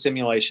out of the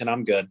simulation.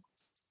 I'm good.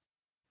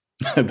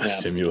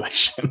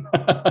 Simulation.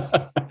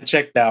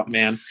 Checked out,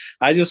 man.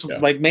 I just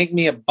make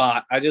me a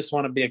bot. I just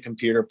want to be a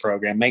computer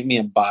program. Make me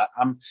a bot.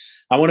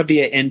 I want to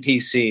be an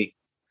NPC.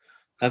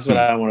 That's what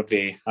I want to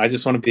be. I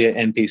just want to be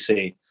an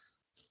NPC.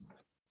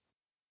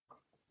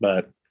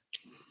 But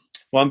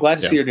I'm glad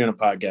to see you're doing a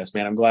podcast,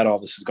 man. I'm glad all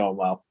this is going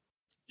well.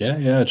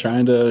 Yeah.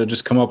 Trying to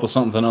just come up with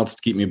something else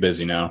to keep me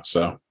busy now.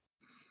 So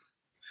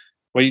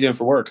what are you doing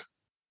for work?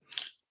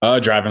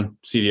 Driving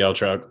CDL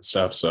truck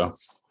stuff. So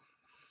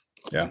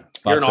yeah,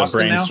 lots of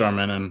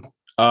brainstorming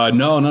now?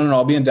 No.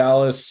 I'll be in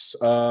Dallas.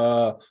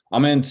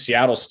 I'm in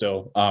Seattle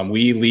still.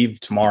 We leave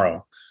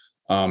tomorrow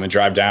and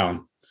drive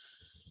down.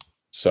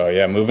 So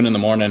yeah, moving in the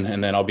morning,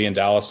 and then I'll be in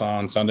Dallas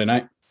on Sunday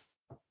night.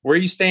 Where are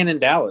you staying in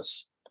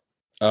Dallas?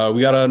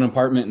 We got an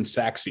apartment in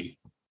Saxe.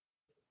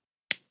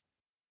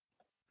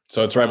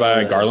 So it's right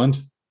by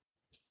Garland.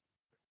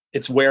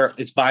 It's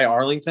by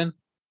Arlington?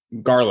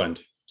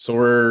 Garland. So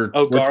we're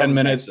Garland, 10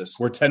 minutes. Texas.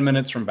 We're 10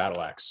 minutes from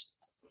Battle Axe.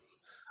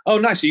 Oh,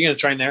 nice. Are you going to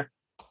train there?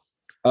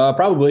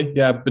 Probably.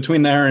 Yeah.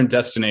 Between there and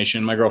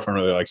Destination. My girlfriend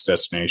really likes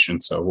Destination,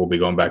 so we'll be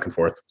going back and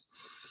forth.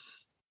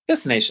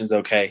 Destination's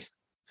okay.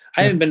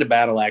 I haven't been to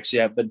Battle Axe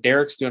yet, but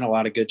Derek's doing a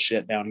lot of good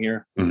shit down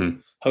here. Mm-hmm.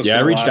 I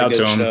reached out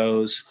to him.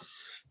 Shows.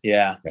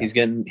 Yeah. He's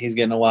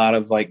getting a lot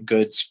of like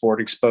good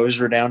sport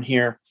exposure down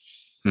here.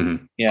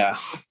 Mm-hmm. Yeah.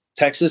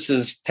 Texas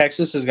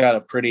has got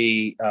a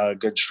pretty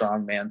good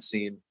strongman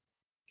scene.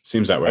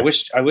 Seems that way.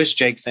 I wish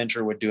Jake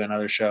Fincher would do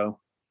another show.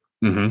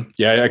 Mm-hmm.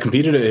 Yeah, I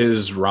competed at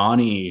his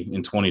Ronnie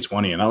in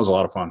 2020, and that was a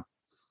lot of fun.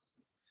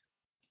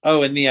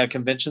 Oh, in the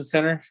convention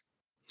center?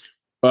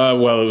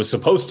 Well, it was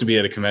supposed to be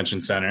at a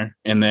convention center,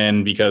 and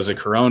then because of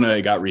Corona,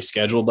 it got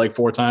rescheduled like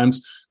 4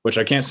 times, which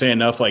I can't say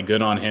enough. Like,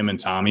 good on him and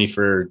Tommy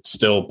for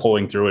still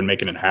pulling through and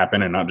making it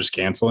happen and not just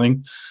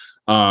canceling.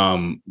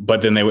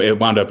 But then it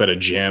wound up at a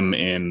gym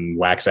in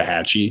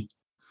Waxahachie.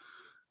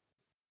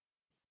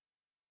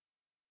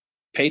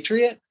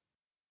 Patriot?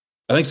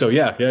 I think so.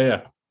 Yeah.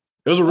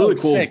 It was a really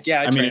cool. Sick.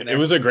 Yeah, I mean, it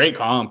was a great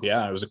comp.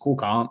 Yeah, it was a cool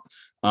comp.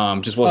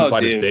 Just wasn't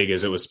quite as big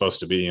as it was supposed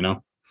to be, you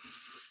know?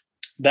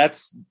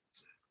 That's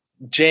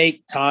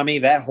Jake, Tommy,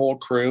 that whole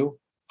crew,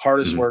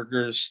 hardest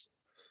workers.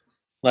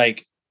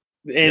 Like,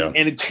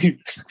 and dude,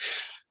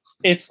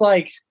 it's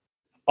like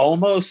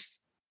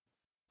almost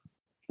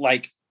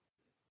like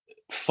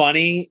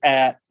funny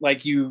at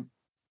like you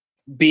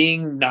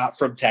being not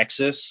from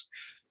Texas.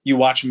 You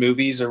watch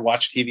movies or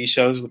watch TV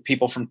shows with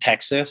people from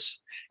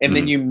Texas, and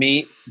then you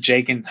meet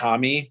Jake and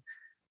Tommy,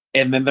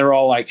 and then they're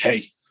all like,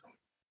 hey,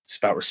 it's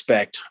about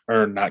respect,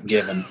 earn, not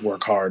given,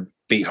 work hard,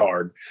 be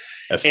hard.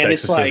 As and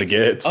Texas as it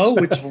gets. Oh,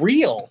 it's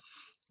real.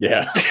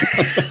 Yeah.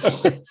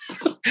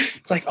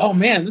 It's like, oh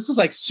man, this is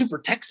like super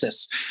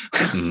Texas.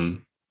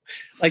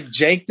 Like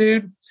Jake,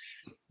 dude,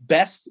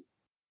 best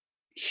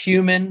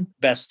human,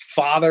 best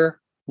father.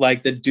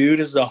 Like the dude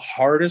is the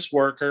hardest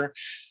worker.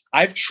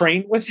 I've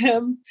trained with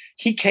him.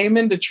 He came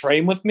in to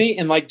train with me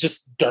in like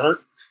just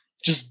dirt.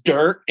 just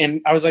dirt.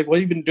 And I was like, what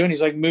have you been doing?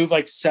 He's like, move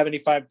like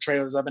 75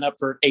 trailers. I've been up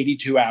for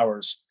 82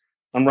 hours.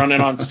 I'm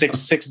running on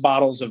six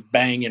bottles of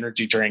Bang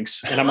energy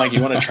drinks. And I'm like,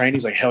 you want to train?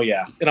 He's like, hell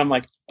yeah. And I'm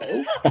like,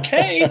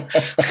 okay.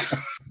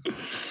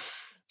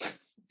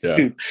 Yeah.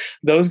 Dude,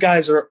 those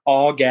guys are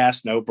all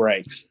gas, no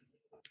brakes.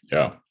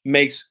 Yeah.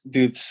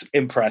 Dude's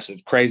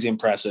impressive, crazy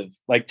impressive.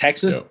 Like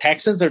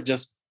Texans are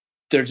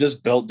they're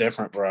just built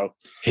different, bro.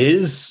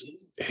 His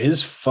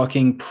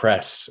fucking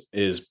press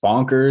is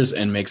bonkers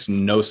and makes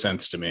no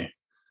sense to me.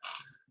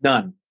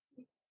 None.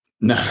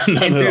 No,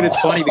 and dude, it's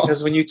funny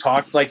because when you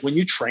talk, like when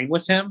you train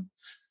with him,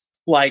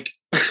 like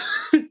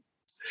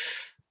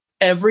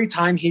every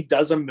time he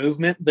does a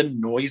movement, the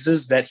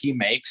noises that he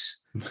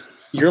makes,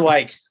 you're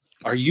like,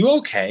 are you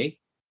okay?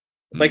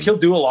 Like he'll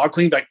do a log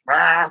clean, like,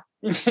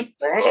 and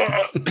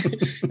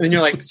then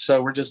you're like,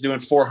 so we're just doing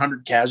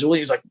 400 casually.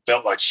 He's like,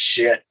 felt like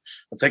shit.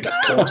 I think I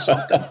pulled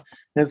something. And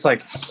it's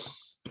like,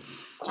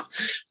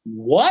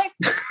 what?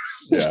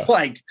 Yeah.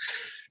 Like,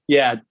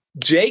 yeah.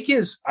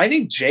 I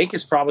think Jake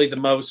is probably the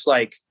most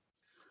like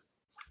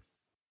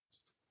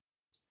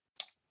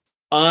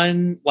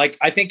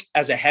I think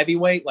as a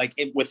heavyweight, like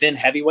within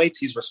heavyweights,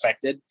 he's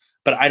respected,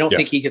 but I don't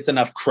think he gets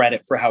enough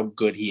credit for how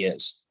good he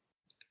is.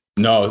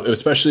 No,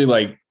 especially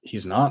like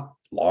he's not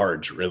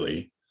large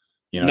really.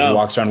 You know, he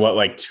walks around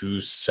like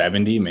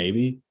 270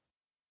 maybe.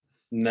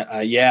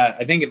 Yeah,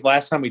 I think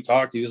last time we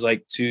talked, he was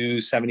like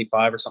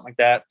 275 or something like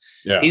that.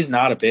 Yeah, he's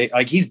not a big,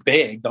 like he's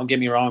big. Don't get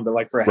me wrong, but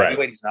like for a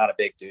heavyweight, he's not a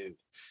big dude.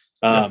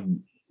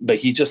 But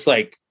he just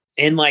like,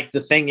 and like the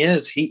thing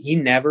is, he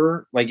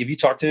never, like if you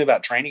talk to him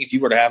about training, if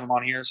you were to have him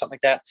on here or something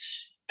like that,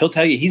 he'll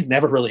tell you he's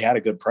never really had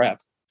a good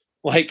prep.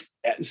 Like,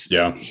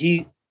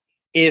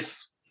 if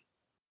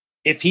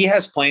he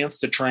has plans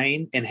to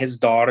train and his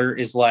daughter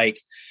is like,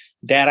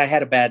 Dad, I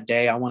had a bad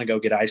day, I want to go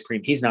get ice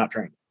cream, he's not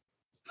training.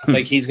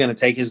 Like he's going to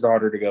take his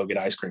daughter to go get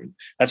ice cream.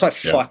 That's why I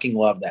fucking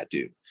love that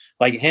dude.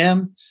 Like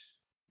him,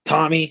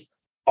 Tommy,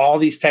 all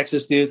these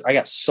Texas dudes, I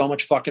got so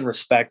much fucking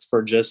respect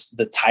for just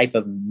the type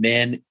of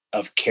men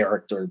of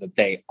character that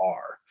they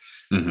are.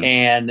 Mm-hmm.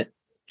 And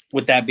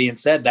with that being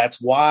said, that's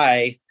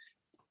why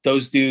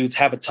those dudes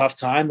have a tough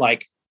time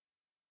like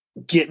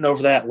getting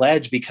over that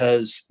ledge,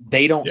 because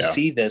they don't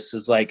see this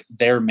as like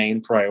their main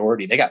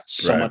priority. They got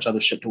so much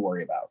other shit to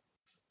worry about.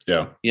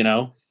 Yeah. You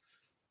know?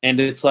 And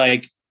it's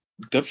like,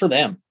 good for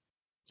them.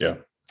 Yeah.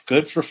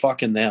 Good for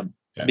fucking them.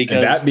 Yeah. Because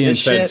and that being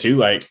said too,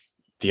 like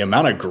the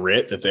amount of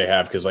grit that they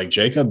have, because like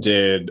Jacob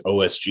did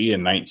OSG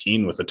in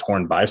 19 with a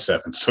torn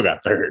bicep and still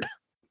got third.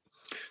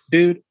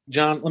 Dude,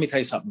 John, let me tell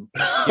you something.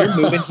 You're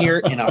moving here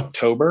in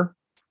October.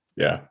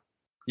 Yeah.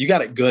 You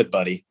got it good,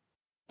 buddy.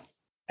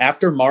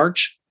 After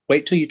March,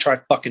 wait till you try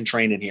fucking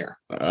training here.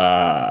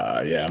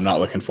 Yeah, I'm not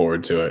looking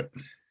forward to it.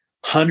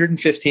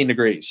 115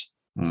 degrees.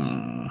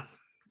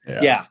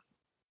 Yeah.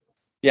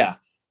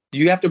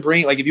 You have to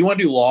bring, like, if you want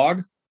to do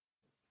log,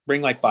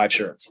 bring like 6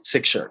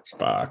 shirts.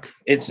 Fuck.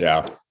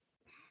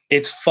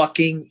 It's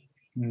fucking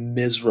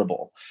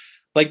miserable.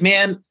 Like,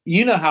 man,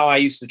 you know how I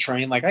used to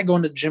train. Like, I go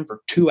into the gym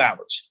for 2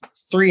 hours,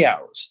 3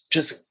 hours,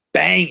 just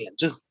banging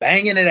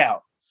it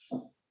out.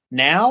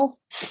 Now,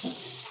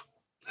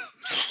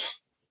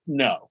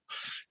 no,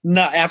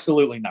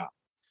 absolutely not.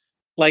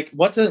 Like,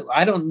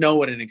 I don't know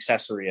what an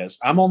accessory is.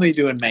 I'm only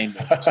doing main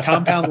moves,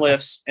 compound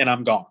lifts, and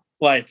I'm gone.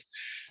 Like,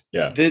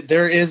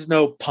 there is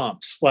no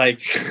pumps.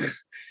 Like,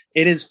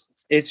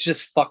 it's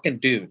just fucking,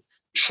 dude,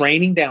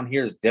 training down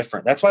here is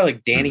different. That's why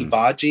like Danny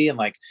Vaji and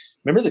like,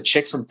 remember the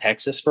chicks from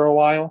Texas for a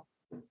while?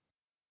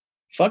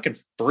 Fucking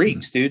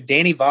freaks, dude.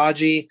 Danny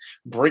Vaji,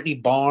 Brittany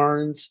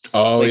Barnes.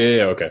 Oh, like,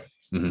 yeah. Okay.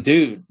 Mm-hmm.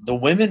 Dude, the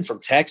women from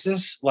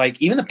Texas,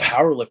 like even the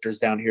power lifters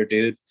down here,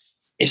 dude,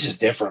 it's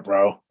just different,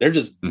 bro. They're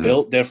just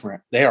built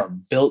different. They are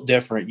built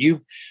different.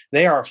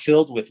 They are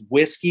filled with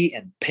whiskey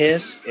and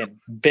piss and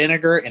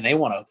vinegar, and they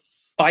want to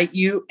fight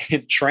you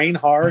and train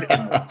hard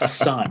in the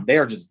sun. They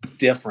are just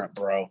different,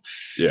 bro.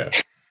 Yeah.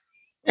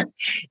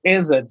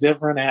 It's a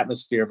different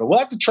atmosphere, but we'll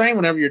have to train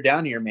whenever you're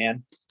down here,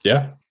 man.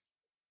 Yeah.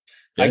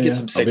 I get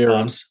some sick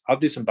pumps. I'll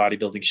do some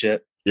bodybuilding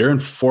shit. You're in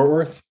Fort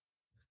Worth?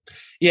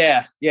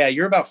 Yeah.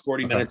 You're about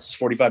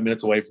 45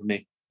 minutes away from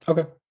me.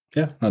 Okay.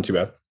 Yeah. Not too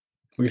bad.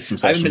 We'll get some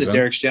sessions. I haven't been to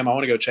Derek's gym. I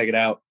want to go check it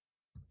out.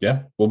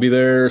 Yeah. We'll be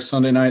there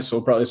Sunday night.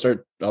 So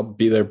I'll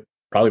be there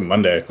probably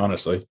Monday,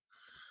 honestly.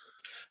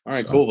 All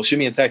right, cool. Well, shoot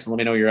me a text and let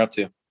me know what you're up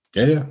to.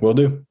 Yeah, we'll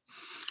do.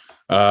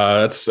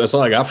 That's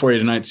all I got for you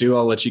tonight too.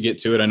 I'll let you get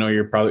to it. I know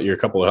you're a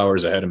couple of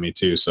hours ahead of me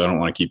too, so I don't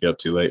want to keep you up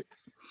too late.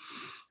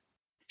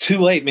 Too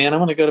late, man. I'm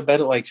going to go to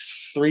bed at like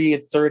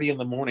 3:30 in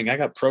the morning. I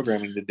got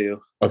programming to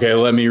do. Okay,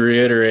 let me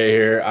reiterate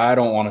here. I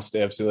don't want to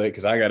stay up too late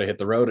because I got to hit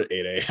the road at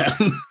 8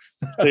 a.m.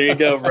 There you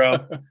go,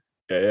 bro.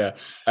 Yeah.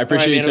 I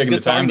appreciate you taking the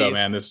time though,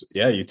 man.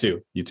 You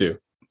too.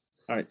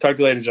 All right. Talk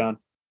to you later, John.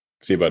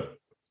 See you, bud.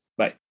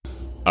 Bye.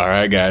 All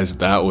right, guys,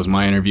 that was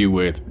my interview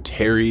with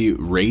Terry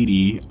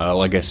Rady.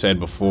 Like I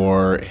said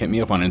before, hit me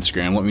up on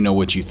Instagram. Let me know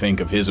what you think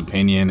of his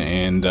opinion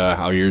and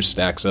how yours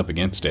stacks up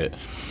against it.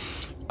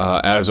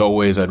 As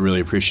always, I'd really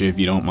appreciate if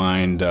you don't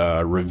mind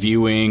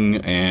reviewing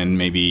and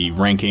maybe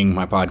ranking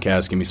my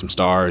podcast. Give me some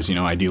stars.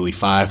 Ideally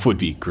 5 would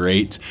be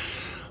great.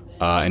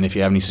 And if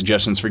you have any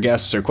suggestions for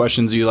guests or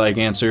questions you like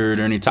answered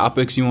or any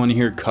topics you want to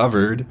hear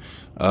covered,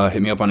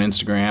 hit me up on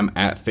Instagram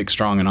at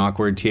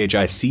thickstrongandawkward,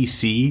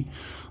 THICC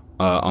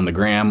on the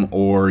gram,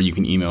 or you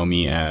can email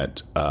me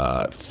at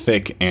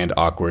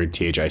thickandawkward,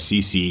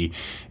 THICC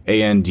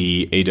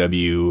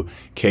ANDAWKWARD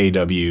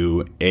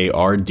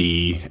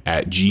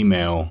at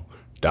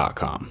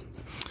gmail.com.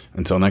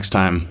 Until next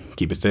time,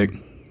 keep it thick,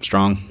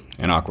 strong,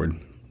 and awkward.